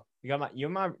don't know. You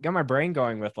got my brain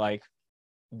going with like,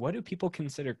 what do people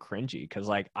consider cringy? Because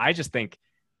like I just think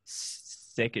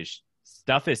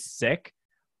stuff is sick,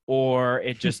 or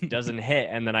it just doesn't hit,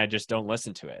 and then I just don't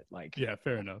listen to it. Like, Yeah,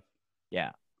 fair enough.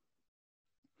 yeah.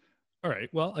 All right.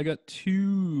 Well, I got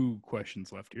 2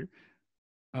 questions left here.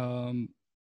 We'll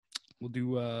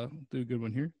do a good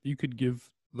one here. You could give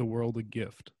the world a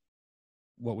gift.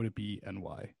 What would it be and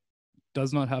why?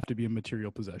 Does not have to be a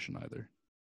material possession either.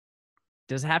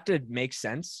 Does it have to make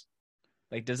sense?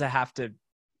 Like, does it have to,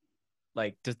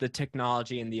 like, does the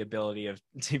technology and the ability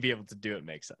to be able to do it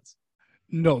make sense?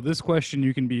 No, this question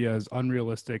you can be as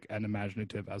unrealistic and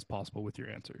imaginative as possible with your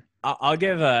answer. I'll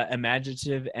give a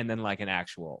imaginative and then like an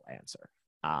actual answer.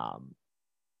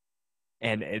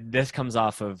 And this comes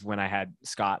off of when I had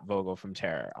Scott Vogel from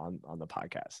Terror on the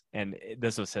podcast, and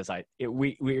this was his it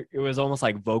was almost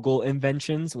like Vogel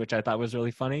inventions, which I thought was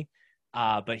really funny.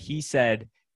 But he said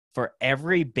for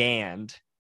every band,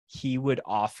 he would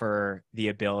offer the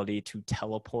ability to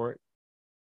teleport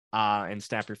and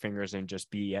snap your fingers and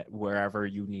just be at wherever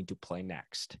you need to play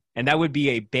next. And that would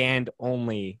be a band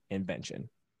only invention.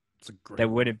 It's a great. That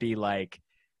wouldn't be like,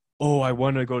 oh, I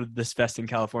want to go to this fest in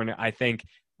California. I think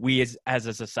we as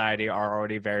a society are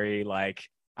already very like,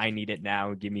 I need it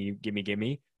now. Give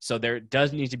me. So there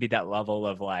does need to be that level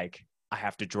of like, I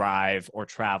have to drive or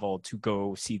travel to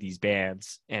go see these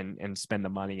bands and spend the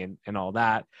money and all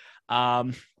that.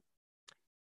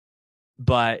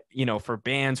 But, for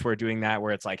bands who are doing that,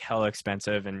 where it's like hella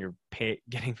expensive and you're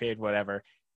getting paid whatever,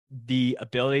 the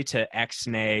ability to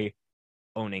ex-nay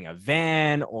owning a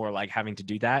van or like having to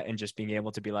do that and just being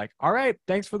able to be like, all right,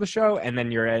 thanks for the show. And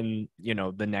then you're in,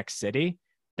 the next city,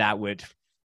 that would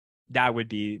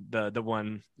be the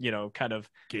one, kind of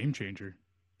Game changer.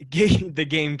 the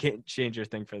game changer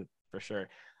thing for sure.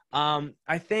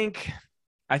 I think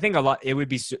I think it would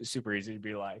be super easy to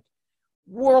be like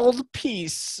world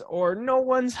peace or no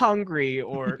one's hungry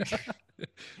or It's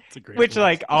a great which list.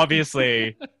 like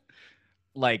obviously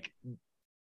like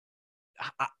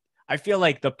I feel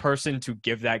like the person to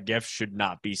give that gift should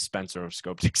not be Spencer of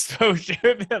Scoped Exposure,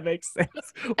 if that makes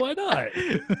sense. Why not?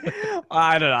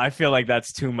 I don't know. I feel like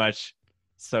that's too much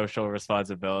social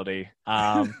responsibility.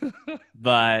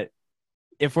 But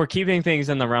if we're keeping things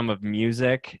in the realm of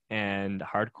music and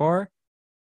hardcore,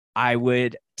 I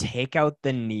would take out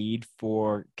the need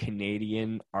for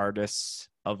Canadian artists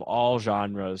of all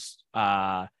genres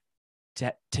to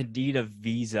need a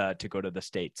visa to go to the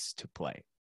States to play.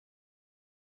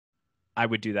 I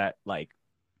would do that, like,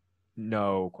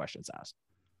 no questions asked.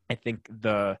 I think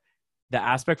the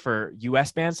aspect for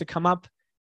US bands to come up,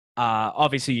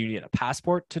 obviously you need a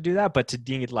passport to do that, but to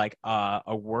need like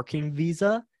a working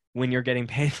visa when you're getting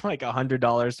paid like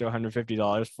 $100 to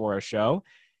 $150 for a show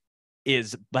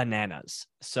is bananas.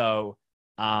 So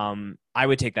I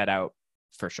would take that out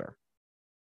for sure.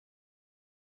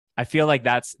 I feel like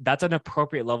that's an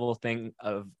appropriate level of thing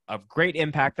of great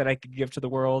impact that I could give to the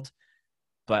world.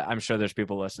 But I'm sure there's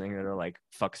people listening that are like,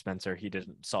 fuck Spencer, he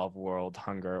didn't solve world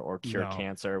hunger or cure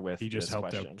cancer with he just this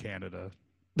helped question. out Canada.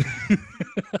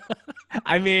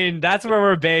 I mean, that's where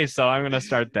we're based, so I'm gonna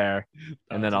start there,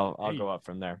 and then I'll go up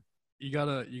from there. You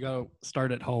gotta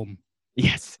start at home.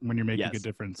 Yes, when you're making yes. a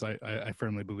difference. I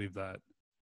firmly believe that.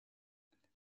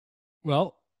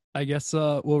 Well, I guess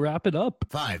we'll wrap it up.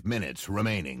 5 minutes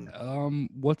remaining.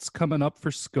 What's coming up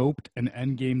for Scoped and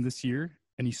Endgame this year?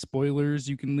 Any spoilers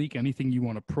you can leak? Anything you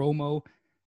want to promo?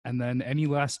 And then any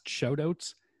last shout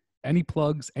outs? Any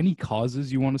plugs? Any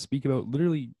causes you want to speak about?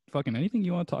 Literally fucking anything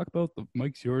you want to talk about. The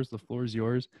mic's yours. The floor is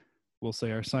yours. We'll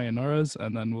say our sayonaras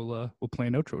and then we'll play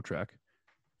an outro track.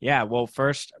 Yeah, well,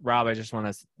 first, Rob, I just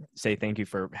want to say thank you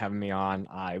for having me on.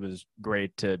 It was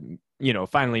great to,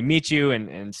 finally meet you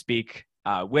and speak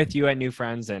with you at New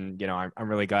Friends. And, I'm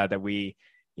really glad that we,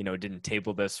 didn't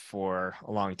table this for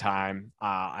a long time.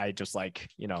 I just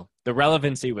the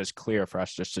relevancy was clear for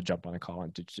us just to jump on a call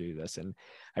and to do this. And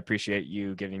I appreciate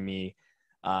you giving me,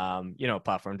 a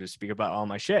platform to speak about all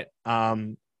my shit.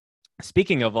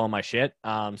 Speaking of all my shit,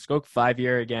 Scope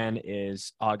 5-year again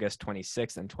is August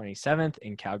 26th and 27th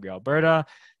in Calgary, Alberta,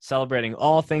 celebrating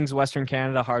all things Western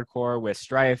Canada hardcore with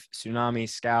Strife, Tsunami,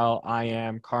 Scowl, I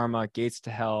Am, Karma, Gates to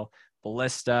Hell,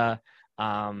 Ballista,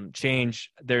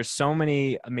 Change. There's so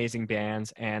many amazing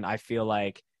bands, and I feel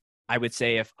like I would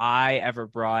say if I ever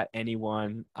brought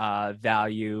anyone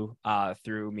value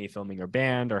through me filming your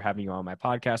band or having you on my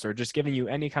podcast or just giving you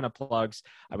any kind of plugs,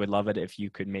 I would love it if you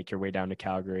could make your way down to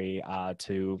Calgary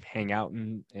to hang out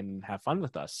and have fun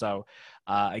with us. So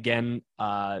again,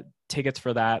 tickets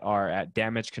for that are at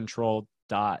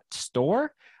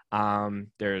damagecontrol.store.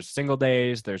 There's single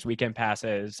days, there's weekend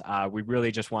passes. We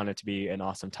really just want it to be an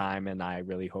awesome time, and I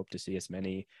really hope to see as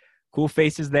many cool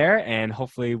faces there, and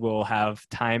hopefully we'll have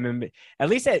time. And at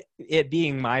least at it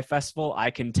being my festival,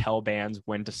 I can tell bands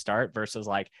when to start versus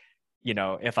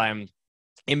if I'm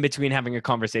in between having a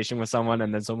conversation with someone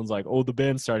and then someone's like, oh, the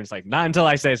band's starting. It's like, not until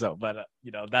I say so, but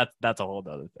that's a whole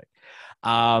other thing.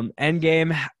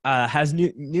 Endgame has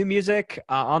new music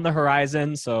on the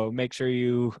horizon, so make sure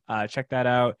you check that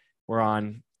out. We're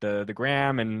on the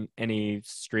gram and any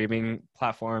streaming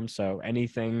platform, so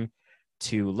anything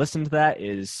to listen to that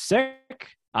is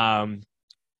sick. We're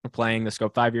playing the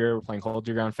Scope 5-year. We're playing Hold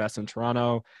Your Ground Fest in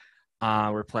Toronto.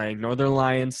 We're playing Northern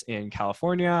Alliance in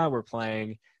California. We're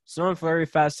playing Snow and Flurry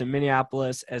Fest in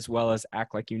Minneapolis, as well as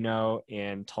Act Like You Know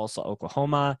in Tulsa,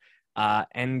 Oklahoma.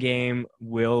 Endgame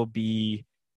will be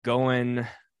going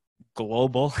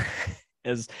global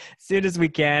as soon as we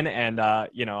can. And,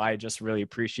 I just really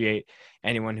appreciate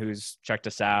anyone who's checked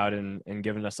us out and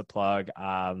given us a plug.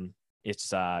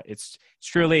 It's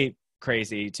truly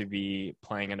crazy to be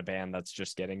playing in a band that's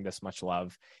just getting this much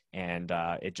love, and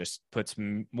it just puts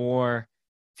more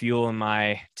fuel in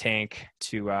my tank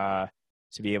to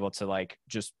be able to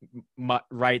just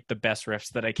write the best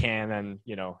riffs that I can and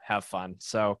have fun.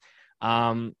 So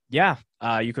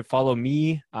you could follow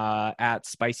me at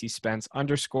spicyspence_,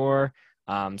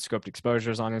 Scoped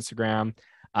Exposures on Instagram.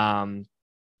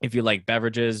 If you like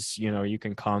beverages, you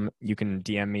can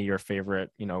DM me your favorite,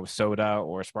 soda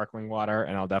or sparkling water,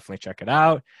 and I'll definitely check it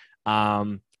out.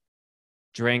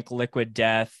 Drink Liquid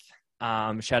Death.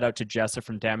 Shout out to Jessa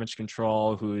from Damage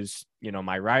Control, who's,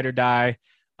 my ride or die.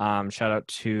 Shout out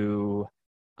to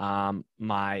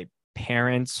my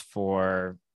parents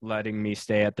for letting me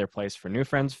stay at their place for New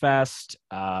Friends Fest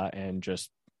and just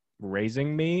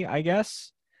raising me, I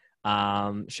guess.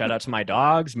 Shout out to my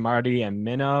dogs, Marty and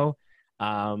Minnow.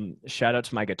 Shout out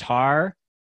to my guitar,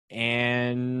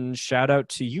 And shout out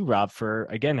to you, Rob, for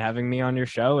again having me on your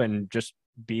show and just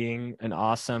being an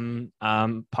awesome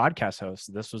podcast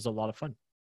host. This was a lot of fun.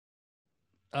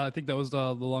 I think that was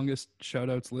the longest shout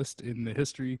outs list in the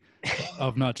history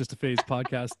of Not Just a Phase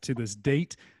podcast to this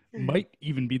date. Might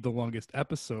even be the longest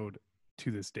episode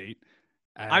to this date.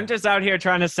 I'm just out here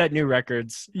trying to set new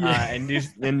records Yeah. and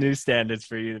new standards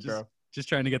for you, bro. Just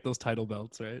trying to get those title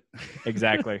belts, right?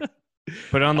 Exactly.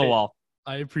 Put it on the wall.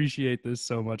 I appreciate this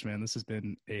so much, man. This has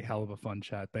been a hell of a fun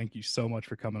chat. Thank you so much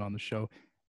for coming on the show.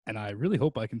 And I really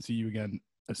hope I can see you again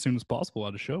as soon as possible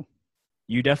at a show.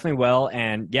 You definitely will.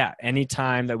 And yeah,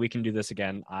 anytime that we can do this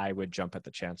again, I would jump at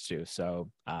the chance to. So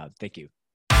thank you.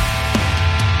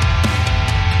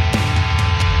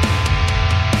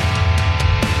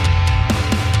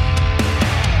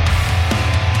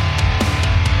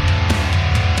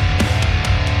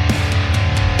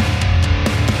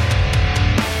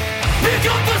 Pick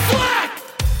up the slack!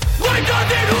 Let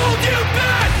nothing hold you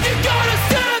back! You gotta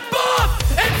step up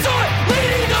and start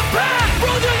leading the pack!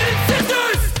 Brothers and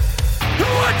sisters who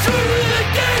are true to the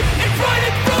game, it's right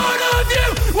in front of you!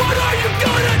 What are you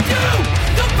gonna do?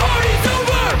 The party's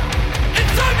over!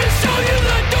 It's time to show you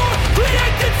the door! We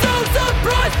acted so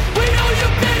surprised! We know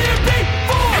you've been here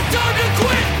before! It's time to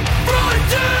quit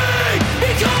fronting!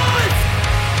 Because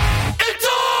it's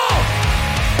all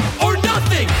or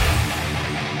nothing!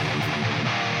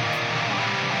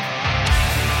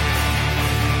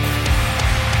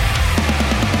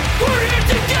 We're here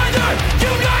together,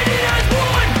 united as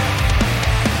one.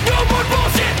 No more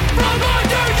bullshit from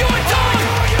under your tongue.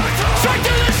 Straight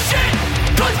to the shit,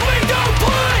 'cause we don't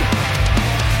play.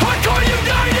 Hardcore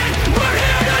united, we're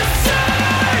here to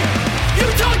stay. You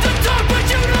talk the talk, but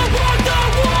you don't walk the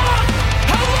walk.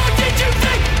 How long did you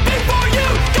think before you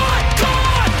got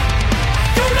caught?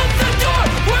 You left the door,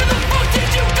 where the fuck did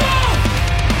you go?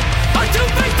 A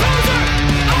two-faced poser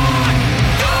on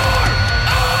your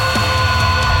own.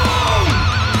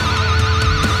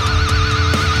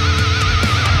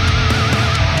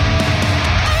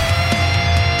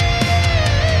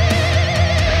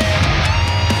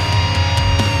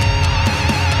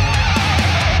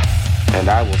 And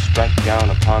I will strike down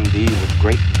upon thee with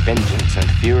great vengeance and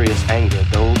furious anger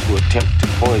those who attempt to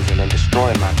poison and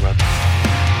destroy my brothers.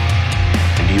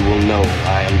 And you will know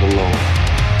I am the Lord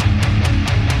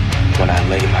when I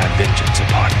lay my vengeance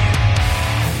upon you.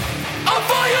 A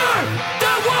fire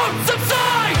that won't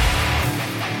subside.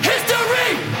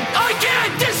 History I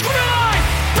can't describe.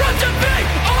 Brought to be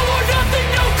all or nothing,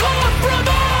 no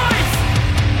compromise.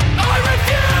 I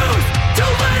refuse to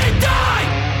let it die.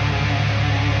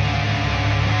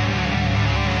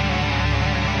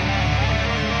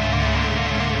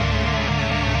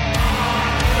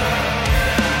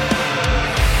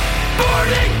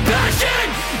 Burning passion